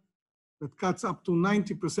Lufthansa that cuts up to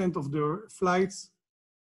 90% of their flights.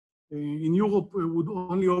 In Europe, it would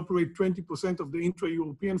only operate 20% of the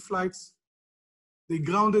intra-European flights. They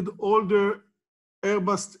grounded all their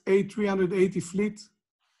Airbus A380 fleet.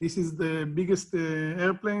 This is the biggest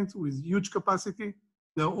airplanes with huge capacity.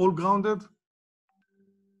 They're all grounded.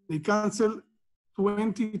 They canceled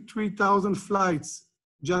 23,000 flights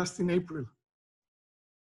just in April.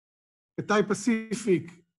 Cathay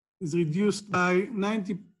Pacific is reduced by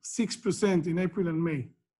 96% in April and May.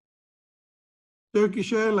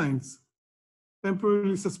 Turkish Airlines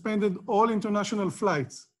temporarily suspended all international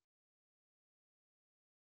flights.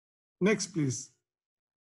 Next, please.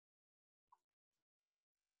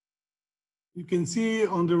 You can see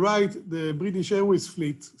on the right the British Airways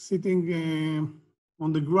fleet sitting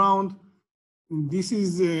on the ground. And this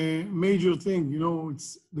is a major thing. You know,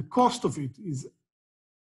 it's the cost of it is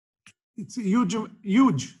huge,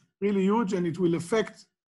 really huge, and it will affect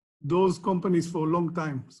those companies for a long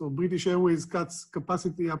time. So British Airways cuts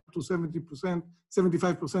capacity up to 70%,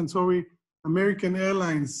 75%, sorry. American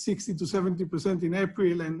Airlines, 60 to 70% in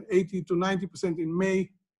April and 80 to 90% in May.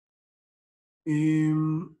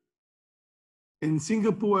 And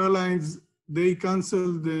Singapore Airlines, they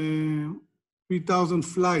canceled 3,000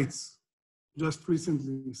 flights just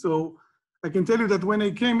recently. So I can tell you that when I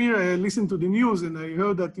came here, I listened to the news and I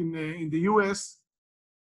heard that in the US,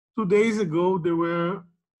 2 days ago, there were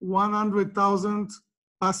 100,000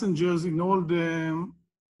 passengers in all the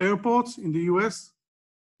airports in the US.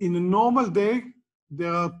 In a normal day,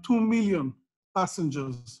 there are 2 million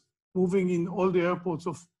passengers moving in all the airports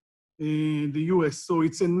of the US. So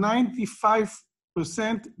it's a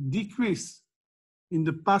 95% decrease in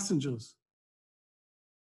the passengers.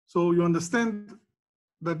 So you understand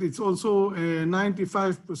that it's also a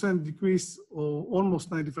 95% decrease, or almost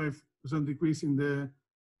 95% decrease in the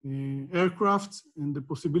aircraft and the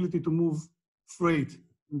possibility to move freight.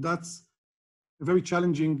 And that's a very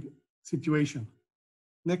challenging situation.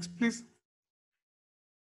 Next, please.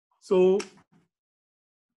 So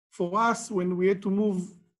for us, when we had to move,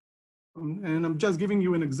 and I'm just giving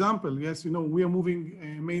you an example, yes, you know, we are moving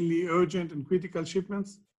mainly urgent and critical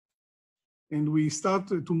shipments. And we start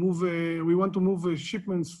to move, we want to move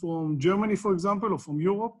shipments from Germany, for example, or from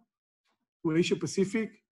Europe to Asia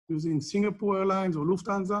Pacific using Singapore Airlines or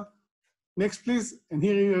Lufthansa. Next, please. And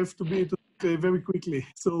here you have to be very quickly.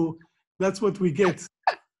 So that's what we get.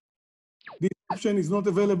 This option is not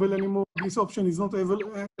available anymore. This option is not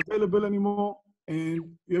available anymore.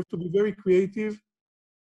 And you have to be very creative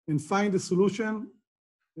and find a solution.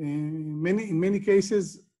 In many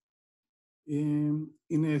cases, in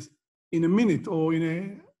a minute or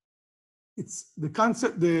it's the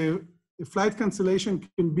concept, the flight cancellation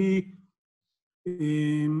can be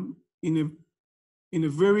in a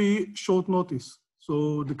very short notice.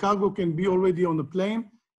 So the cargo can be already on the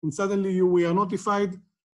plane, and suddenly we are notified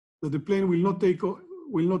that the plane will not take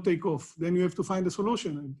off. Then you have to find a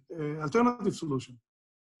solution, an alternative solution.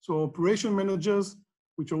 So operation managers,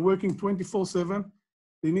 which are working 24/7,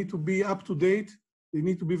 they need to be up to date. They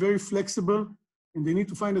need to be very flexible, and they need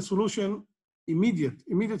to find a solution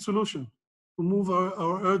immediate solution to move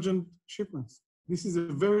our urgent shipments. This is a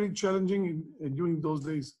very challenging during those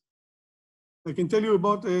days. I can tell you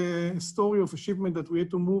about a story of a shipment that we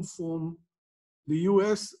had to move from the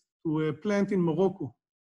US to a plant in Morocco.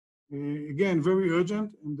 Again, very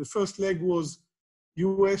urgent. And the first leg was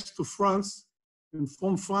US to France. And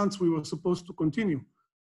from France, we were supposed to continue.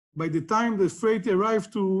 By the time the freight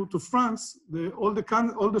arrived to France, all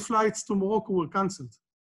the flights to Morocco were canceled.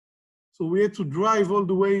 So we had to drive all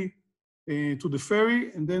the way to the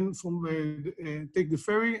ferry, and then take the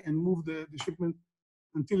ferry and move the shipment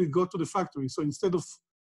until it got to the factory. So instead of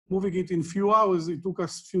moving it in a few hours, it took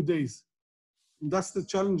us a few days. And that's the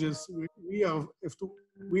challenges we have to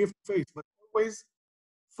face, but always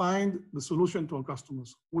find the solution to our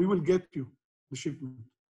customers. We will get you the shipment.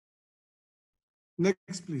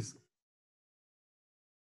 Next, please.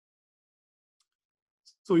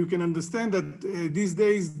 So you can understand that these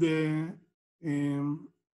days the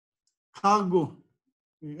cargo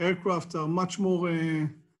aircraft are much more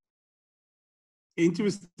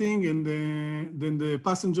interesting than the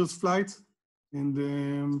passengers' flights.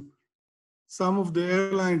 And some of the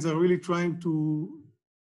airlines are really trying to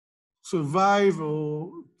survive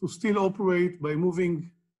or to still operate by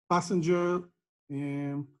moving passenger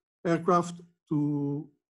aircraft to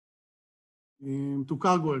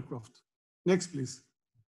cargo aircraft. Next, please.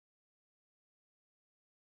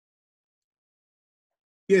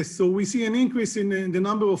 Yes, so we see an increase in the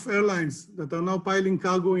number of airlines that are now piling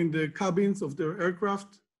cargo in the cabins of their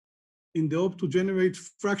aircraft in the hope to generate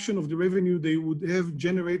fraction of the revenue they would have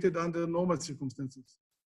generated under normal circumstances.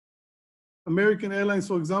 American Airlines,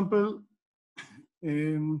 for example,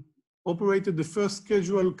 operated the first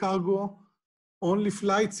scheduled cargo only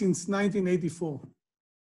flight since 1984.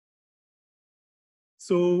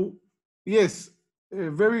 So yes, a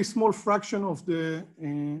very small fraction of the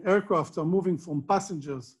aircraft are moving from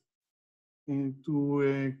passengers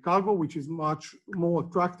to cargo, which is much more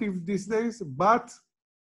attractive these days, but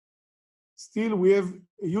still we have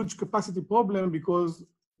a huge capacity problem because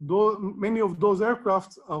many of those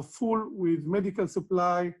aircraft are full with medical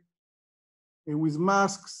supply, with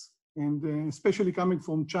masks, and especially coming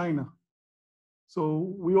from China.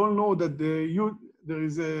 So we all know that there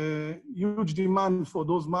is a huge demand for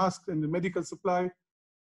those masks and the medical supply.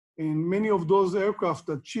 And many of those aircraft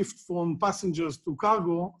that shift from passengers to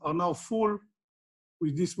cargo are now full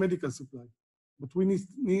with this medical supply. But we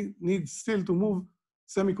need still to move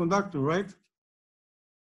semiconductor, right?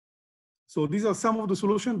 So these are some of the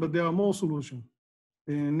solutions, but there are more solutions.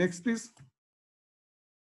 Next, please.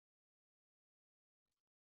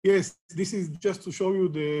 Yes, this is just to show you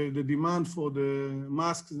the demand for the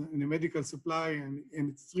masks and the medical supply, and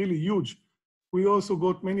it's really huge. We also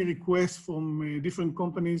got many requests from different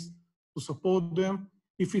companies to support them.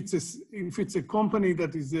 If it's a company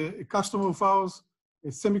that is a customer of ours, a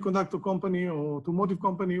semiconductor company or automotive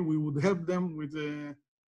company, we would help them with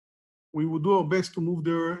we would do our best to move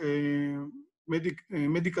their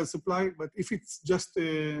medical supply. But if it's just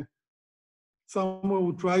someone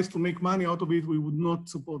who tries to make money out of it, we would not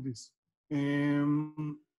support this.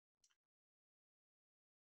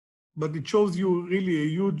 But it shows you really a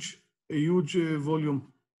huge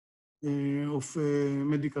volume of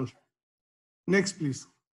medical. Next, please.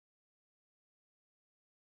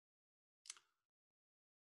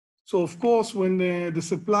 So of course, when the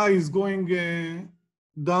supply is going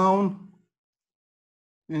down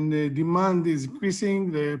and the demand is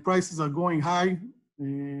increasing, the prices are going high,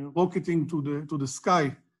 rocketing to the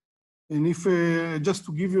sky. And if, just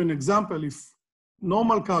to give you an example, if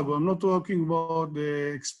normal cargo, I'm not talking about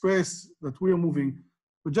the express that we are moving,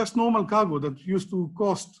 but just normal cargo that used to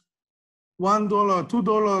cost $1, $2,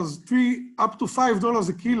 $3, up to $5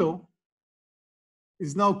 a kilo,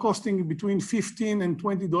 is now costing between $15 and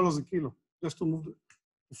 $20 a kilo, just to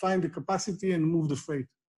find the capacity and move the freight.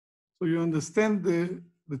 So you understand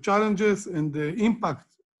the challenges and the impact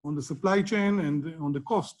on the supply chain and on the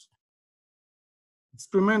cost. It's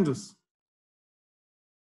tremendous.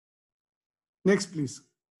 Next, please.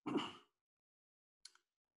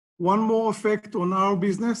 One more effect on our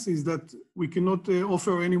business is that we cannot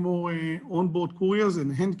offer any more onboard couriers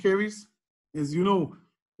and hand carries. As you know,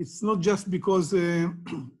 it's not just because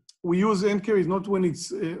we use hand carries, not when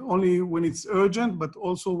it's only when it's urgent, but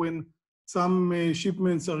also when some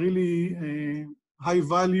shipments are really high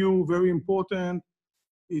value, very important.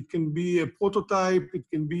 It can be a prototype, it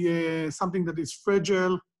can be something that is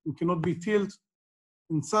fragile, it cannot be tilted.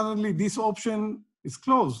 And suddenly this option is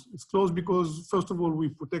closed. It's closed because, first of all, we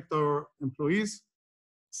protect our employees.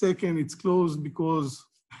 Second, it's closed because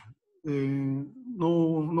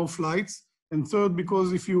no flights. And third,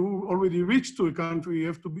 because if you already reach to a country, you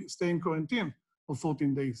have to stay in quarantine for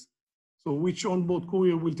 14 days. So which onboard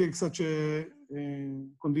courier will take such a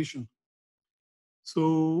condition?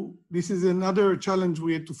 So this is another challenge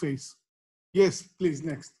we had to face. Yes, please,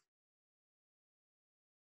 next.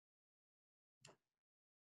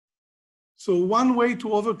 So one way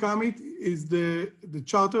to overcome it is the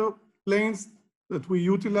charter planes that we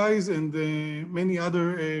utilize, and many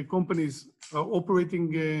other companies are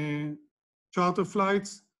operating charter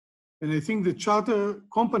flights. And I think the charter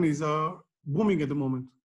companies are booming at the moment.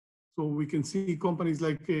 So we can see companies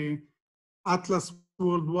like Atlas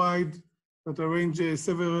Worldwide that arrange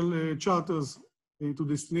several charters to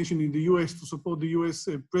destination in the US to support the US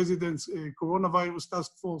President's coronavirus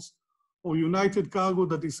task force, or United Cargo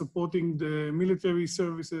that is supporting the military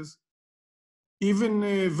services.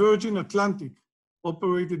 Even Virgin Atlantic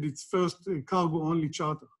operated its first cargo-only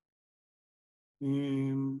charter.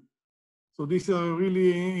 So these are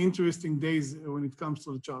really interesting days when it comes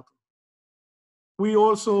to the charter. We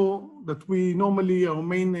normally, our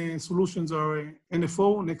main solutions are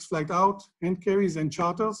NFO, next flight out, hand carries, and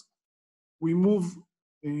charters. We move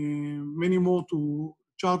many more to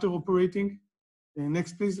charter operating.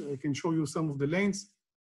 Next, please, I can show you some of the lanes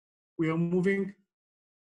we are moving.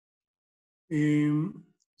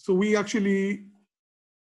 So we actually,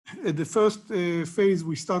 at the first phase,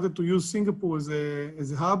 we started to use Singapore as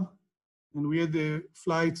a hub, and we had the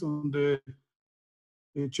flights on the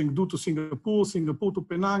Chengdu to Singapore, Singapore to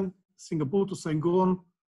Penang, Singapore to Saigon,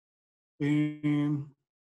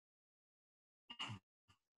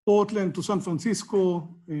 Portland to San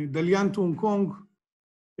Francisco, Dalian to Hong Kong,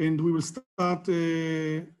 and we will start,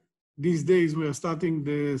 these days we are starting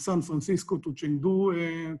the San Francisco to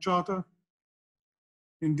Chengdu charter.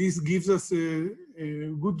 And this gives us a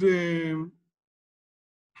good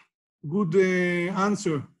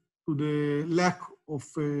answer to the lack of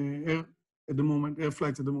air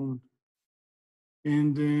flights at the moment.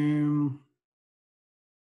 And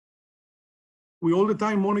we all the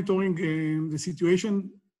time monitoring the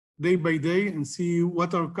situation day by day and see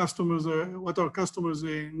what our customers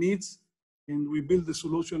needs, and we build the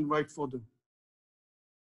solution right for them.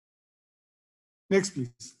 Next,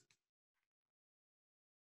 please.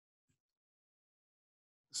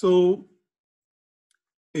 So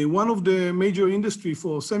one of the major industry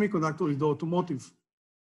for semiconductor is the automotive,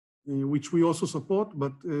 which we also support,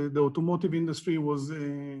 but the automotive industry was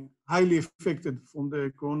highly affected from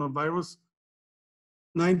the coronavirus.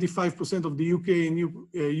 95% of the UK and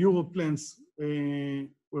Europe plants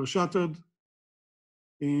were shuttered.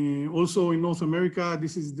 Also in North America,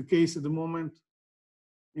 this is the case at the moment,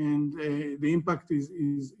 and the impact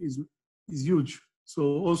is huge. So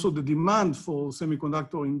also the demand for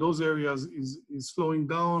semiconductor in those areas is slowing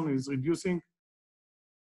down, is reducing.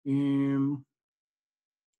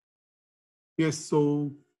 Yes,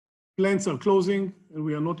 so plants are closing, and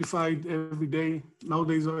we are notified every day.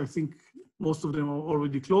 Nowadays, I think most of them are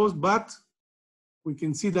already closed, but we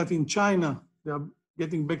can see that in China, they are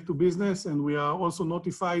getting back to business, and we are also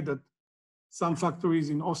notified that some factories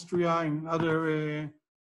in Austria and other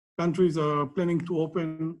countries are planning to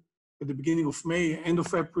open at the beginning of May, end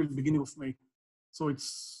of April, beginning of May. So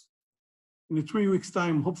it's in 3 weeks'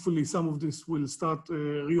 time, hopefully some of this will start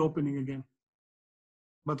reopening again.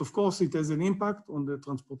 But of course, it has an impact on the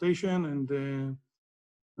transportation and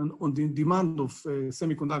on the demand of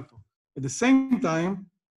semiconductor. At the same time,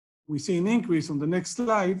 we see an increase on the next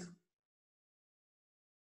slide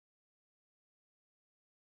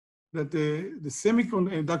that the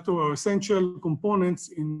semiconductor are essential components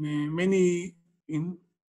in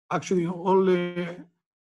actually all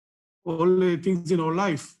things in our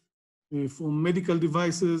life, from medical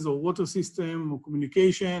devices or water system or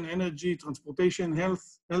communication, energy, transportation,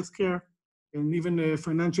 healthcare, and even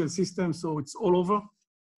financial systems. So it's all over.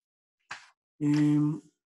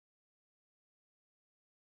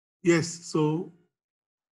 Yes, so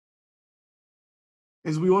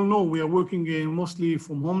as we all know, we are working mostly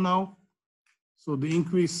from home now. So there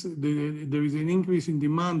is an increase in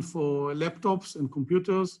demand for laptops and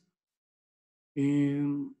computers.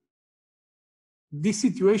 And this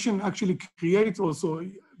situation actually creates also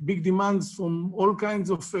big demands from all kinds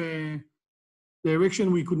of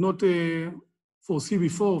direction we could not foresee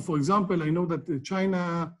before. For example, I know that the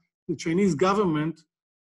Chinese government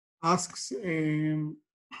asks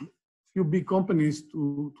few big companies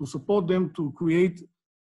to support them to create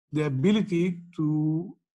the ability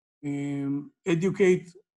to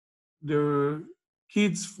educate their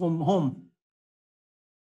kids from home.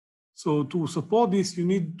 So to support this, you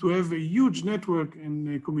need to have a huge network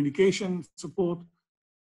and communication support.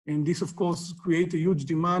 And this, of course, creates a huge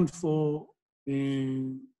demand for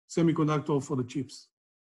semiconductor for the chips.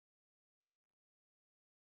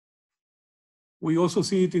 We also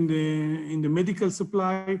see it in the medical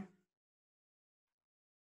supply.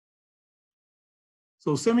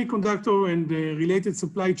 So semiconductor and the related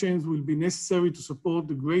supply chains will be necessary to support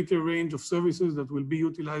the greater range of services that will be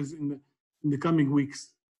utilized in the coming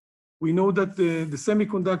weeks. We know that the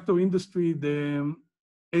semiconductor industry, the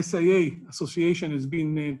SIA association, has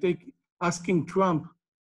been asking Trump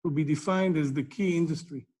to be defined as the key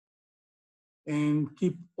industry and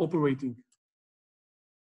keep operating.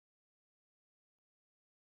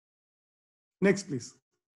 Next, please.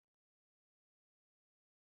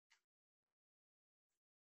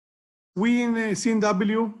 We in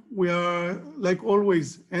CNW, we are like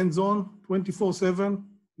always hands-on 24/7.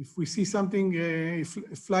 If we see something, if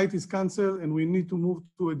a flight is canceled and we need to move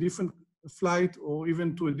to a different flight or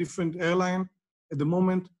even to a different airline at the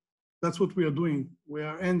moment, that's what we are doing. We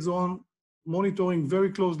are hands-on, monitoring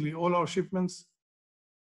very closely all our shipments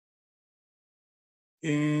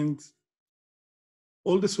and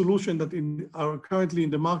all the solutions that are currently in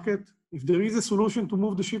the market. If there is a solution to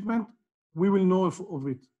move the shipment, we will know of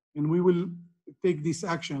it, and we will take this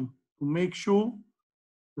action to make sure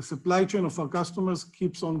the supply chain of our customers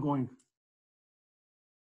keeps on going.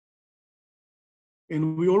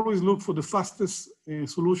 And we always look for the fastest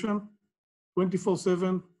solution,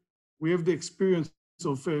 24/7. We have the experience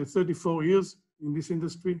of 34 years in this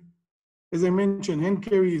industry. As I mentioned, hand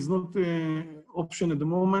carry is not an option at the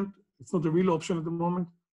moment. It's not a real option at the moment.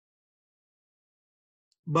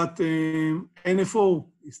 But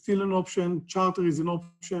NFO is still an option, charter is an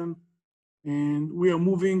option, and we are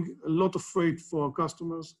moving a lot of freight for our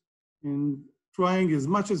customers and trying as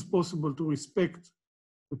much as possible to respect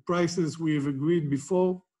the prices we have agreed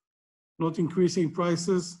before, not increasing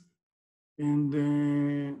prices. And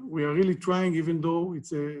we are really trying, even though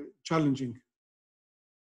it's challenging.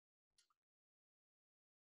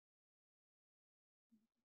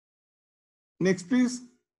 Next, please.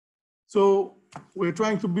 So we're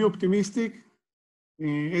trying to be optimistic.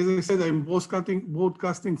 As I said, I'm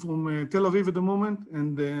broadcasting from Tel Aviv at the moment,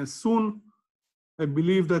 and soon I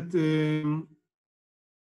believe that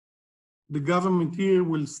the government here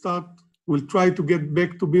will try to get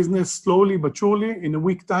back to business slowly but surely. In a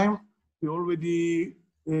week's time, we already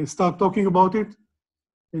start talking about it,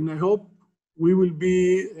 and I hope we will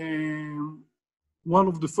be one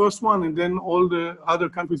of the first one, and then all the other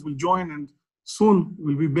countries will join, and soon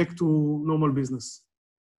we'll be back to normal business.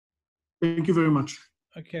 Thank you very much.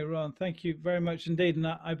 Okay, Ron, thank you very much indeed. And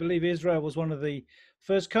I believe Israel was one of the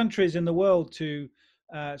first countries in the world to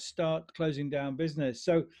start closing down business.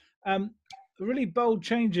 So really bold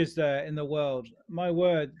changes there in the world. My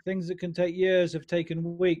word, things that can take years have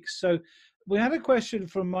taken weeks. So we had a question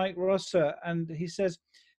from Mike Rosser, and he says,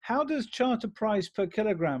 how does charter price per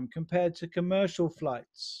kilogram compared to commercial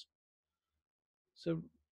flights? So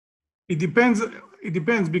it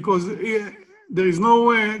depends because there is no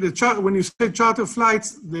when you say charter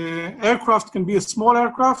flights, the aircraft can be a small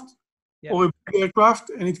aircraft or a big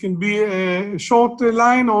aircraft, and it can be a short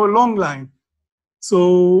line or a long line.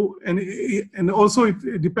 So, and also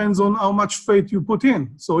it depends on how much freight you put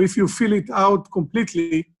in. So if you fill it out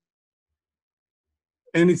completely,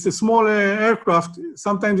 and it's a smaller aircraft,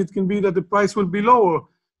 sometimes it can be that the price will be lower.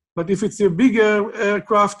 But if it's a bigger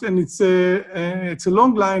aircraft and it's a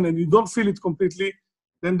long line and you don't fill it completely,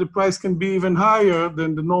 then the price can be even higher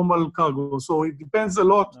than the normal cargo. So it depends a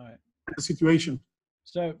lot on the situation.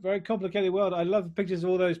 So very complicated world. I love the pictures of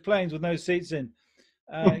all those planes with no seats in.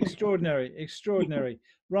 Extraordinary, extraordinary.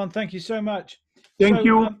 Ron, thank you so much. Thank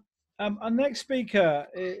you. Our next speaker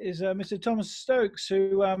is Mr. Thomas Stokes,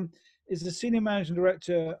 who is the Senior Managing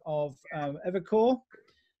Director of Evercore,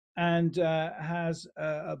 and has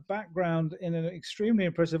a background in an extremely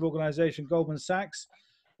impressive organization, Goldman Sachs,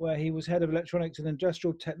 where he was head of electronics and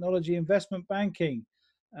industrial technology investment banking,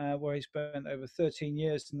 where he spent over 13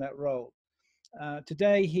 years in that role.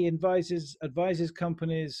 Today, he advises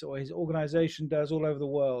companies, or his organization does, all over the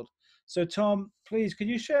world. So Tom, please, could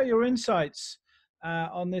you share your insights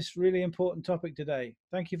on this really important topic today?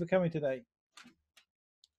 Thank you for coming today.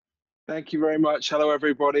 Thank you very much. Hello,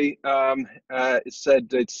 everybody. It's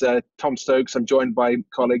Tom Stokes. I'm joined by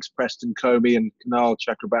colleagues Preston Comey and Kunal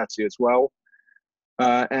Chakrabarti as well.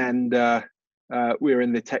 We're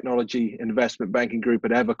in the technology investment banking group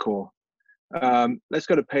at Evercore. Let's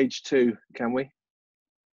go to page 2, can we?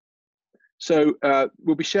 So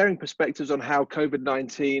we'll be sharing perspectives on how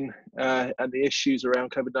COVID-19 and the issues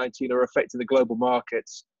around COVID-19 are affecting the global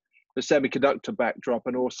markets, the semiconductor backdrop,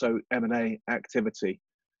 and also M&A activity.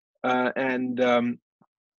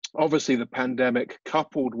 Obviously the pandemic,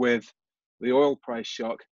 coupled with the oil price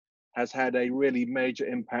shock has had a really major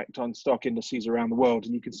impact on stock indices around the world.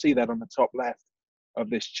 And you can see that on the top left of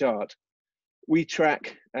this chart. We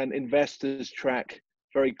track, and investors track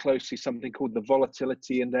very closely, something called the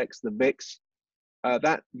volatility index, the VIX.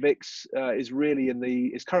 That VIX is really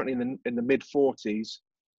is currently in the mid 40s,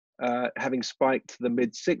 having spiked to the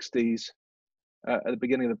mid 60s at the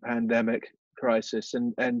beginning of the pandemic crisis.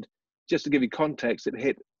 And just to give you context, it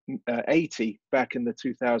hit 80 back in the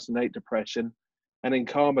 2008 depression, and in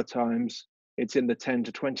calmer times, it's in the 10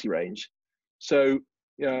 to 20 range. So,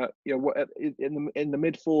 in the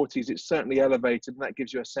mid 40s, it's certainly elevated, and that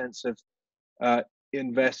gives you a sense of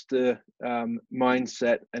investor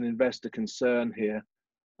mindset and investor concern here.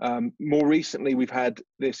 More recently, we've had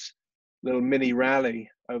this little mini rally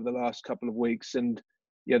over the last couple of weeks, and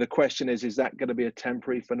the question is that going to be a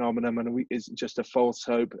temporary phenomenon, and is it just a false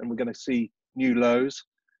hope, and we're going to see new lows?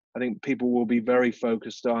 I think people will be very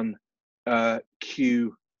focused on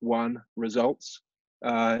Q1 results.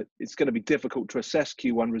 It's going to be difficult to assess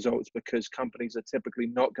Q1 results because companies are typically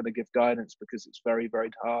not going to give guidance because it's very, very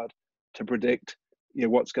hard to predict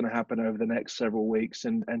what's going to happen over the next several weeks.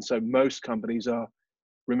 And so most companies are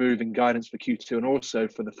removing guidance for Q2 and also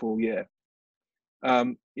for the full year.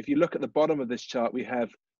 If you look at the bottom of this chart, we have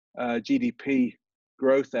GDP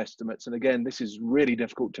growth estimates. And again, this is really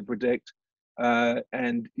difficult to predict.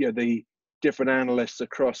 And the different analysts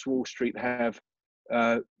across Wall Street have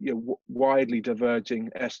widely diverging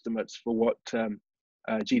estimates for what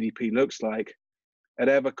GDP looks like. At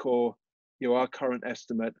Evercore, our current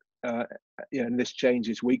estimate, and this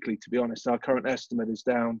changes weekly, to be honest, our current estimate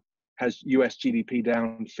has US GDP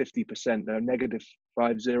down 50%, negative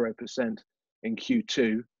 50% in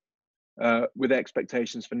Q2, with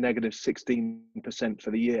expectations for negative 16%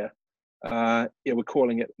 for the year. We're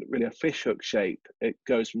calling it really a fishhook shape. It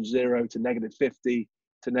goes from 0 to negative 50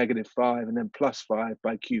 to negative 5 and then plus 5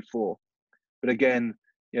 by Q4. But again,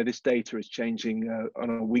 this data is changing on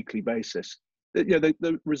a weekly basis.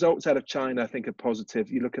 The results out of China, I think, are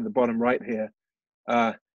positive. You look at the bottom right here,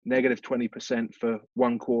 negative 20% for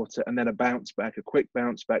one quarter, and then a quick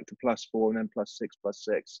bounce back to plus 4 and then plus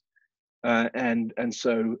 6. And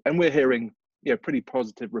we're hearing pretty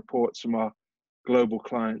positive reports from our global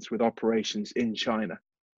clients with operations in China.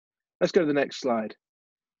 Let's go to the next slide.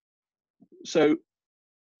 So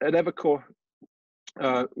at Evercore,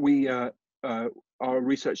 our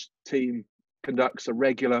research team conducts a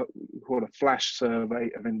regular, called a flash survey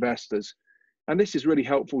of investors. And this is really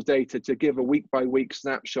helpful data to give a week-by-week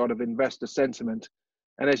snapshot of investor sentiment.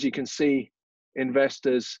 And as you can see,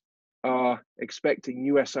 investors are expecting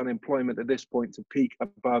US unemployment at this point to peak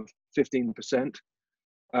above 15%,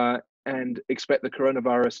 and expect the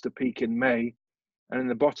coronavirus to peak in May. And in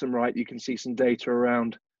the bottom right, you can see some data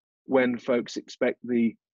around when folks expect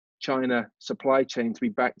the China supply chain to be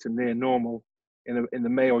back to near normal. In the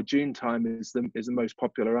May or June time is the most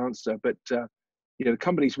popular answer. But the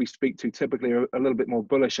companies we speak to typically are a little bit more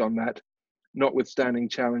bullish on that, notwithstanding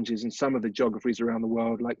challenges in some of the geographies around the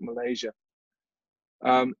world, like Malaysia.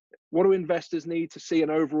 What do investors need to see an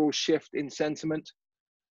overall shift in sentiment?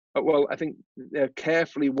 Well, I think they're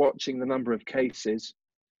carefully watching the number of cases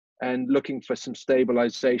and looking for some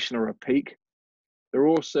stabilization or a peak. They're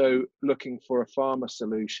also looking for a pharma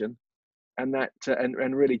solution,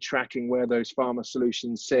 and really tracking where those pharma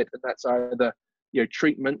solutions sit. And that's either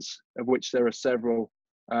treatments, of which there are several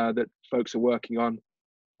that folks are working on,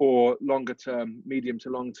 or longer term, medium to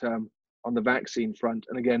long term on the vaccine front.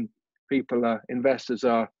 And again, investors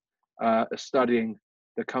are studying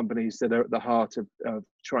the companies that are at the heart of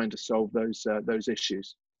trying to solve those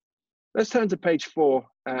issues. Let's turn to page 4,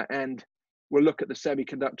 and we'll look at the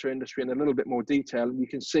semiconductor industry in a little bit more detail. And you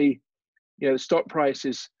can see, the stock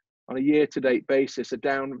prices on a year-to-date basis are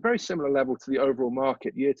down a very similar level to the overall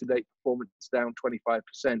market. Year-to-date performance down 25%.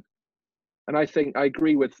 And I think I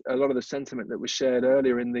agree with a lot of the sentiment that was shared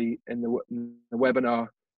earlier in the webinar.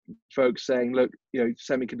 Folks saying, look,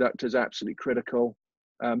 semiconductor is absolutely critical.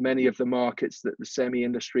 Many of the markets that the semi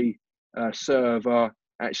industry serve are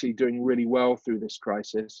actually doing really well through this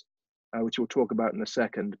crisis, which we'll talk about in a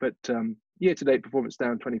second. But year-to-date performance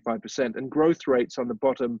down 25%, and growth rates on the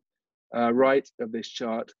bottom right of this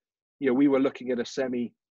chart. We were looking at a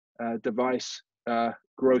semi device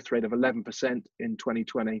growth rate of 11% in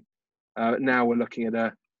 2020. Now we're looking at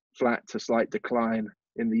a flat to slight decline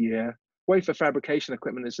in the year. Wafer fabrication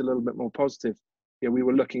equipment is a little bit more positive. We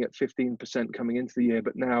were looking at 15% coming into the year,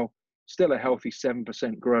 but now still a healthy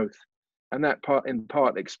 7% growth. And that in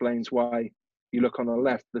part explains why you look on the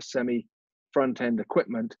left, the semi front-end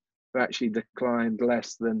equipment have actually declined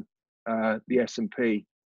less than the S&P,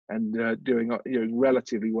 and doing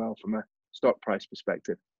relatively well from stock price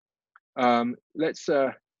perspective. Let's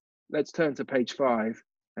turn to page 5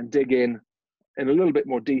 and dig in a little bit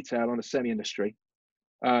more detail on the semi industry.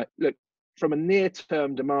 Look, from a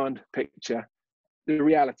near-term demand picture, the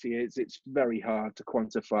reality is it's very hard to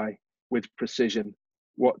quantify with precision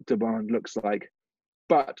what demand looks like.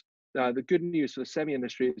 But the good news for the semi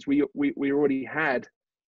industry is we already had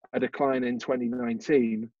a decline in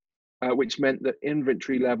 2019, which meant that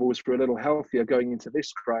inventory levels were a little healthier going into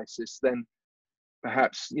this crisis than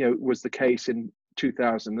perhaps was the case in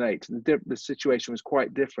 2008. The situation was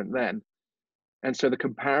quite different then, and so the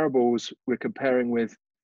comparables we're comparing with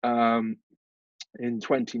in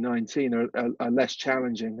 2019 are less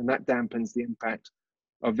challenging, and that dampens the impact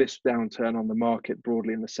of this downturn on the market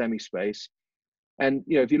broadly in the semi space. And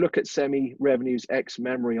if you look at semi revenues ex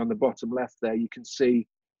memory on the bottom left there, you can see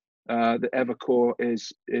that Evercore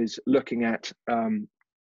is looking at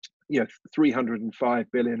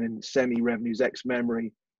 305 billion in semi revenues ex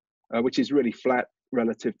memory, which is really flat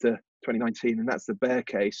relative to 2019, and that's the bear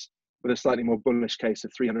case, with a slightly more bullish case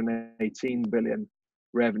of 318 billion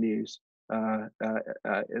revenues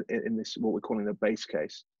in this what we're calling the base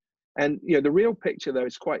case. And the real picture though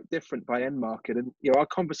is quite different by end market, and our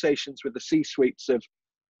conversations with the C-suites of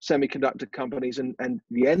semiconductor companies and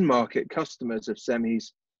the end market customers of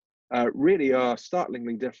semis really are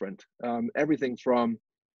startlingly different. Everything from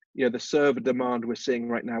the server demand we're seeing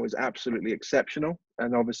right now is absolutely exceptional,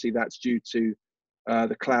 and obviously that's due to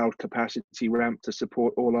the cloud capacity ramp to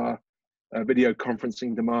support all our video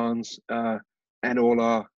conferencing demands and all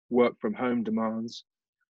our work from home demands.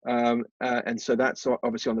 And so that's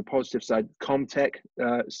obviously on the positive side. Comtech,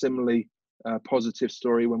 similarly positive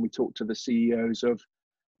story when we talk to the CEOs of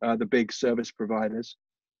the big service providers.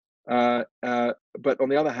 But on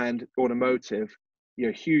the other hand, automotive,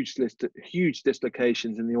 huge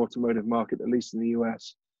dislocations in the automotive market, at least in the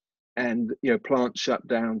US, and plant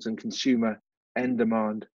shutdowns and consumer end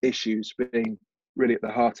demand issues being really at the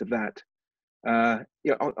heart of that.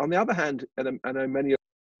 On the other hand, and I know many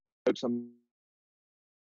folks are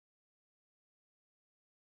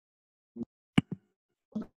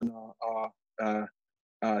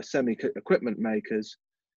semi equipment makers,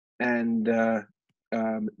 and the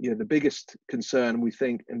biggest concern we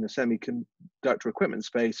think in the semiconductor equipment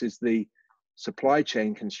space is the supply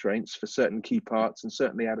chain constraints for certain key parts, and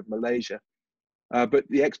certainly out of Malaysia. But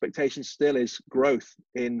the expectation still is growth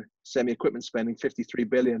in semi equipment spending, 53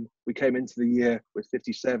 billion. We came into the year with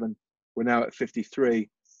 57. We're now at 53.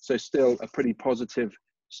 So still a pretty positive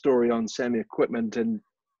story on semi equipment. And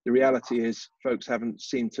the reality is folks haven't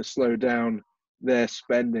seemed to slow down their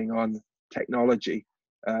spending on technology,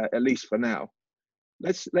 at least for now.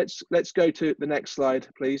 Let's go to the next slide,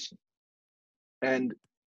 please. And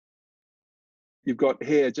you've got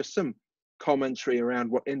here just some commentary around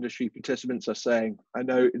what industry participants are saying. I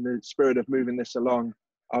know in the spirit of moving this along,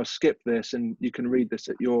 I'll skip this and you can read this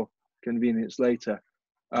at your convenience later.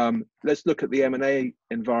 Let's look at the M&A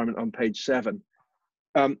environment on page 7.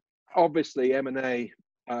 Obviously, M&A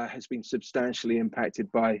has been substantially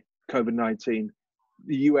impacted by COVID-19.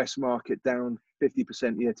 The US market down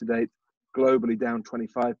 50% year to date, globally down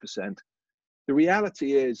 25%. The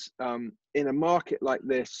reality is, in a market like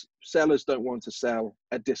this, sellers don't want to sell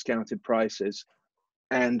at discounted prices,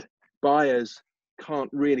 and buyers can't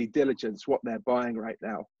really diligence what they're buying right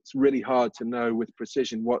now. It's really hard to know with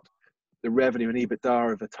precision what the revenue and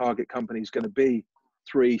EBITDA of a target company is going to be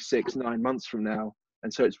 3, 6, 9 months from now.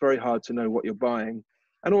 And so it's very hard to know what you're buying.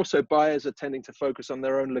 And also buyers are tending to focus on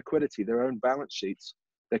their own liquidity, their own balance sheets.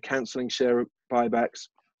 They're canceling share buybacks.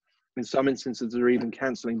 In some instances, they're even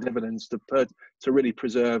canceling dividends to really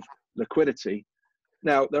preserve liquidity.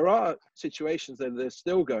 Now, there are situations that are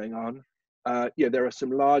still going on. There are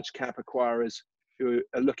some large cap acquirers who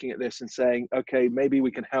are looking at this and saying, okay, maybe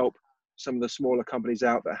we can help some of the smaller companies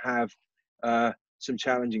out that have some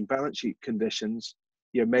challenging balance sheet conditions.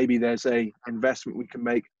 Maybe there's a investment we can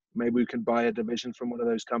make. Maybe we can buy a division from one of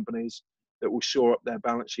those companies that will shore up their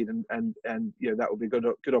balance sheet, and that will be a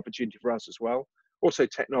good opportunity for us as well. Also,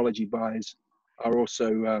 technology buys are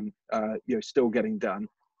also still getting done.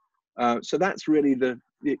 So that's really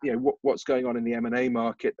what's going on in the M&A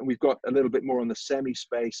market, and we've got a little bit more on the semi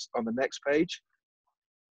space on the next page.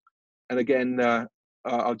 And again,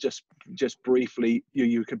 I'll just briefly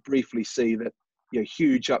you could briefly see that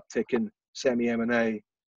huge uptick in semi M&A.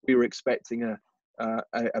 We were expecting a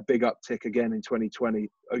big uptick again in 2020.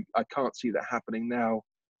 I can't see that happening now,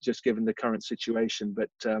 just given the current situation.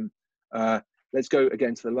 But let's go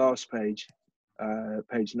again to the last page,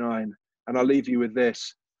 page 9, and I'll leave you with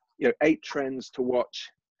this: 8 trends to watch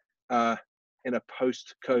in a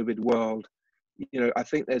post-COVID world. I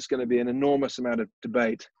think there's going to be an enormous amount of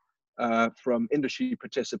debate from industry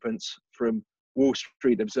participants, from Wall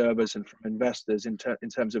Street observers, and from investors in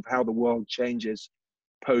terms of how the world changes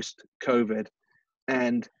post-COVID.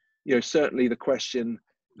 And certainly the question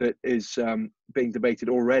that is being debated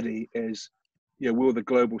already is, will the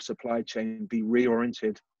global supply chain be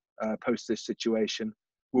reoriented post this situation?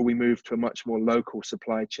 Will we move to a much more local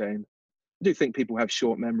supply chain? I do think people have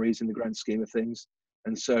short memories in the grand scheme of things,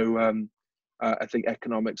 and so I think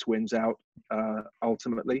economics wins out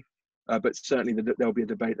ultimately. But certainly there'll be a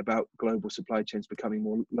debate about global supply chains becoming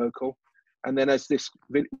more local. And then, as this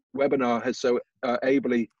webinar has so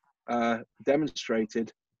ably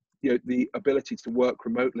demonstrated, the ability to work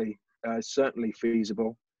remotely is certainly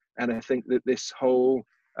feasible. And I think that this whole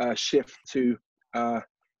shift to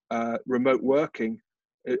remote working,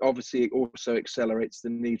 it obviously also accelerates the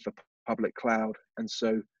need for public cloud. And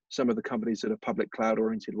so some of the companies that are public cloud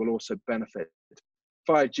oriented will also benefit.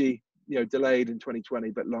 5G, delayed in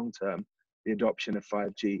 2020, but long term, the adoption of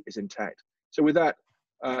 5G is intact. So with that,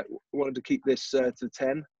 I wanted to keep this to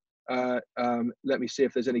 10. Let me see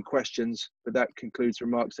if there's any questions, but that concludes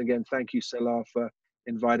remarks. Again, thank you, Salah, for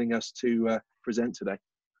inviting us to present today.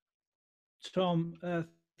 Tom,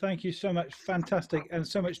 thank you so much. Fantastic, and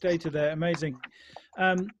so much data there. Amazing.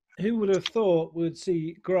 Who would have thought we'd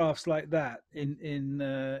see graphs like that in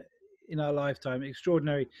our lifetime?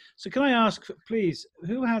 Extraordinary. So can I ask, please,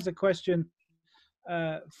 who has a question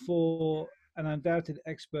for an undoubted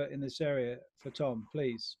expert in this area for Tom,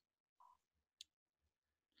 please?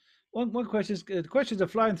 One question is, the questions are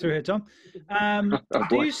flying through here, Tom.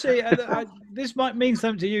 Do you see, this might mean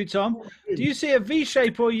something to you, Tom, do you see a V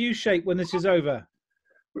shape or U shape when this is over?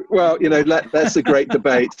 Well, that's a great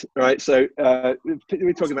debate, right? So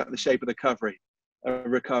we're talking about the shape of the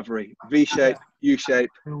recovery, V shape, U shape,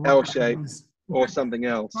 L shape, or something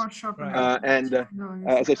else. And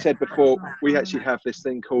as I said before, we actually have this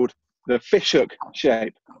thing called the fishhook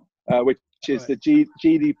shape, which is the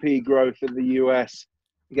GDP growth in the US.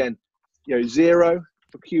 Again, 0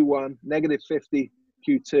 for Q1, -50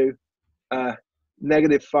 Q2,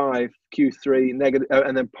 -5 Q3,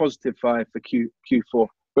 and then +5 for Q4.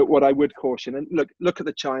 But what I would caution, and look at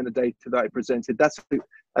the China data that I presented.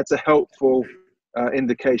 That's a helpful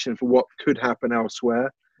indication for what could happen elsewhere.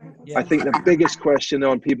 Yeah. I think the biggest question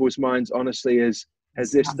on people's minds, honestly, is, has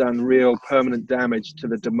this done real permanent damage to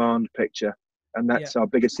the demand picture? And that's our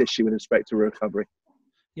biggest issue with respect to recovery.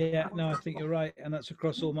 Yeah, no, I think you're right, and that's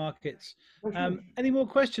across all markets. Any more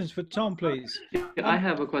questions for Tom, please? I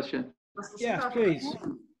have a question. Yes, please.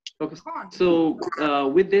 Okay. So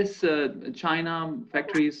with this, China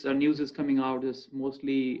factories news is coming out is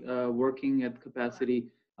mostly working at capacity.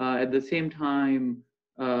 At the same time,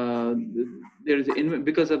 there's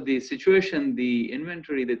because of the situation, the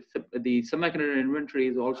inventory, the semiconductor inventory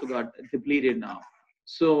is also got depleted now.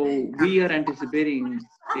 So we are anticipating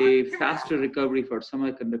a faster recovery for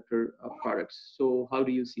semiconductor products. So how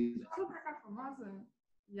do you see that?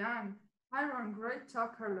 Great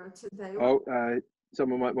talker today. Oh,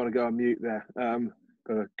 someone might want to go on mute there.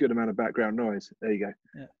 Got a good amount of background noise. There you go.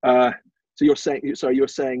 Yeah. So you're saying,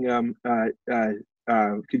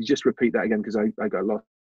 could you just repeat that again? Because I got lost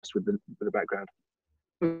with the background.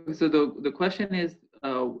 So the question is,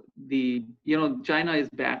 China is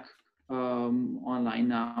back online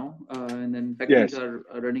now, and then factories are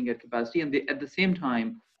running at capacity, and at the same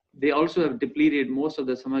time, they also have depleted most of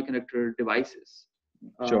the semiconductor devices.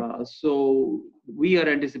 Sure. So we are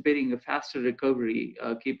anticipating a faster recovery,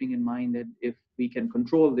 keeping in mind that if we can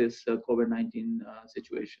control this COVID-19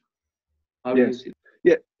 situation. How do you see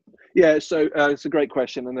that? Yeah. So it's a great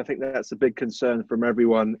question, and I think that's a big concern from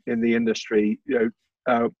everyone in the industry.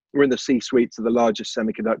 We're in the C-suites of the largest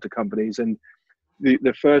semiconductor companies, and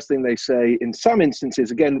the first thing they say, in some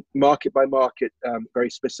instances, again, market by market, very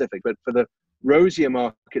specific, but for the rosier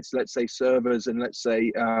markets, let's say servers and let's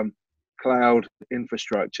say cloud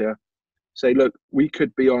infrastructure, say, look, we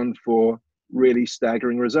could be on for really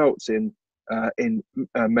staggering results in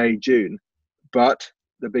May, June, but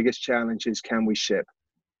the biggest challenge is, can we ship?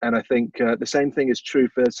 And I think the same thing is true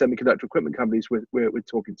for semiconductor equipment companies we're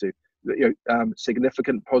talking to.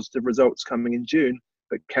 Significant positive results coming in June,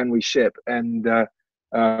 but can we ship? And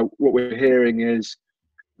what we're hearing is,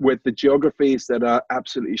 with the geographies that are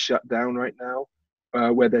absolutely shut down right now,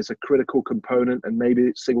 where there's a critical component and maybe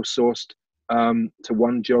it's single sourced to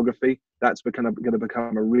one geography, that's going to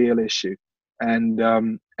become a real issue. And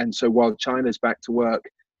so while China's back to work,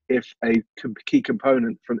 if a key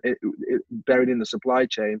component from it buried in the supply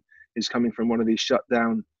chain is coming from one of these shut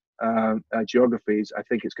down geographies, I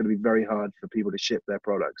think it's going to be very hard for people to ship their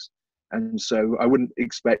products. And so I wouldn't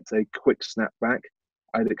expect a quick snapback.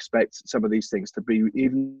 I'd expect some of these things to be,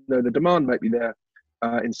 even though the demand might be there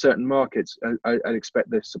in certain markets, I'd expect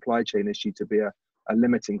the supply chain issue to be a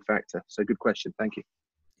limiting factor. So good question. Thank you.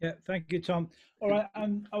 Yeah, thank you, Tom. All right,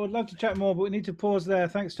 I would love to chat more, but we need to pause there.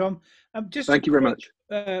 Thanks, Tom. Just thank you very much.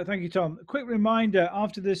 Thank you, Tom. A quick reminder,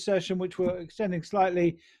 after this session, which we're extending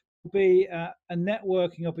slightly, will be a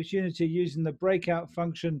networking opportunity using the breakout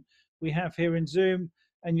function we have here in Zoom,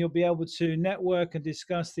 and you'll be able to network and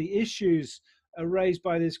discuss the issues raised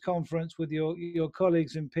by this conference with your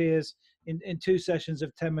colleagues and peers in 2 sessions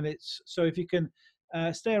of 10 minutes. So if you can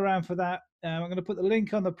stay around for that, I'm going to put the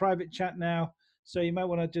link on the private chat now. So you might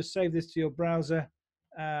want to just save this to your browser.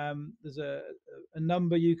 There's a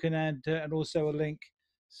number you can add and also a link,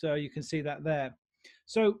 so you can see that there.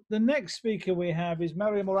 So the next speaker we have is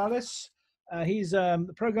Mario Morales. He's the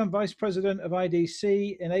Program Vice President of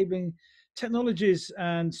IDC, Enabling Technologies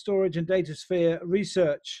and Storage and Data Sphere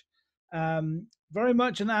Research. Very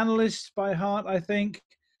much an analyst by heart, I think,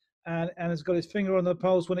 and has got his finger on the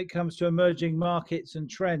pulse when it comes to emerging markets and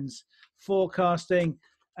trends, forecasting,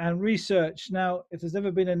 and research. Now, if there's ever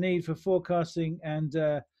been a need for forecasting and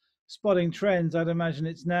spotting trends, I'd imagine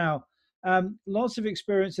it's now. Lots of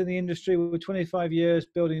experience in the industry with 25 years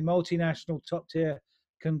building multinational top-tier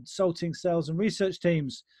consulting, sales, and research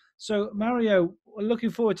teams. So, Mario, we're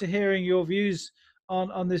looking forward to hearing your views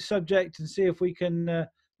on this subject and see if we can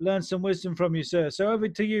learn some wisdom from you, sir. So, over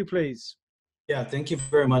to you, please. Yeah, thank you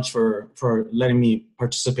very much for letting me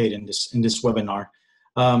participate in this webinar.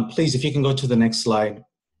 Please, if you can go to the next slide.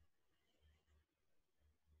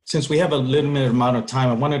 Since we have a limited amount of time,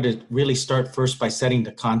 I wanted to really start first by setting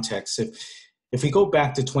the context. If we go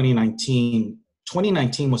back to 2019,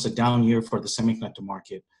 2019 was a down year for the semiconductor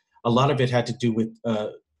market. A lot of it had to do with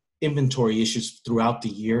inventory issues throughout the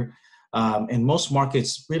year. And most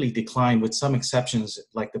markets really declined, with some exceptions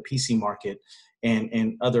like the PC market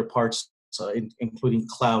and other parts, including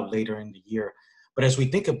cloud later in the year. But as we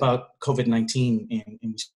think about COVID-19 and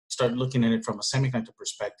we start looking at it from a semiconductor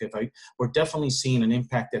perspective, we're definitely seeing an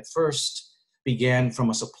impact that first began from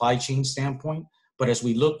a supply chain standpoint. But as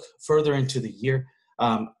we look further into the year,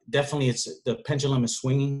 definitely the pendulum is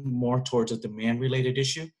swinging more towards a demand-related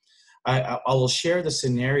issue. I will share the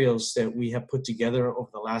scenarios that we have put together over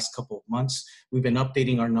the last couple of months. We've been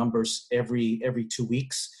updating our numbers every 2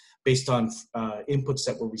 weeks based on inputs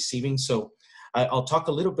that we're receiving. So I'll talk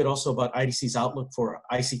a little bit also about IDC's outlook for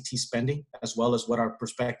ICT spending, as well as what our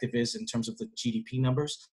perspective is in terms of the GDP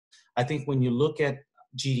numbers. I think when you look at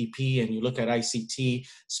GDP and you look at ICT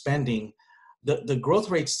spending, the growth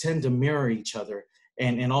rates tend to mirror each other.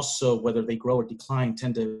 And also whether they grow or decline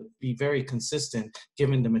tend to be very consistent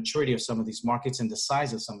given the maturity of some of these markets and the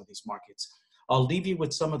size of some of these markets. I'll leave you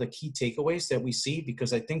with some of the key takeaways that we see,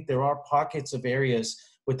 because I think there are pockets of areas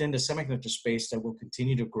within the semiconductor space that will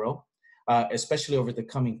continue to grow, especially over the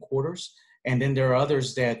coming quarters. And then there are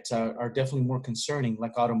others that are definitely more concerning,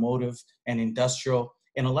 like automotive and industrial,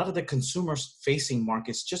 and a lot of the consumer-facing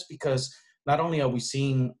markets, just because not only are we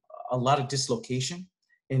seeing a lot of dislocation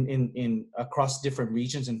in across different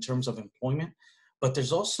regions in terms of employment, but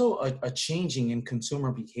there's also a changing in consumer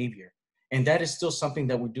behavior. And that is still something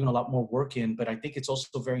that we're doing a lot more work in, but I think it's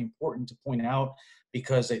also very important to point out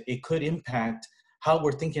because it could impact how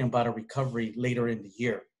we're thinking about a recovery later in the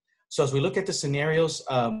year. So as we look at the scenarios,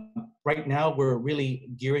 right now we're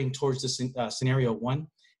really gearing towards this scenario one,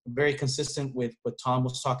 very consistent with what Tom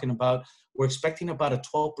was talking about. We're expecting about a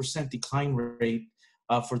 12% decline rate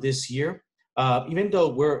for this year. Even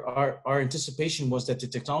though our anticipation was that the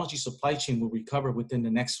technology supply chain will recover within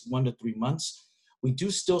the next 1 to 3 months, we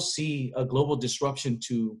do still see a global disruption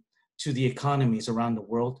to the economies around the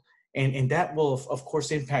world. And that will, of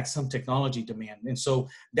course, impact some technology demand. And so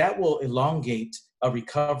that will elongate a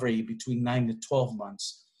recovery between 9 to 12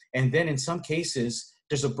 months. And then in some cases,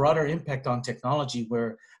 there's a broader impact on technology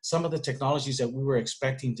where some of the technologies that we were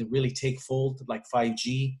expecting to really take fold, like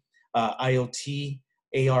 5G, IoT,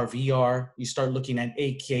 AR, VR, you start looking at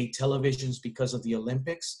 8K televisions because of the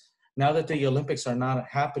Olympics. Now that the Olympics are not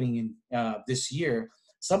happening in this year,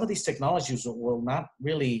 some of these technologies will not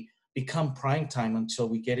really become prime time until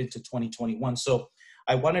we get into 2021. So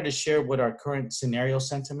I wanted to share what our current scenario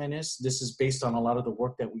sentiment is. This is based on a lot of the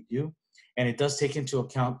work that we do. And it does take into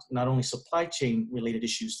account not only supply chain related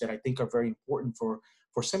issues that I think are very important for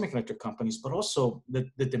semiconductor companies, but also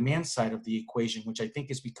the demand side of the equation, which I think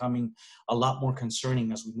is becoming a lot more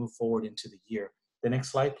concerning as we move forward into the year. The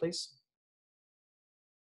next slide, please.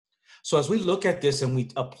 So as we look at this and we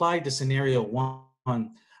apply the scenario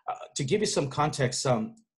one, to give you some context,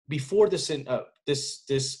 before this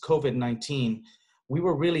COVID-19, we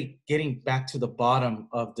were really getting back to the bottom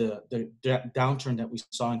of the downturn that we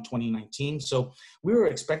saw in 2019. So we were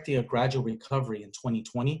expecting a gradual recovery in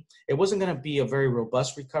 2020. It wasn't going to be a very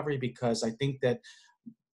robust recovery because I think that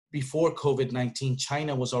before COVID-19,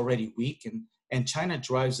 China was already weak, and China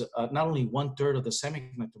drives not only 1/3 of the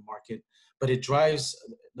semiconductor market, but it drives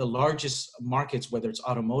the largest markets, whether it's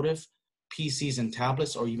automotive, PCs and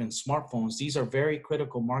tablets, or even smartphones. These are very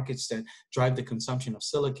critical markets that drive the consumption of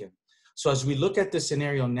silicon. So as we look at this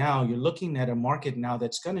scenario now, you're looking at a market now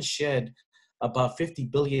that's going to shed about 50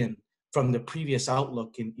 billion from the previous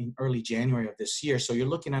outlook in early January of this year. So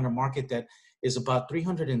you're looking at a market that is about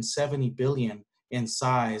 370 billion in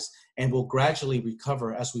size and will gradually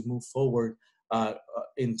recover as we move forward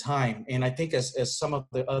in time. And I think as some of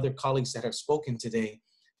the other colleagues that have spoken today,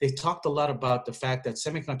 they've talked a lot about the fact that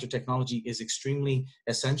semiconductor technology is extremely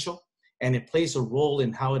essential and it plays a role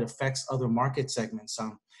in how it affects other market segments.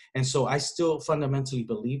 And so I still fundamentally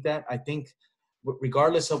believe that. I think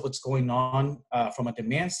regardless of what's going on from a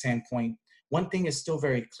demand standpoint, one thing is still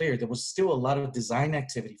very clear. There was still a lot of design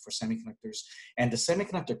activity for semiconductors, and the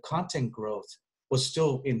semiconductor content growth was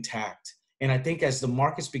still intact. And I think as the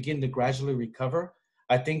markets begin to gradually recover,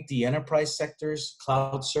 I think the enterprise sectors,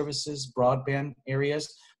 cloud services, broadband areas,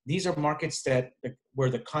 these are markets where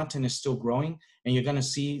the content is still growing, and you're going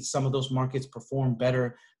to see some of those markets perform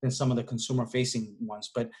better than some of the consumer-facing ones.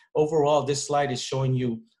 But overall, this slide is showing you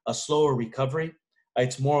a slower recovery.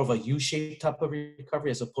 It's more of a U-shaped type of recovery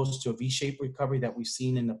as opposed to a V-shaped recovery that we've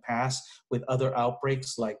seen in the past with other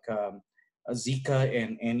outbreaks like Zika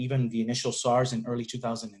and even the initial SARS in early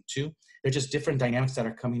 2002. They're just different dynamics that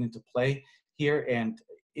are coming into play here. And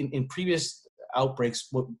in previous outbreaks,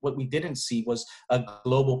 what we didn't see was a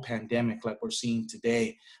global pandemic like we're seeing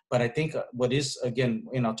today. But I think what is, again,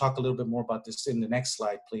 and I'll talk a little bit more about this in the next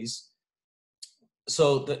slide, please.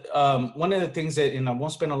 So one of the things that, and I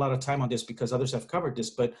won't spend a lot of time on this because others have covered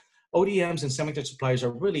this, but ODMs and semiconductor suppliers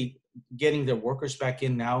are really getting their workers back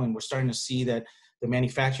in now, and we're starting to see that the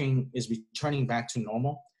manufacturing is returning back to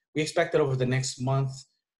normal. We expect that over the next month,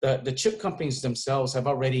 the chip companies themselves have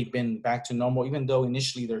already been back to normal, even though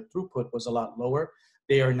initially their throughput was a lot lower.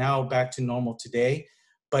 They are now back to normal today.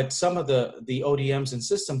 But some of the ODMs and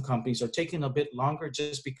system companies are taking a bit longer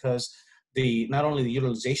just because not only the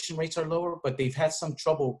utilization rates are lower, but they've had some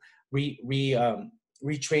trouble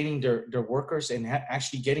retraining their workers and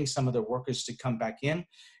actually getting some of their workers to come back in.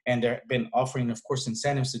 And they've been offering, of course,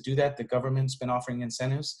 incentives to do that. The government's been offering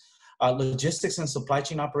incentives. Logistics and supply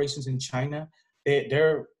chain operations in China,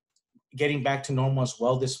 they're getting back to normal as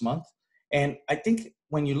well this month. And I think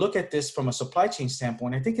when you look at this from a supply chain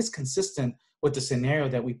standpoint, I think it's consistent with the scenario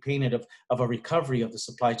that we painted of a recovery of the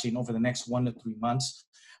supply chain over the next 1 to 3 months.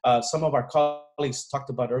 Some of our colleagues talked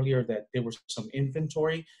about earlier that there was some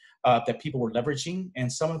inventory that people were leveraging,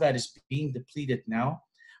 and some of that is being depleted now.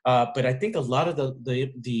 But I think a lot of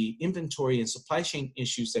the inventory and supply chain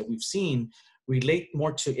issues that we've seen relate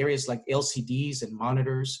more to areas like LCDs and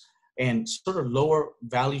monitors and sort of lower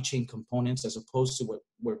value chain components as opposed to what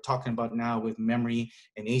we're talking about now with memory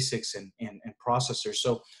and ASICs and processors.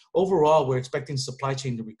 So overall, we're expecting supply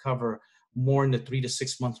chain to recover more in the 3 to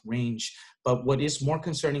 6 month range. But what is more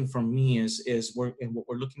concerning for me is what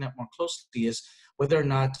we're looking at more closely is whether or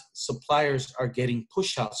not suppliers are getting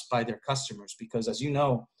push-outs by their customers. Because as you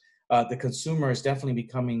know, the consumer is definitely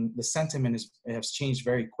becoming, the sentiment has changed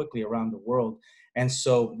very quickly around the world. And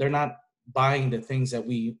so they're not buying the things that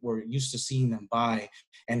we were used to seeing them buy,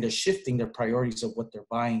 and they're shifting their priorities of what they're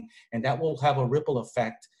buying. And that will have a ripple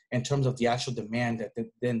effect in terms of the actual demand that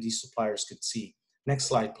then these suppliers could see. Next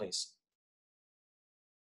slide, please.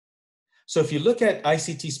 So if you look at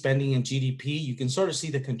ICT spending and GDP, you can sort of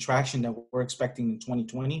see the contraction that we're expecting in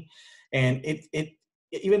 2020. And it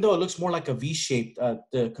even though it looks more like a V-shaped,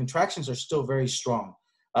 the contractions are still very strong.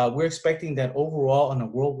 We're expecting that overall on a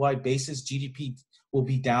worldwide basis, GDP will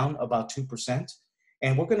be down about 2%.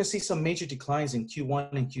 And we're going to see some major declines in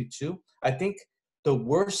Q1 and Q2. I think the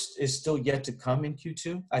worst is still yet to come in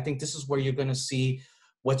Q2. I think this is where you're going to see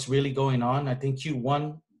what's really going on. I think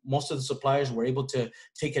Q1, most of the suppliers were able to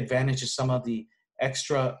take advantage of some of the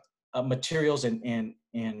extra materials and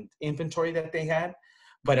inventory that they had.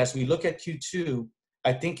 But as we look at Q2,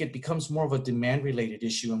 I think it becomes more of a demand-related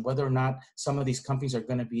issue, and whether or not some of these companies are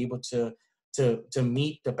going to be able to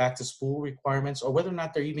meet the back-to-school requirements, or whether or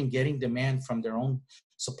not they're even getting demand from their own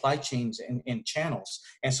supply chains and channels.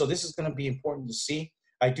 And so this is going to be important to see.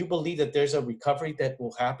 I do believe that there's a recovery that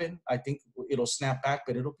will happen. I think it'll snap back,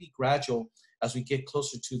 but it'll be gradual as we get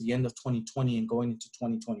closer to the end of 2020 and going into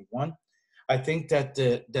 2021. I think that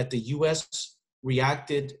the U.S.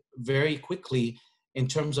 reacted very quickly in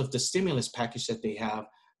terms of the stimulus package that they have.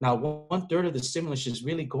 Now, 1/3 of the stimulus is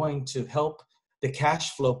really going to help the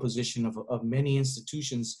cash flow position of many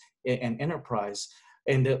institutions and enterprise.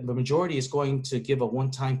 And the majority is going to give a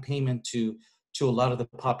one-time payment to a lot of the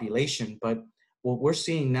population. But what we're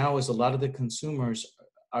seeing now is a lot of the consumers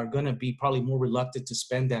are going to be probably more reluctant to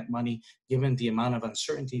spend that money given the amount of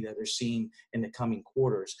uncertainty that they're seeing in the coming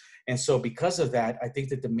quarters. And so because of that, I think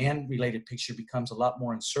the demand-related picture becomes a lot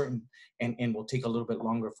more uncertain and will take a little bit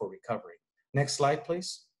longer for recovery. Next slide,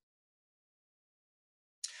 please.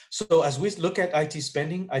 So as we look at IT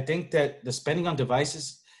spending, I think that the spending on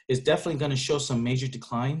devices is definitely going to show some major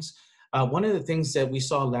declines. One of the things that we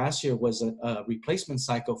saw last year was a replacement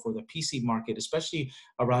cycle for the PC market, especially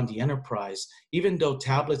around the enterprise. Even though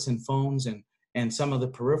tablets and phones and some of the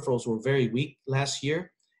peripherals were very weak last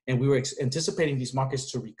year, and we were anticipating these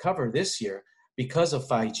markets to recover this year because of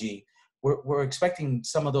 5G, we're expecting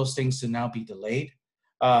some of those things to now be delayed.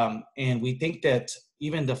 And we think that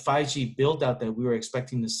even the 5G build out that we were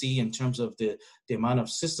expecting to see in terms of the amount of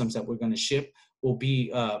systems that we're going to ship will be,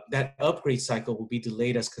 that upgrade cycle will be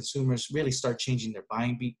delayed as consumers really start changing their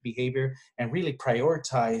buying behavior and really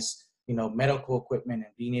prioritize, medical equipment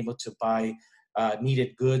and being able to buy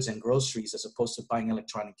needed goods and groceries as opposed to buying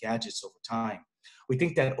electronic gadgets over time. We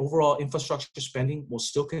think that overall infrastructure spending will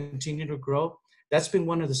still continue to grow. That's been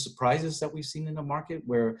one of the surprises that we've seen in the market,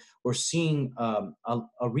 where we're seeing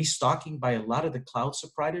a restocking by a lot of the cloud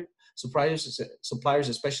suppliers,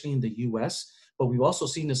 especially in the US. But we've also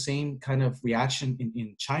seen the same kind of reaction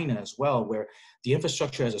in China as well, where the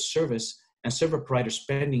infrastructure as a service and server provider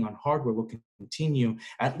spending on hardware will continue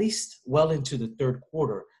at least well into the third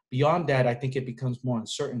quarter. Beyond that, I think it becomes more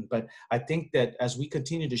uncertain. But I think that as we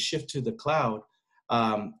continue to shift to the cloud,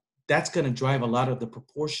 that's going to drive a lot of the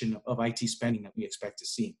proportion of IT spending that we expect to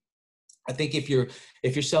see. I think if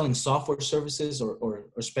you're selling software services or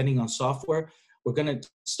spending on software, we're going to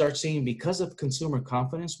start seeing, because of consumer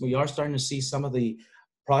confidence, we are starting to see some of the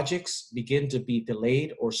projects begin to be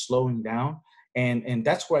delayed or slowing down. And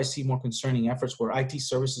that's where I see more concerning efforts, where IT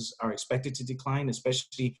services are expected to decline,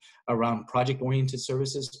 especially around project-oriented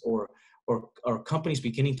services or companies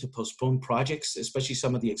beginning to postpone projects, especially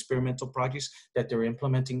some of the experimental projects that they're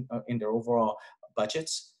implementing in their overall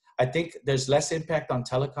budgets. I think there's less impact on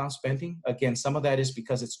telecom spending. Again, some of that is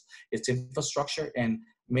because it's infrastructure, and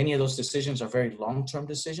many of those decisions are very long-term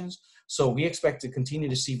decisions. So we expect to continue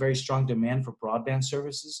to see very strong demand for broadband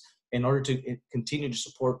services in order to continue to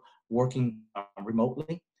support working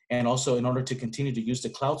remotely, and also in order to continue to use the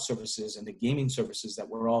cloud services and the gaming services that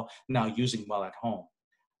we're all now using while at home.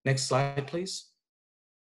 Next slide, please.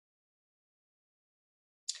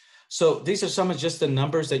 So these are some of just the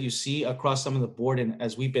numbers that you see across some of the board, and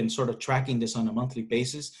as we've been sort of tracking this on a monthly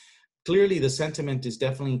basis, clearly the sentiment is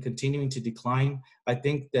definitely continuing to decline. I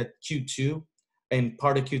think that Q2 and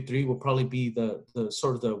part of Q3 will probably be the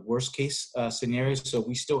sort of the worst case scenarios. So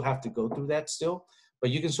we still have to go through that still, but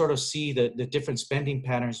you can sort of see the different spending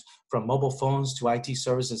patterns from mobile phones to IT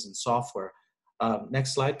services and software.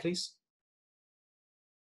 Next slide, please.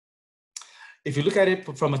 If you look at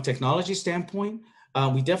it from a technology standpoint,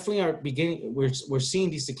 we definitely are we're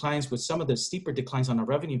seeing these declines, with some of the steeper declines on a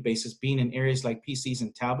revenue basis being in areas like PCs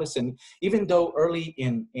and tablets. And even though early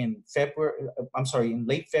in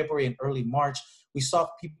late February and early March, we saw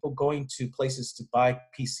people going to places to buy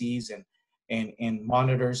PCs and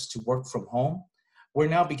monitors to work from home, we're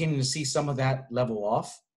now beginning to see some of that level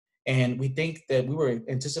off. And we think that we were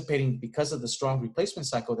anticipating, because of the strong replacement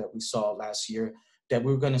cycle that we saw last year, that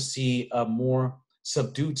we were going to see a more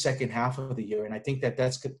subdued second half of the year. And I think that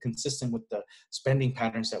that's consistent with the spending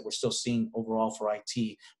patterns that we're still seeing overall for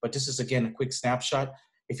IT. But this is, again, a quick snapshot.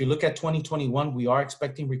 If you look at 2021, we are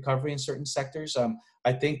expecting recovery in certain sectors.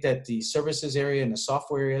 I think that the services area and the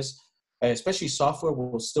software areas, especially software,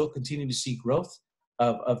 will still continue to see growth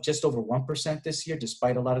of just over 1% this year,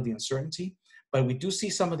 despite a lot of the uncertainty. But we do see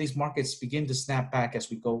some of these markets begin to snap back as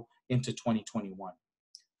we go into 2021.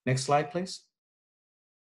 Next slide, please.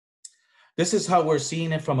 This is how we're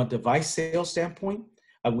seeing it from a device sales standpoint.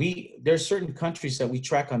 There's certain countries that we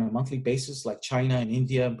track on a monthly basis, like China and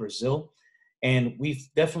India and Brazil. And we've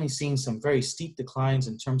definitely seen some very steep declines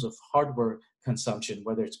in terms of hardware consumption,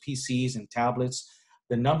 whether it's PCs and tablets.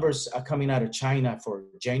 The numbers are coming out of China for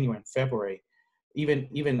January and February,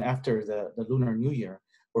 even after the Lunar New Year,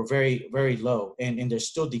 were very, very low. And they're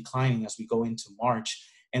still declining as we go into March.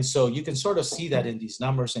 And so you can sort of see that in these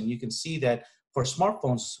numbers, and you can see that for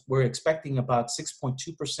smartphones, we're expecting about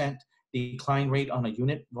 6.2% decline rate on a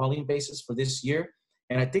unit volume basis for this year.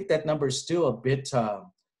 And I think that number is still a bit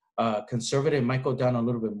conservative. It might go down a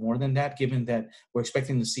little bit more than that, given that we're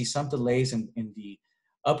expecting to see some delays in the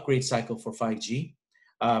upgrade cycle for 5G.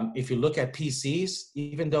 If you look at PCs,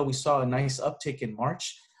 even though we saw a nice uptick in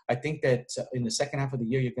March, I think that in the second half of the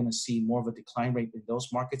year, you're going to see more of a decline rate in those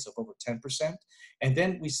markets of over 10%. And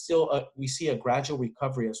then we see a gradual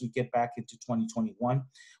recovery as we get back into 2021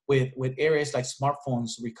 with areas like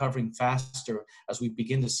smartphones recovering faster as we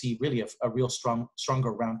begin to see really a real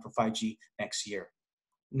stronger round for 5G next year.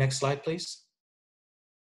 Next slide, please.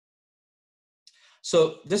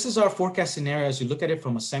 So this is our forecast scenario as you look at it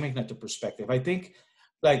from a semiconductor perspective. I think,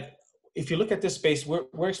 like, if you look at this space,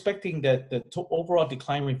 we're expecting that the overall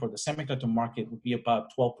decline rate for the semiconductor market would be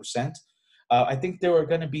about 12%. I think there are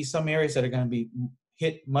going to be some areas that are going to be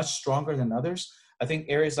hit much stronger than others. I think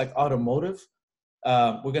areas like automotive,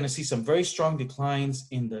 we're going to see some very strong declines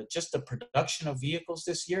in just the production of vehicles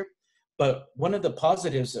this year. But one of the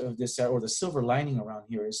positives of this, or the silver lining around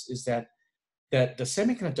here, is that the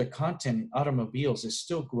semiconductor content in automobiles is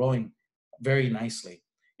still growing very nicely.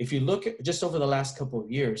 If you look at just over the last couple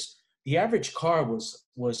of years, the average car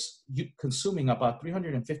was consuming about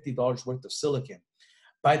 $350 worth of silicon.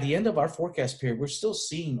 By the end of our forecast period, we're still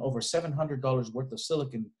seeing over $700 worth of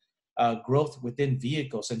silicon growth within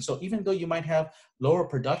vehicles. And so even though you might have lower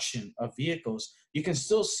production of vehicles, you can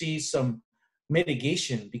still see some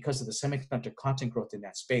mitigation because of the semiconductor content growth in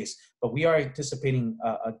that space. But we are anticipating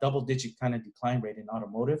a double-digit kind of decline rate in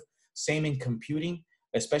automotive. Same in computing,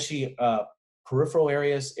 especially peripheral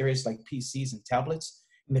areas like PCs and tablets.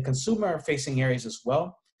 In the consumer-facing areas as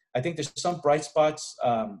well, I think there's some bright spots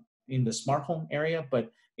in the smart home area, but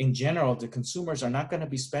in general, the consumers are not going to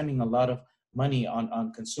be spending a lot of money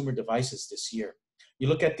on consumer devices this year. You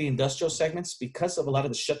look at the industrial segments, because of a lot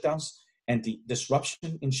of the shutdowns and the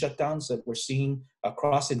disruption in shutdowns that we're seeing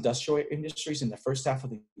across industrial industries in the first half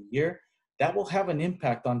of the year, that will have an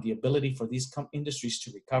impact on the ability for these industries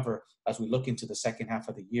to recover as we look into the second half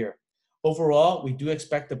of the year. Overall, we do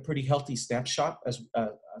expect a pretty healthy snapshot as a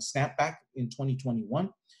snapback in 2021,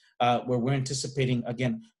 where we're anticipating,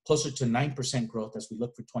 again, closer to 9% growth as we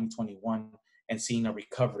look for 2021 and seeing a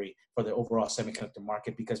recovery for the overall semiconductor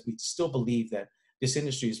market, because we still believe that this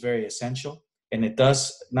industry is very essential, and it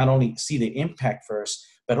does not only see the impact first,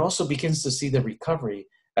 but also begins to see the recovery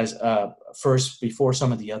as first before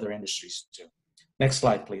some of the other industries do. Next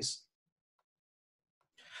slide, please.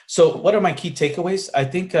 So what are my key takeaways? I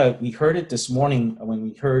think we heard it this morning when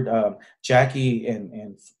we heard Jackie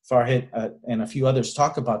and Farhad and a few others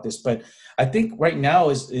talk about this, but I think right now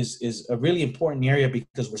is a really important area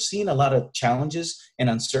because we're seeing a lot of challenges and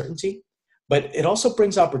uncertainty, but it also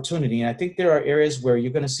brings opportunity. And I think there are areas where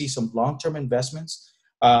you're going to see some long-term investments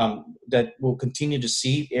that will continue to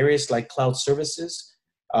see areas like cloud services,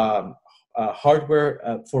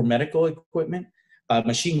 hardware for medical equipment,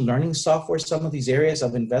 machine learning software. Some of these areas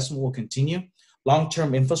of investment will continue.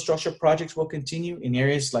 Long-term infrastructure projects will continue in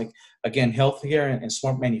areas like, again, healthcare and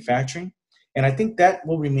smart manufacturing. And I think that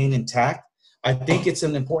will remain intact. I think it's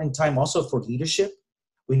an important time also for leadership.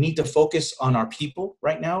 We need to focus on our people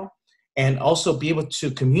right now and also be able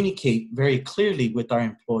to communicate very clearly with our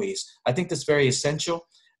employees. I think that's very essential,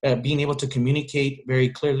 being able to communicate very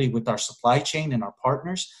clearly with our supply chain and our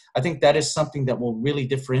partners. I think that is something that will really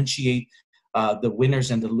differentiate the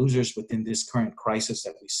winners and the losers within this current crisis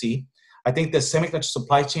that we see. I think the semiconductor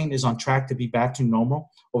supply chain is on track to be back to normal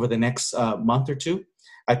over the next month or two.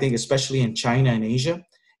 I think especially in China and Asia,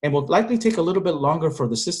 and will likely take a little bit longer for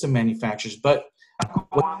the system manufacturers. But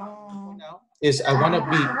what now is I want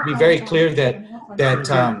to be very clear that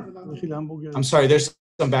I'm sorry, there's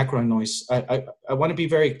some background noise. I want to be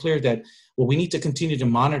very clear that what we need to continue to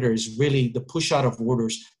monitor is really the push out of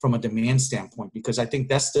orders from a demand standpoint, because I think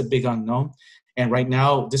that's the big unknown. And right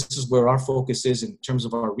now, this is where our focus is in terms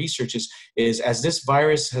of our research is as this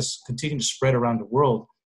virus has continued to spread around the world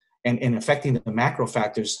and affecting the macro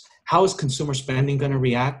factors, how is consumer spending going to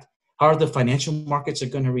react? How are the financial markets are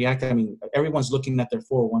going to react? I mean, everyone's looking at their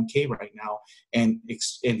 401k right now, and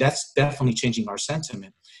that's definitely changing our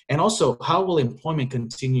sentiment. And also, how will employment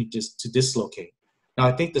continue to dislocate? Now,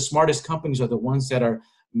 I think the smartest companies are the ones that are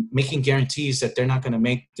making guarantees that they're not going to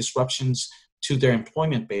make disruptions to their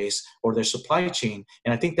employment base or their supply chain.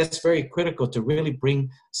 And I think that's very critical to really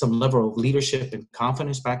bring some level of leadership and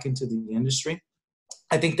confidence back into the industry.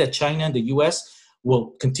 I think that China and the US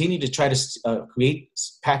will continue to try to create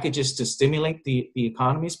packages to stimulate the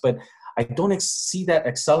economies, but I don't see that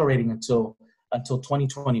accelerating until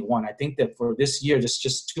 2021. I think that for this year, there's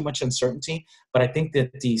just too much uncertainty, but I think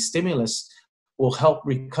that the stimulus will help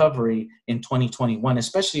recovery in 2021,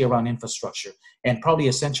 especially around infrastructure and probably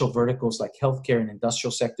essential verticals like healthcare and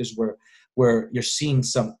industrial sectors where you're seeing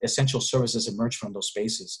some essential services emerge from those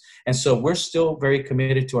spaces. And so we're still very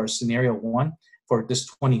committed to our scenario 1 for this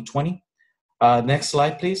 2020. Next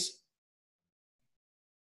slide, please.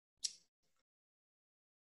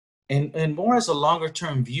 And more as a longer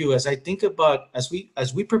term view, as I think about, as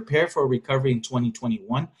we prepare for a recovery in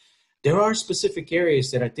 2021, there are specific areas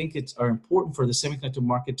that I think are important for the semiconductor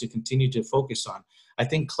market to continue to focus on. I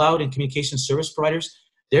think cloud and communication service providers,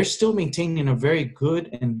 they're still maintaining a very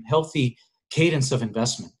good and healthy cadence of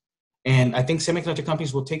investment. And I think semiconductor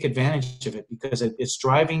companies will take advantage of it because it's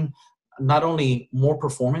driving not only more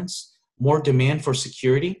performance, more demand for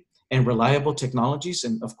security and reliable technologies,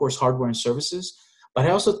 and of course, hardware and services. But I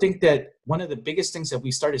also think that one of the biggest things that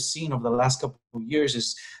we started seeing over the last couple of years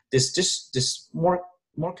is this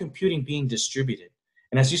more computing being distributed.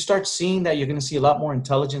 And as you start seeing that, you're going to see a lot more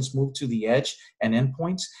intelligence move to the edge and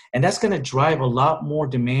endpoints. And that's going to drive a lot more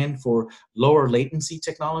demand for lower latency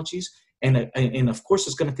technologies. And of course,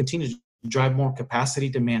 it's going to continue to drive more capacity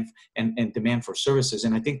demand and demand for services.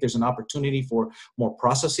 And I think there's an opportunity for more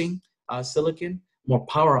processing silicon, more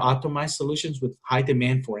power optimized solutions with high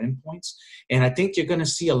demand for endpoints. And I think you're going to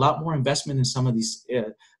see a lot more investment in some of these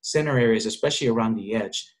center areas, especially around the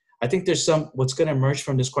edge. I think there's what's going to emerge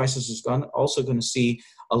from this crisis is also going to see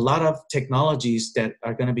a lot of technologies that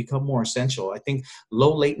are going to become more essential. I think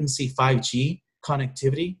low latency 5G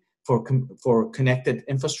connectivity for connected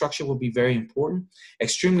infrastructure will be very important.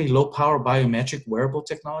 Extremely low power biometric wearable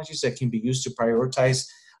technologies that can be used to prioritize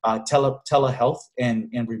telehealth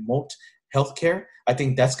and remote healthcare. I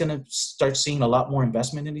think that's going to start seeing a lot more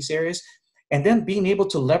investment in these areas. And then being able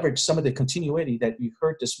to leverage some of the continuity that you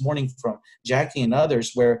heard this morning from Jackie and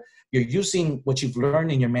others, where you're using what you've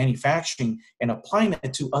learned in your manufacturing and applying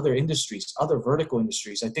it to other industries, other vertical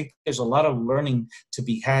industries. I think there's a lot of learning to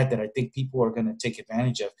be had that I think people are going to take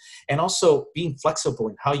advantage of. And also being flexible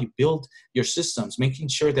in how you build your systems, making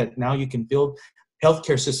sure that now you can build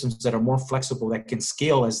healthcare systems that are more flexible, that can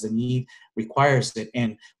scale as the need requires it.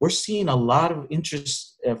 And we're seeing a lot of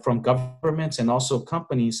interest from governments and also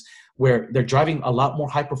companies where they're driving a lot more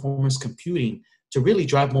high performance computing to really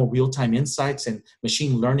drive more real-time insights and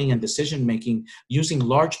machine learning and decision-making using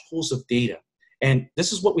large pools of data. And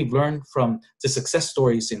this is what we've learned from the success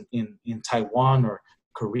stories in Taiwan or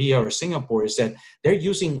Korea or Singapore, is that they're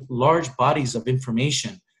using large bodies of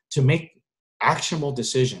information to make actionable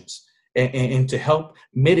decisions and to help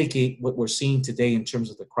mitigate what we're seeing today in terms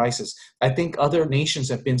of the crisis. I think other nations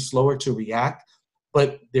have been slower to react,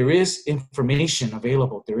 but there is information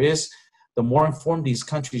available. The more informed these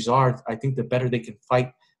countries are, I think the better they can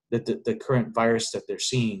fight the current virus that they're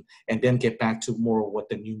seeing and then get back to more of what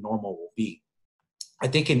the new normal will be. I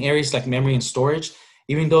think in areas like memory and storage,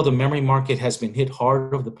 even though the memory market has been hit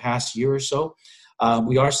hard over the past year or so,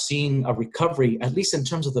 we are seeing a recovery, at least in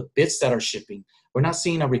terms of the bits that are shipping. We're not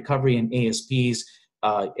seeing a recovery in ASPs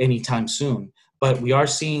anytime soon, but we are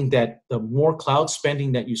seeing that the more cloud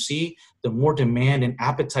spending that you see, the more demand and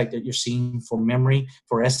appetite that you're seeing for memory,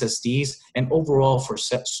 for SSDs, and overall for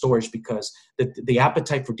storage, because the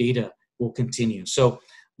appetite for data will continue. So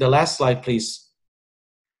the last slide, please.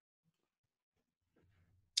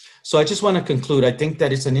 So I just want to conclude. I think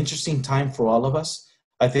that it's an interesting time for all of us.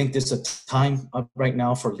 I think this is a time right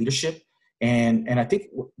now for leadership. And I think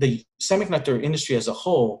the semiconductor industry as a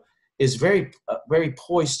whole is very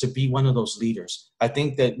poised to be one of those leaders. I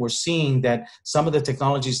think that we're seeing that some of the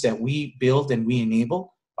technologies that we build and we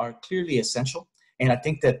enable are clearly essential. And I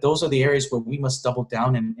think that those are the areas where we must double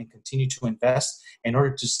down and continue to invest in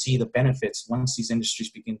order to see the benefits once these industries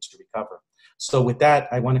begin to recover. So with that,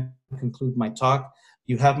 I want to conclude my talk.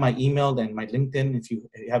 You have my email and my LinkedIn if you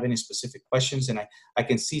have any specific questions, and I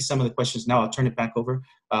can see some of the questions now. I'll turn it back over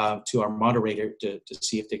to our moderator to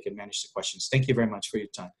see if they can manage the questions. Thank you very much for your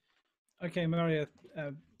time. Okay, Mario,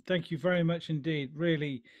 thank you very much indeed.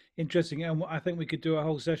 Really interesting. And I think we could do a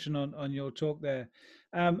whole session on your talk there.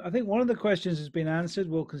 I think one of the questions has been answered.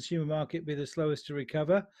 Will consumer market be the slowest to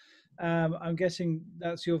recover? I'm guessing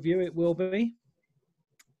that's your view. It will be.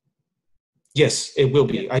 Yes, it will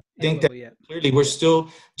be. Yeah, I think that clearly we're still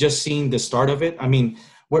just seeing the start of it. I mean,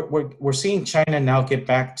 we're seeing China now get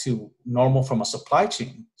back to normal from a supply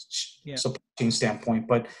chain standpoint,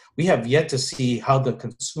 but we have yet to see how the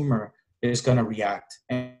consumer is going to react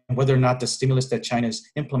and whether or not the stimulus that China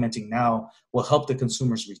is implementing now will help the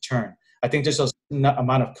consumers return. I think there's a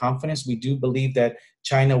amount of confidence. We do believe that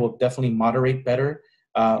China will definitely moderate better.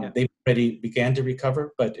 They already began to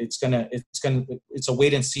recover, but it's a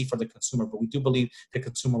wait and see for the consumer. But we do believe the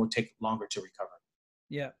consumer will take longer to recover.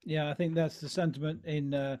 Yeah, I think that's the sentiment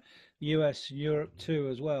in US, Europe too,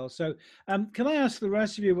 as well. So, can I ask the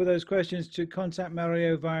rest of you with those questions to contact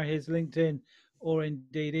Mario via his LinkedIn or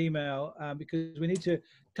indeed email, because we need to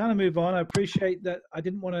kind of move on. I appreciate that. I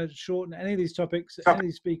didn't want to shorten any of these topics, any of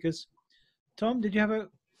these speakers. Tom, did you have a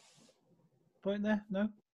point there? No?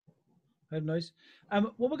 Heard noise.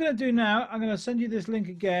 What we're going to do now, I'm going to send you this link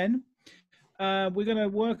again. We're going to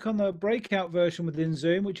work on the breakout version within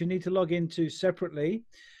Zoom, which you need to log into separately.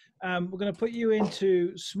 We're going to put you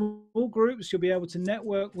into small groups. You'll be able to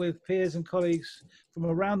network with peers and colleagues from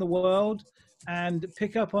around the world and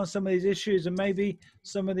pick up on some of these issues, and maybe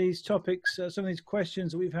some of these topics, some of these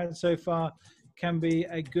questions that we've had so far can be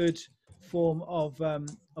a good form of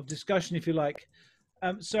discussion, if you like.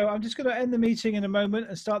 So I'm just going to end the meeting in a moment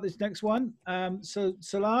and start this next one. So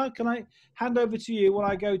Salah, can I hand over to you while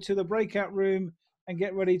I go to the breakout room and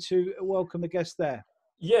get ready to welcome the guests there?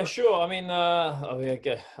 Yeah, sure.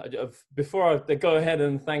 Before I go ahead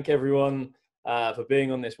and thank everyone for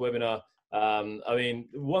being on this webinar,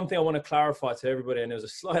 one thing I want to clarify to everybody, and there was a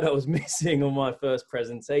slide I was missing on my first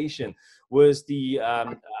presentation, was the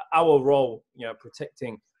our role,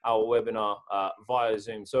 protecting our webinar via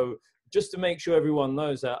Zoom. So just to make sure everyone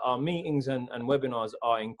knows that our meetings and webinars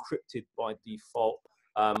are encrypted by default.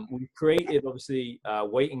 We've created, obviously,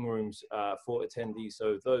 waiting rooms for attendees.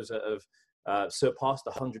 So those that have surpassed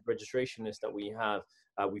the 100 registration list that we have,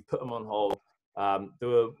 we put them on hold.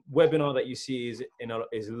 The webinar that you see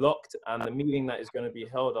is locked, and the meeting that is going to be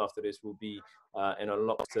held after this will be in a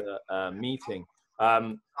locked meeting.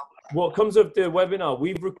 What comes of the webinar,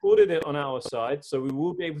 we've recorded it on our side, so we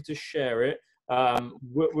will be able to share it.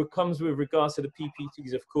 What comes with regards to the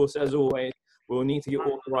PPTs, of course, as always, we'll need to get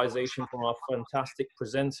authorization from our fantastic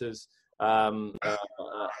presenters, and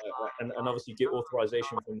obviously get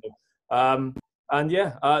authorization from them.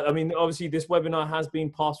 Obviously this webinar has been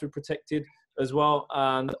password protected as well,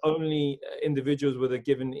 and only individuals with a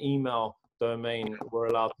given email domain were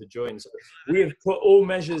allowed to join. So we have put all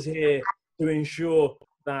measures here to ensure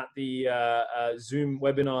that the Zoom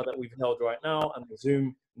webinar that we've held right now and the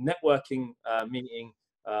Zoom networking meeting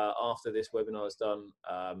after this webinar is done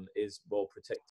is well protected.